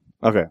 Yes.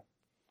 Okay.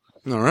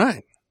 All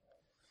right.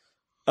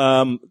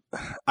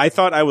 I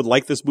thought I would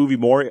like this movie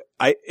more.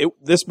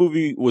 This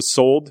movie was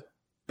sold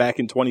back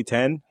in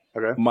 2010.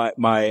 Okay. My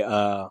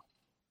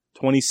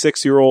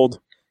 26-year-old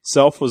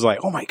self was like,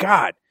 "Oh my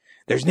god,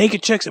 there's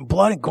naked chicks and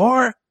blood and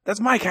gore. That's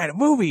my kind of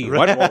movie.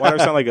 Why do I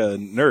sound like a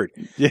nerd?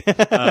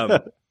 Yeah.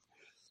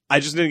 I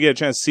just didn't get a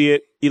chance to see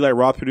it. Eli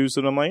Roth produced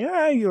it. I'm like,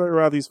 Eli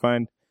Roth, he's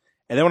fine.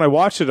 And then when I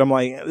watched it, I'm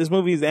like, this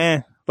movie's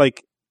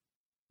Like,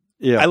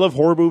 Yeah. I love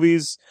horror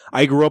movies.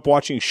 I grew up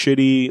watching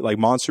shitty, like,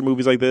 monster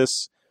movies like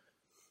this.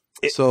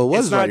 So it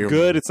was it's not your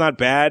good. movie. It's not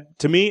bad.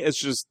 To me,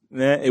 it's just,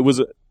 it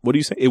was, what do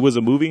you say? It was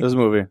a movie? It was a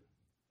movie.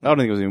 I don't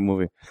think it was even a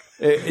movie.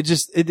 It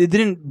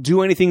didn't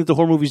do anything that the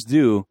horror movies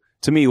do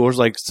to me. It was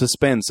like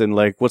suspense and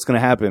like what's going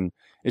to happen.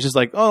 It's just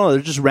like, oh,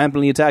 they're just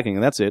rampantly attacking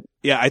and that's it.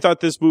 Yeah, I thought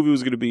this movie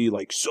was going to be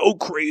like so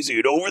crazy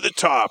and over the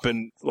top.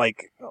 And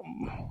like,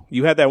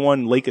 you had that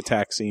one lake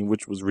attack scene,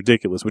 which was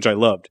ridiculous, which I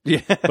loved.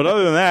 Yeah. But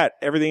other than that,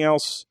 everything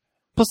else.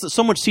 Plus, there's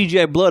so much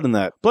CGI blood in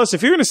that. Plus,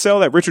 if you're going to sell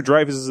that Richard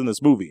Dreyfuss is in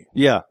this movie,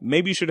 Yeah.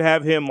 maybe you should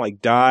have him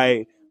like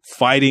die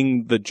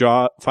fighting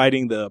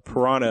the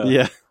piranha.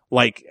 Yeah.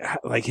 Like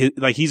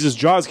he's his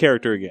Jaws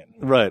character again.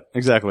 Right.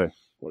 Exactly.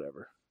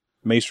 Whatever.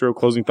 Maestro,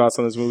 closing thoughts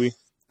on this movie?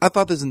 I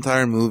thought this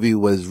entire movie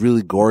was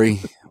really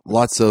gory.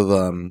 Lots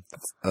of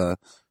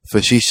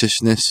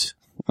facetiousness.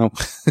 Oh.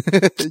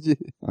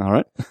 All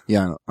right.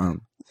 Yeah,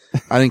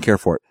 I didn't care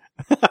for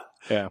it.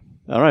 Yeah.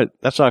 All right.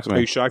 That shocks Are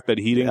you me. shocked that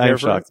he didn't I'm care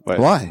for it? shocked by it.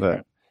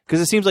 Why?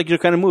 Because it seems like your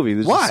kind of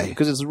movie. Why?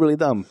 Because it's really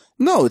dumb.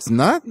 No, it's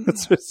not.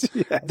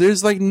 Yeah.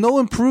 There's like no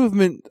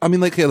improvement. I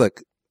mean, like, hey,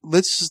 look,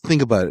 let's just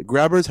think about it.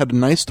 Grabbers had a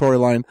nice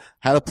storyline,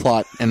 had a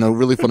plot, and a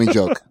really funny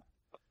joke.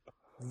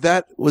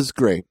 That was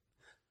great.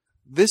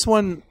 This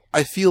one,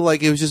 I feel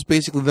like it was just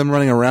basically them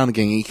running around and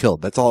getting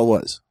killed. That's all it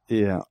was.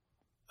 Yeah.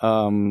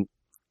 I'm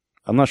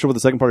not sure what the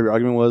second part of your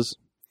argument was.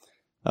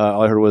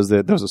 All I heard was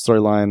that there was a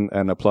storyline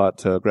and a plot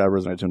to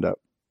Grabbers, and I tuned out.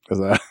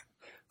 Because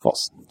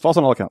false. False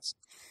on all accounts.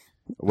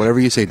 Whatever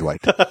you say,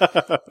 Dwight.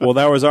 Well,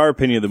 that was our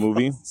opinion of the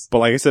movie. But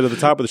like I said at the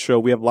top of the show,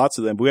 we have lots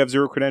of them. But we have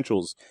 0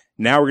 credentials.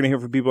 Now we're going to hear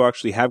from people who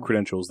actually have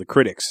credentials, the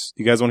critics.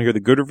 Do you guys want to hear the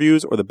good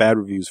reviews or the bad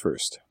reviews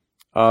first?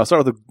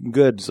 Start with the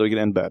good so you can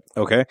end bad.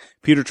 Okay.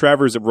 Peter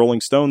Travers of Rolling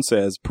Stone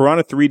says,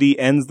 Piranha 3D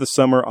ends the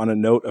summer on a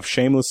note of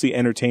shamelessly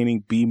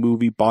entertaining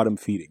B-movie bottom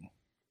feeding.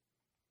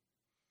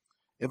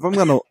 If I'm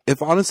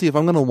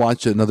gonna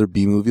watch another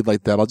B movie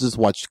like that, I'll just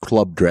watch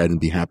Club Dread and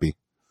be happy.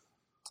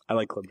 I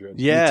like Club Dread.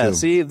 Yeah, too.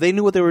 see, they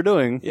knew what they were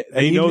doing. Yeah,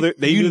 they knew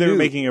they were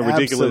making a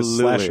ridiculous Absolutely.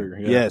 slasher.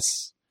 Yeah.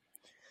 Yes.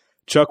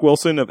 Chuck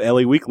Wilson of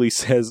LA Weekly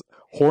says,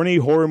 horny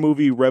horror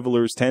movie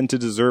revelers tend to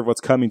deserve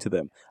what's coming to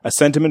them. A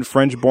sentiment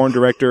French-born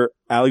director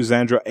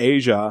Alexandre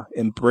Aja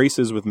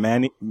embraces with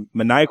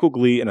maniacal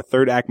glee in a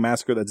third-act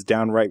massacre that's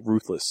downright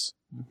ruthless.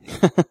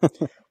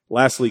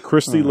 Lastly,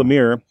 Christy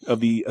Lemire of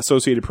the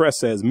Associated Press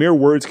says, mere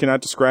words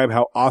cannot describe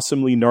how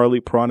awesomely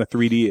gnarly Piranha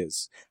 3D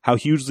is, how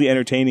hugely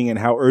entertaining, and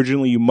how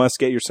urgently you must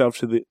get yourself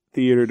to the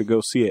theater to go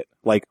see it,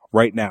 like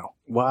right now.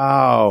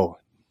 Wow.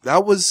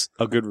 That was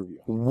A good review.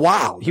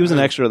 wow. He was an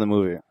extra in the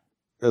movie.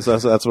 That's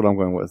what I'm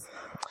going with.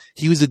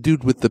 He was a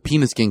dude with the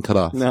penis getting cut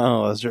off.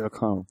 No, that's Jerry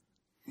O'Connell.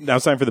 Now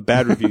it's time for the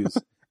bad reviews.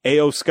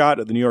 A.O. Scott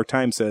of the New York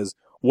Times says,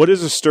 what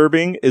is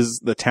disturbing is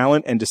the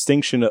talent and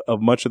distinction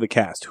of much of the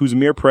cast, whose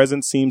mere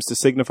presence seems to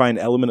signify an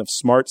element of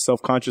smart,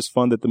 self-conscious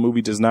fun that the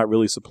movie does not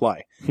really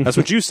supply. That's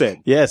what you said.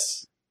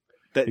 Yes.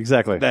 That,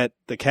 Exactly. That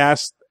the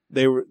cast,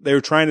 they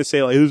were trying to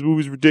say, like, this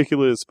movie's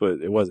ridiculous, but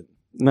it wasn't.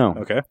 No.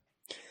 Okay.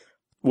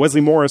 Wesley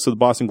Morris of the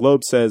Boston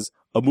Globe says,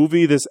 a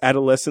movie this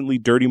adolescently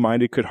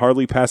dirty-minded could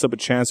hardly pass up a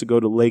chance to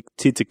go to Lake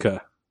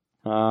Titicaca.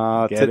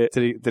 Get it?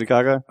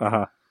 Titicaca?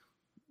 Uh-huh.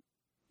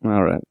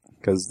 All right.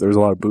 Because there's a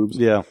lot of boobs.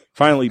 Yeah.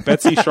 Finally,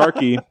 Betsy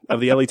Sharkey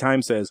of the LA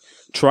Times says,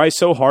 try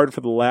so hard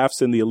for the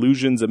laughs and the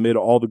illusions amid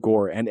all the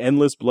gore and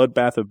endless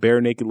bloodbath of bare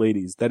naked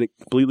ladies that it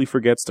completely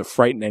forgets to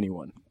frighten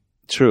anyone.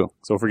 True.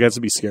 So it forgets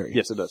to be scary.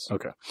 Yes, it does.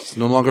 Okay. It's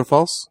no longer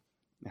false.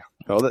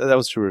 Oh, that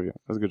was a true review.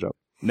 That was a good job.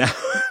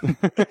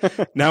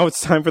 Now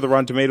it's time for the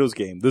Rotten Tomatoes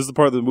game. This is the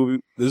part of the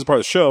movie. This is part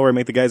of the show where I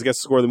make the guys guess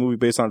the score of the movie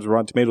based on his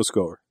Rotten Tomatoes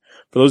score.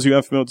 For those of you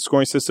unfamiliar with the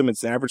scoring system,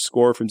 it's an average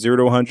score from 0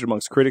 to 100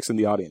 amongst critics and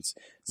the audience.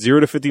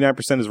 0 to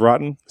 59% is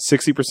rotten,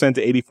 60%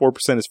 to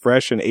 84% is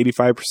fresh, and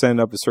 85%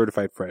 up is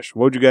certified fresh.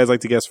 What would you guys like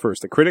to guess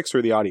first, the critics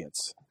or the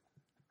audience?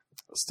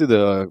 Let's do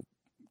the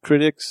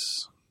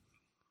critics.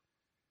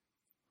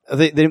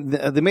 They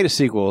made a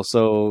sequel,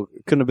 so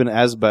it couldn't have been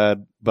as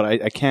bad. But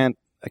I can't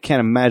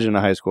imagine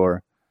a high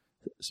score,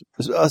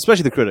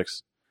 especially the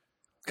critics,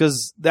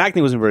 because the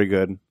acting wasn't very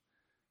good.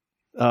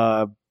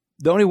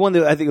 The only one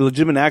that I think a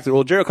legitimate actor,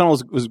 well, Jerry O'Connell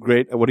was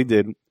great at what he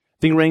did.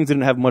 Ving Rhames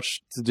didn't have much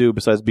to do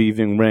besides be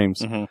Ving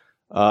Rhames.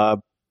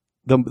 Mm-hmm.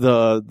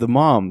 The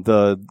mom,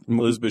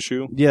 Elizabeth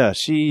Shue? yeah,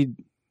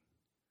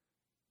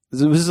 was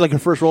this like her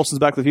first role since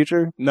Back to the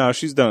Future? No,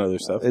 she's done other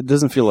stuff. It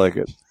doesn't feel like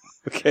it.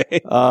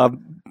 Okay.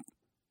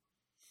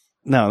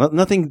 No,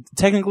 nothing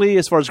technically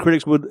as far as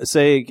critics would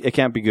say it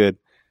can't be good.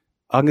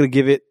 I'm going to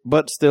give it,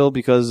 but still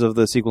because of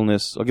the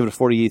sequelness, I'll give it a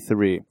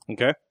 43.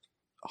 Okay.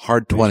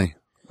 Hard 20.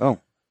 Oh.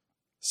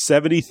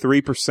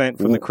 73%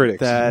 from the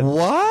critics.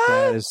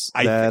 What?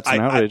 That's an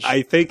outrage.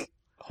 I think,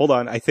 hold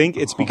on. I think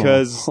it's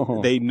because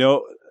they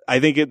know, I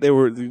think they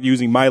were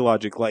using my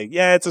logic, like,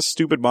 yeah, it's a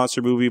stupid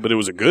monster movie, but it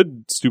was a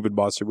good stupid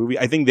monster movie.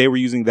 I think they were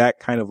using that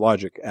kind of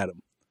logic,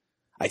 Adam.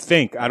 I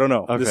think. I don't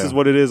know. Okay. This is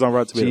what it is on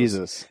Rotten Tomatoes.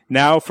 Jesus.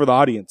 Now for the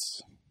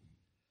audience.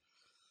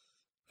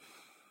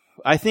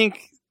 I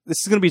think this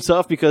is going to be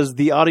tough because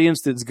the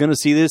audience that's going to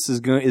see this is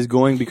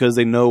going because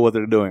they know what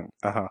they're doing.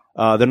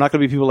 Uh-huh. They're not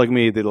going to be people like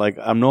me that like,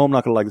 I know I'm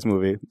not going to like this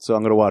movie, so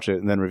I'm going to watch it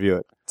and then review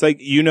it. It's like,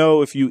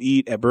 if you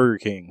eat at Burger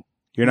King,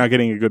 you're not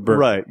getting a good burger.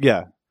 Right,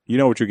 yeah. You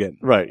know what you're getting.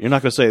 Right. You're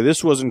not going to say,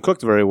 this wasn't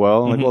cooked very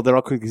well. Mm-hmm. Like, well, they're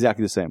all cooked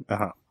exactly the same.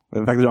 Uh-huh.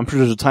 In fact, I'm pretty sure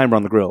there's a timer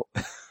on the grill.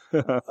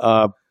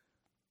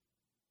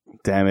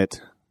 Damn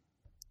it.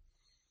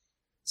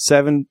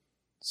 7,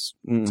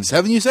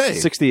 you say?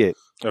 68.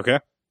 Okay.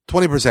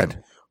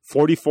 20%.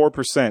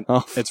 44%.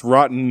 Oh. It's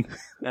rotten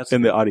That's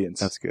in good. the audience.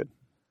 That's good.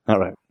 All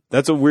right.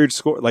 That's a weird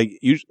score. Like,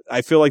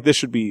 I feel like this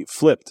should be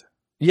flipped.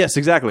 Yes,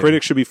 exactly.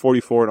 Critics should be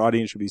 44 and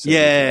audience should be 72.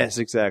 Yes,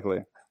 exactly.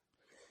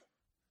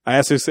 I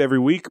ask this every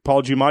week.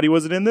 Paul Giamatti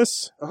wasn't in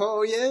this.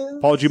 Oh, yeah.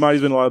 Paul Giamatti's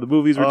been in a lot of the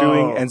movies we're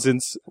doing, Oh. and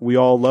since we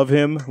all love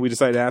him, we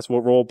decided to ask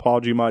what role Paul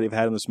Giamatti have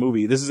had in this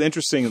movie. This is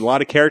interesting. A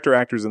lot of character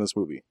actors in this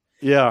movie.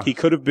 Yeah. He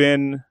could have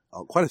been...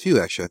 Oh, quite a few,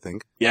 actually, I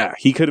think. Yeah,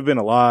 he could have been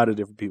a lot of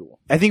different people.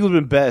 I think it would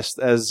have been best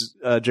as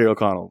Jerry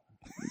O'Connell.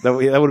 That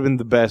would have been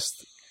the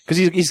best. Because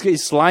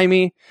he's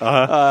slimy.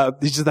 Uh-huh.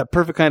 He's just that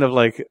perfect kind of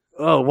like,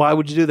 oh, why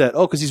would you do that?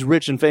 Oh, because he's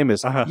rich and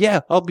famous. Uh-huh.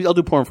 Yeah, I'll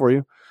do porn for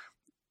you.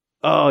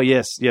 Oh,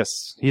 yes.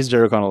 He's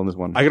Jerry O'Connell in this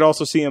one. I could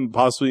also see him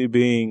possibly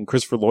being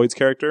Christopher Lloyd's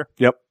character.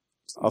 Yep.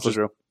 Also Just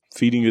true.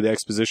 Feeding you the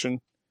exposition.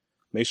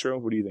 Maestro,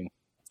 what do you think?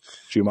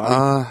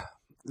 Giamatti?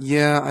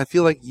 Yeah, I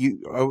feel like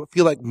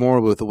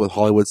more with what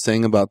Hollywood's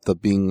saying about the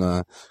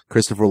being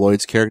Christopher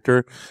Lloyd's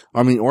character.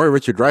 I mean, or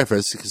Richard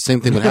Dreyfuss. Same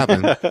thing would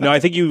happen. No, I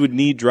think you would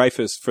need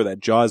Dreyfuss for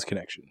that Jaws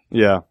connection.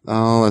 Yeah.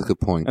 Oh, that's a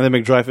good point. And then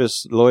make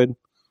Dreyfuss Lloyd?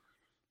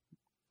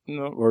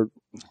 No, or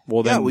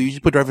well Yeah, then. well, you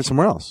just put Dreyfuss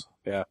somewhere else.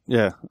 Yeah.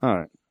 All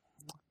right.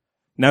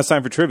 Now it's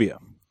time for trivia.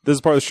 This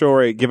is part of the show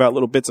where I give out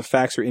little bits of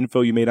facts or info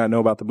you may not know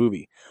about the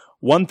movie.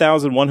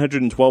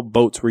 1,112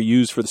 boats were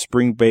used for the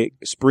Spring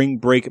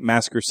Break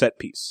Massacre set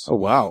piece. Oh,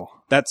 wow.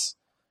 That's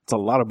It's a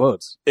lot of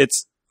boats.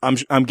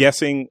 I'm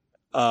guessing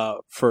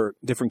for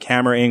different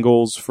camera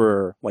angles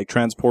for like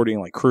transporting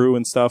like crew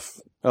and stuff.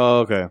 Oh,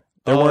 okay.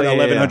 There weren't yeah,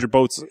 1,100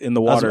 boats in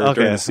the water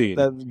during the scene.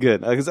 That's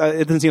good. Because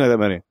it didn't seem like that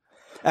many.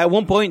 At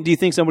one point, do you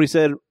think somebody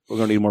said, we're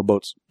going to need more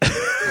boats?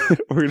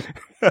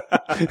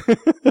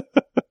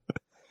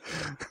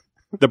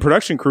 The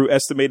production crew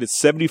estimated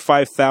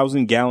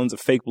 75,000 gallons of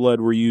fake blood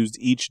were used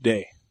each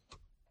day.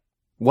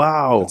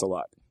 Wow. That's a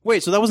lot.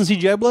 Wait, so that wasn't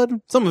CGI blood?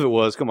 Some of it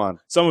was. Come on.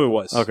 Some of it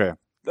was. Okay.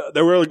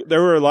 There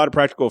were a lot of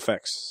practical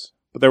effects,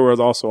 but there was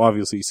also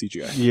obviously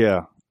CGI.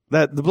 Yeah.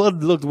 The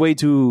blood looked way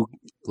too...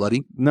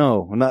 Bloody?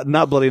 No,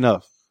 not bloody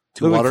enough.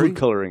 Too Looked like watery? food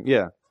coloring.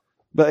 Yeah.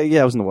 But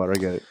yeah, it was in the water. I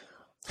get it.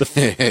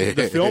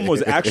 The film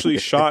was actually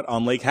shot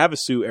on Lake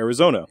Havasu,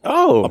 Arizona,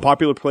 Oh. a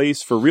popular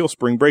place for real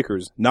spring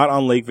breakers, not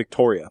on Lake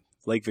Victoria.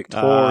 Lake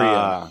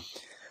Victoria.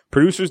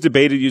 Producers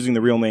debated using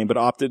the real name, but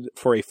opted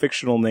for a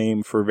fictional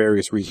name for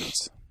various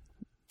reasons.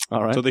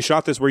 All right. So they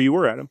shot this where you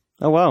were, Adam.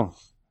 Oh, wow.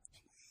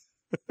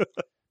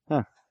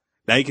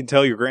 Now you can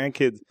tell your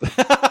grandkids,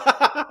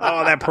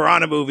 oh, that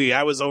Piranha movie,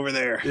 I was over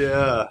there.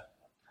 Yeah.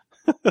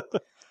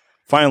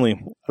 Finally,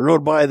 I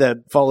rode by that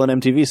fallen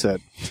MTV set.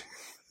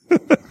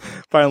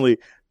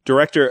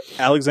 director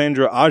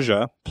Alexandra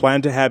Aja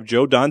planned to have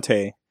Joe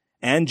Dante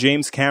and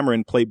James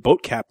Cameron play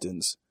boat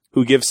captains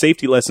who give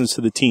safety lessons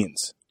to the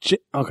teens.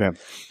 Okay.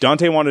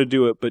 Dante wanted to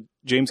do it, but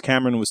James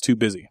Cameron was too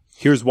busy.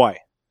 Here's why.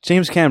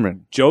 James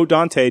Cameron. Joe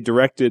Dante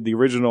directed the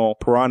original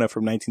Piranha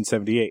from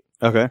 1978.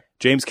 Okay.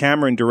 James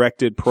Cameron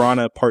directed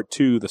Piranha Part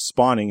 2, The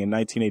Spawning, in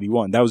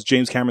 1981. That was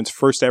James Cameron's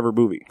first ever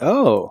movie.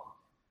 Oh.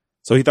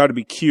 So he thought it'd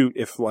be cute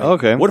if, like,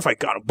 Okay. what if I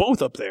got them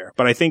both up there?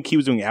 But I think he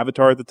was doing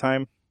Avatar at the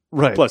time.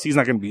 Right. Plus, he's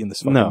not going to be in this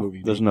fucking No,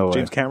 movie. there's no way.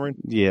 James Cameron?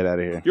 Get out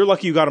of here. You're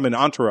lucky you got him in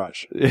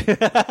Entourage.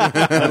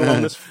 Let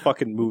alone this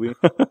fucking movie.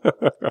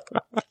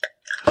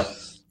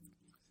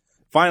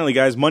 Finally,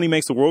 guys, money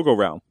makes the world go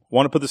round.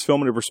 Want to put this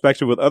film into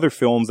perspective with other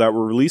films that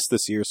were released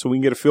this year so we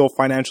can get a feel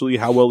financially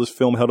how well this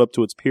film held up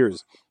to its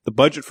peers. The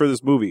budget for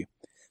this movie,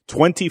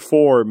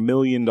 $24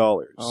 million.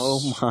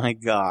 Oh my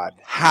God.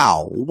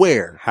 How?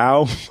 Where?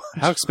 How?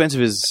 How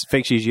expensive is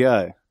fake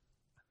CGI?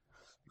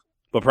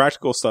 But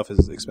practical stuff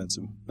is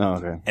expensive. Oh,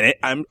 okay.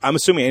 And I'm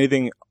assuming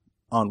anything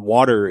on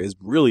water is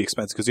really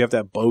expensive because you have to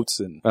have boats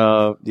and...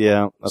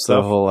 Yeah, that's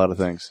Stuff. a whole lot of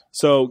things.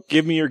 So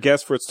give me your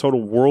guess for its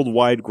total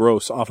worldwide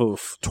gross off of a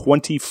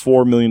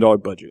 $24 million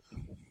budget.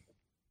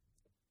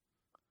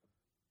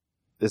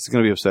 It's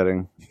going to be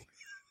upsetting.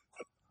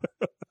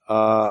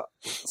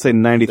 Say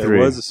 93. There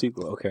was a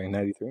sequel. Okay,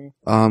 93.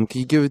 Can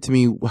you give it to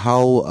me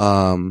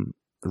how,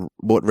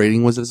 what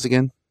rating was this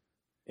again?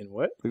 In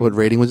what? What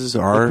rating was this?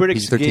 R? The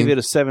critics PG-13? gave it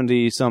a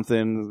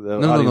 70-something. The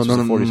No, audience was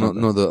a 40 no,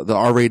 something. the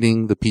R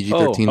rating, the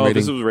PG-13 Oh, rating.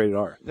 this was rated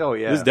R. Oh,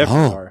 yeah. This is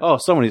definitely Oh. R. Oh,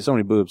 so many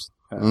boobs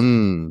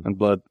Mm, and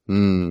blood.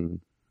 mm.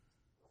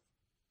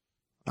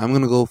 I'm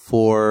gonna go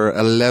for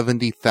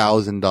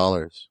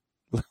 $11,000.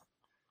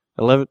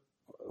 11.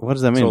 What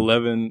does that mean? So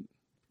 11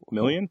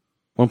 million?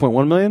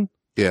 1.1 million?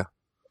 Yeah.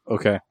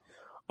 Okay.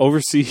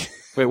 Overseas.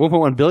 Wait,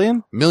 1.1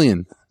 billion?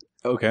 Million.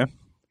 Okay.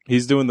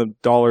 He's doing the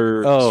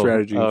dollar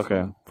strategy.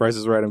 Okay. Price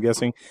is Right, I'm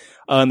guessing.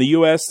 In the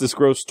U.S., this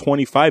grossed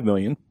 25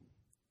 million.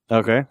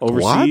 Okay.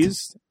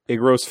 Overseas, it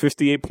grossed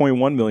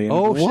 58.1 million.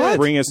 Oh, shit.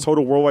 Bringing its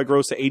total worldwide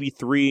gross to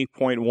 83.1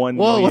 million.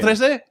 Whoa, what did I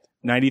say?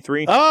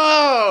 93.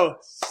 Oh,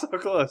 so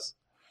close.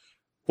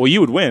 Well,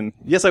 you would win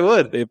Yes, I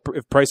would. if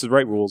Price is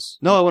Right rules.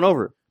 No, I went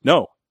over.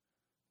 No.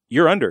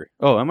 You're under.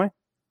 Oh, am I?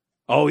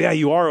 Oh, yeah,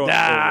 you are over.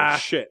 Ah.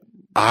 Shit.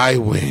 I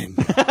win.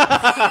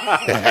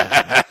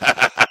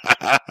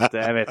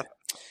 Damn it.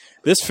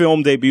 This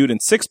film debuted in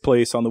 6th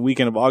place on the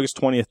weekend of August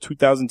 20th,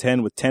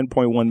 2010 with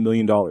 $10.1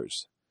 million.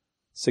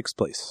 6th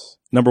place.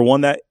 Number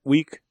 1 that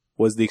week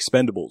was The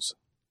Expendables.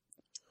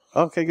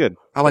 Okay, good.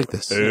 I like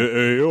this.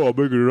 Hey, yo, I'm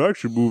making an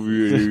action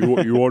movie. Hey,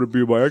 you want to be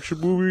in my action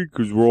movie?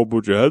 Because we're all a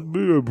bunch of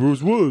has-been.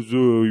 Bruce Willis,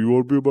 you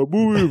want to be in my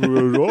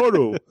movie?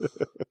 Auto.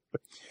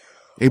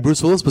 Hey,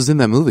 Bruce Willis was in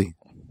that movie.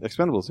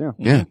 Expendables, yeah.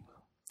 Yeah.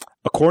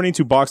 According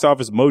to Box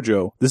Office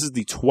Mojo, this is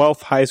the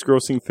 12th highest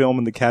grossing film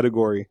in the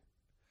category.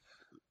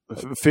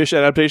 Fish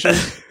adaptation?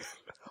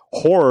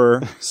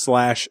 Horror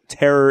 /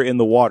 terror in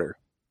the water.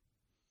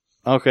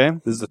 Okay.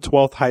 This is the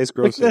 12th highest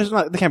grossing.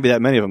 There can't be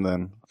that many of them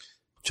then.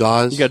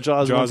 Jaws. You got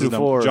Jaws 1 through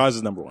 4. Jaws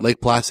is number 1.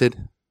 Lake Placid.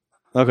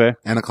 Okay.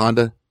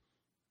 Anaconda.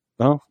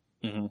 Oh?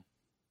 Mm-hmm.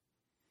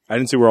 I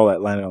didn't see where all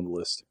that landed on the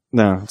list.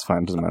 No, it's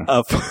fine. Doesn't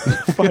matter.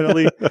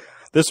 Finally,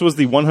 this was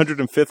the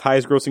 105th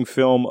highest grossing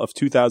film of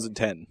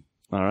 2010.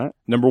 All right.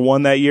 Number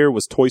 1 that year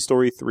was Toy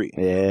Story 3.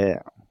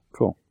 Yeah.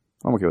 Cool.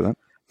 I'm okay with that.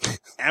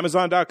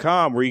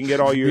 Amazon.com, where you can get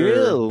all your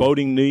Ew.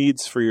 boating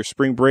needs for your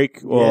spring break.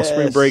 Well, Yes.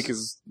 spring break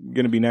is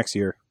going to be next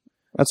year.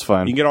 That's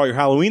fine. You can get all your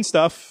Halloween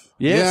stuff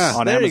Yes,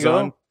 on there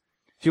Amazon. you go.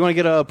 If you want to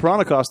get a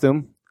piranha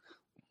costume,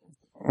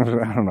 I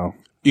don't know.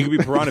 You could be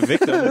Piranha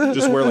victim.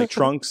 Just wear like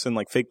trunks and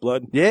like fake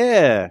blood.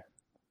 Yeah.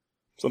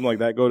 Something like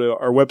that. Go to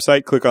our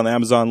website, click on the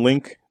Amazon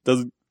link.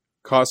 Doesn't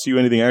cost you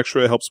anything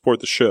extra. It helps support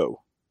the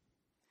show.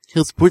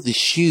 He'll support the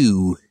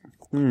shoe.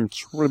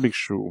 It's a really big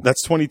shoe.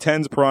 That's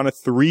 2010's Piranha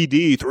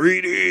 3D,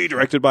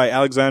 directed by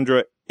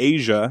Alexandra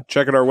Asia.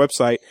 Check out our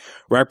website,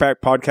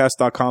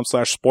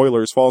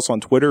 ratpackpodcast.com/spoilers. Follow us on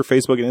Twitter,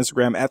 Facebook, and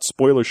Instagram at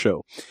Spoiler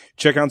Show.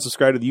 Check out and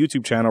subscribe to the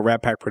YouTube channel,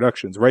 Rat Pack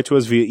Productions. Write to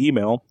us via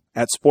email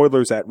at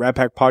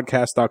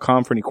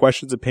spoilers@ratpackpodcast.com for any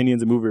questions,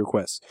 opinions, and movie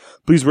requests.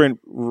 Please rate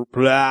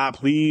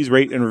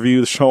and review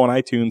the show on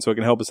iTunes so it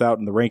can help us out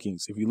in the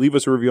rankings. If you leave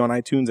us a review on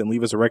iTunes and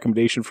leave us a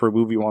recommendation for a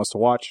movie you want us to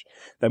watch,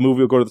 that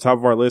movie will go to the top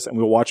of our list and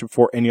we'll watch it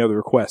before any other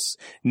requests.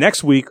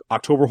 Next week,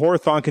 October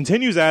Horror-thon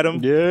continues, Adam.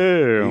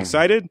 Yeah. You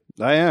excited?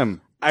 I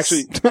am.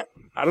 Actually,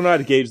 I don't know how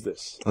to gauge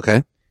this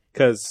Okay.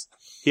 because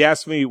he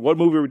asked me what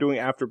movie we're doing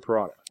after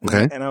Piranha.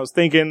 Okay. And I was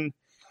thinking,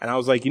 and I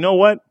was like, you know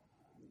what?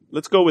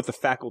 Let's go with The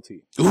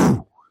Faculty.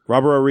 Ooh.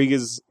 Robert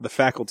Rodriguez, The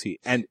Faculty.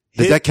 And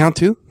Does that count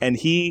too? And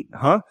he,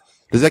 huh?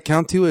 Does that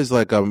count too as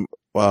like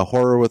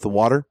horror with the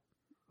water?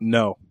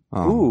 No.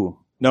 Oh. Ooh.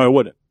 No, it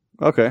wouldn't.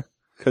 Okay.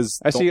 Because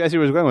I see where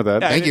he's going with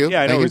that. Yeah, Thank you.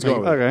 Yeah, I know Thank where he's you.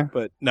 going with it, Okay.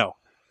 but no.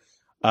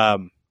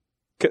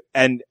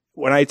 And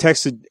when I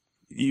texted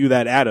you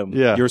that, Adam,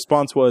 Yeah. your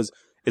response was,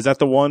 is that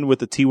the one with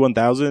the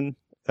T-1000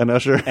 And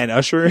Usher. and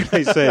Usher? And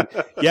I said,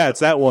 yeah, it's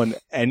that one.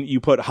 And you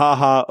put,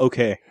 ha,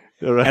 okay.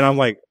 Right. And I'm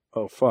like,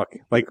 oh, fuck.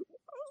 Like,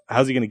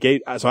 how's he going to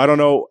gauge? So I don't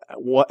know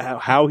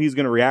how he's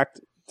going to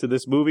react to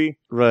this movie.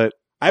 Right.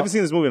 I haven't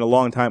seen this movie in a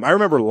long time. I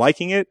remember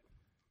liking it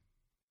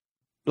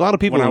A lot of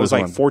people when I in was this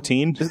like one.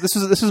 14. This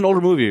is an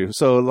older movie,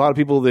 so a lot of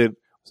people that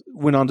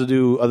went on to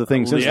do other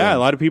things. Since Yeah, then. a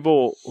lot of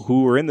people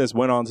who were in this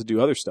went on to do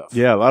other stuff.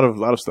 Yeah, a lot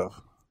of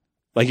stuff.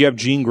 Like you have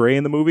Jean Grey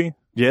in the movie.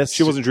 Yes,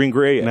 She wasn't Jean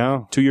Grey yet.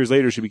 No. 2 years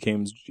later, she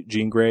became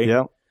Jean Grey.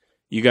 Yeah.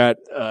 You got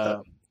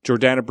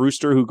Jordana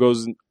Brewster, who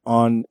goes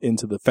on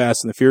into the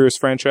Fast and the Furious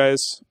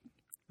franchise.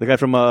 The guy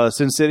from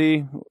Sin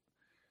City,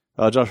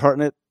 Josh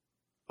Hartnett,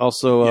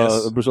 also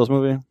Yes. a Bruce Willis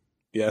movie.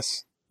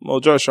 Yes. Well,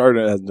 Josh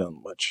Hartnett hasn't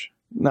done much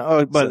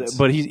No, Since-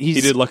 but he's he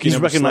did Lucky he's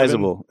Number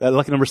recognizable.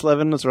 Lucky Number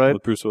 11, that's right.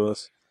 with Bruce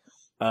Willis.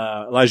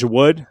 Elijah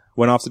Wood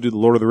went off to do the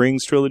Lord of the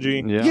Rings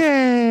trilogy. Yeah.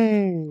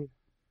 Yay!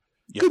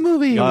 Yep. Good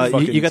movie.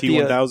 fucking You got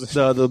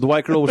T-1000. the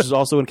white girl, which is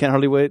also in Can't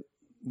Hardly Wait.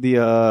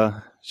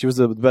 She was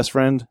the best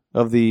friend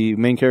of the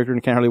main character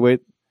in Can't Hardly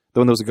Wait. The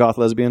one that was a goth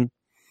lesbian.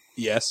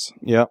 Yes.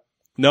 Yeah.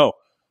 No.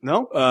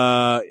 No?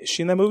 Is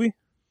she in that movie?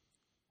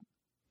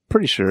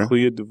 Pretty sure.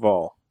 Clea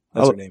Duvall.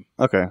 That's Oh. her name.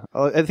 Okay.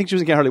 I think she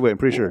was in Can't Hardly Wait. I'm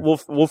pretty sure.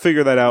 We'll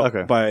figure that out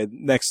Okay. by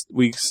next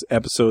week's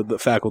episode, The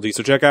Faculty.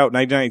 So check out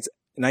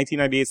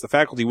 1998's The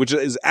Faculty, which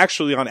is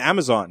actually on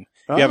Amazon.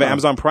 If you have an Oh.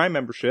 Amazon Prime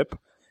membership,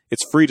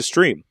 it's free to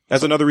stream.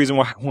 That's another reason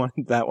why I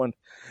wanted that one.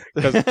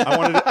 Because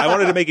I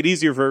wanted to make it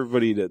easiir for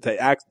everybody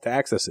to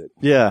access it.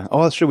 Yeah.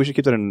 Oh, that's true. We should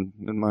keep that in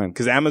mind.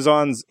 Because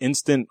Amazon's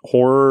instant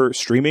horror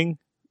streaming,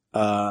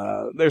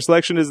 their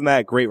selection isn't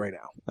that great right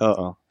now.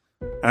 Uh-oh.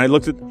 And I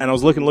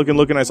was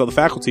looking, I saw The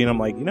Faculty, and I'm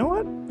like, you know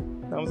what?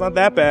 That was not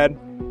that bad.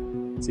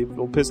 Let's see if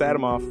it'll piss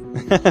Adam off.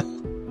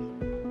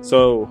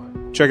 So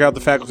check out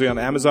The Faculty on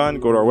Amazon,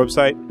 go to our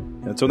website,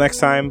 and Until next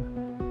time,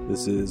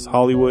 this is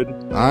Hollywood.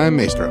 I'm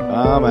Maestro.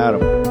 I'm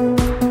Adam.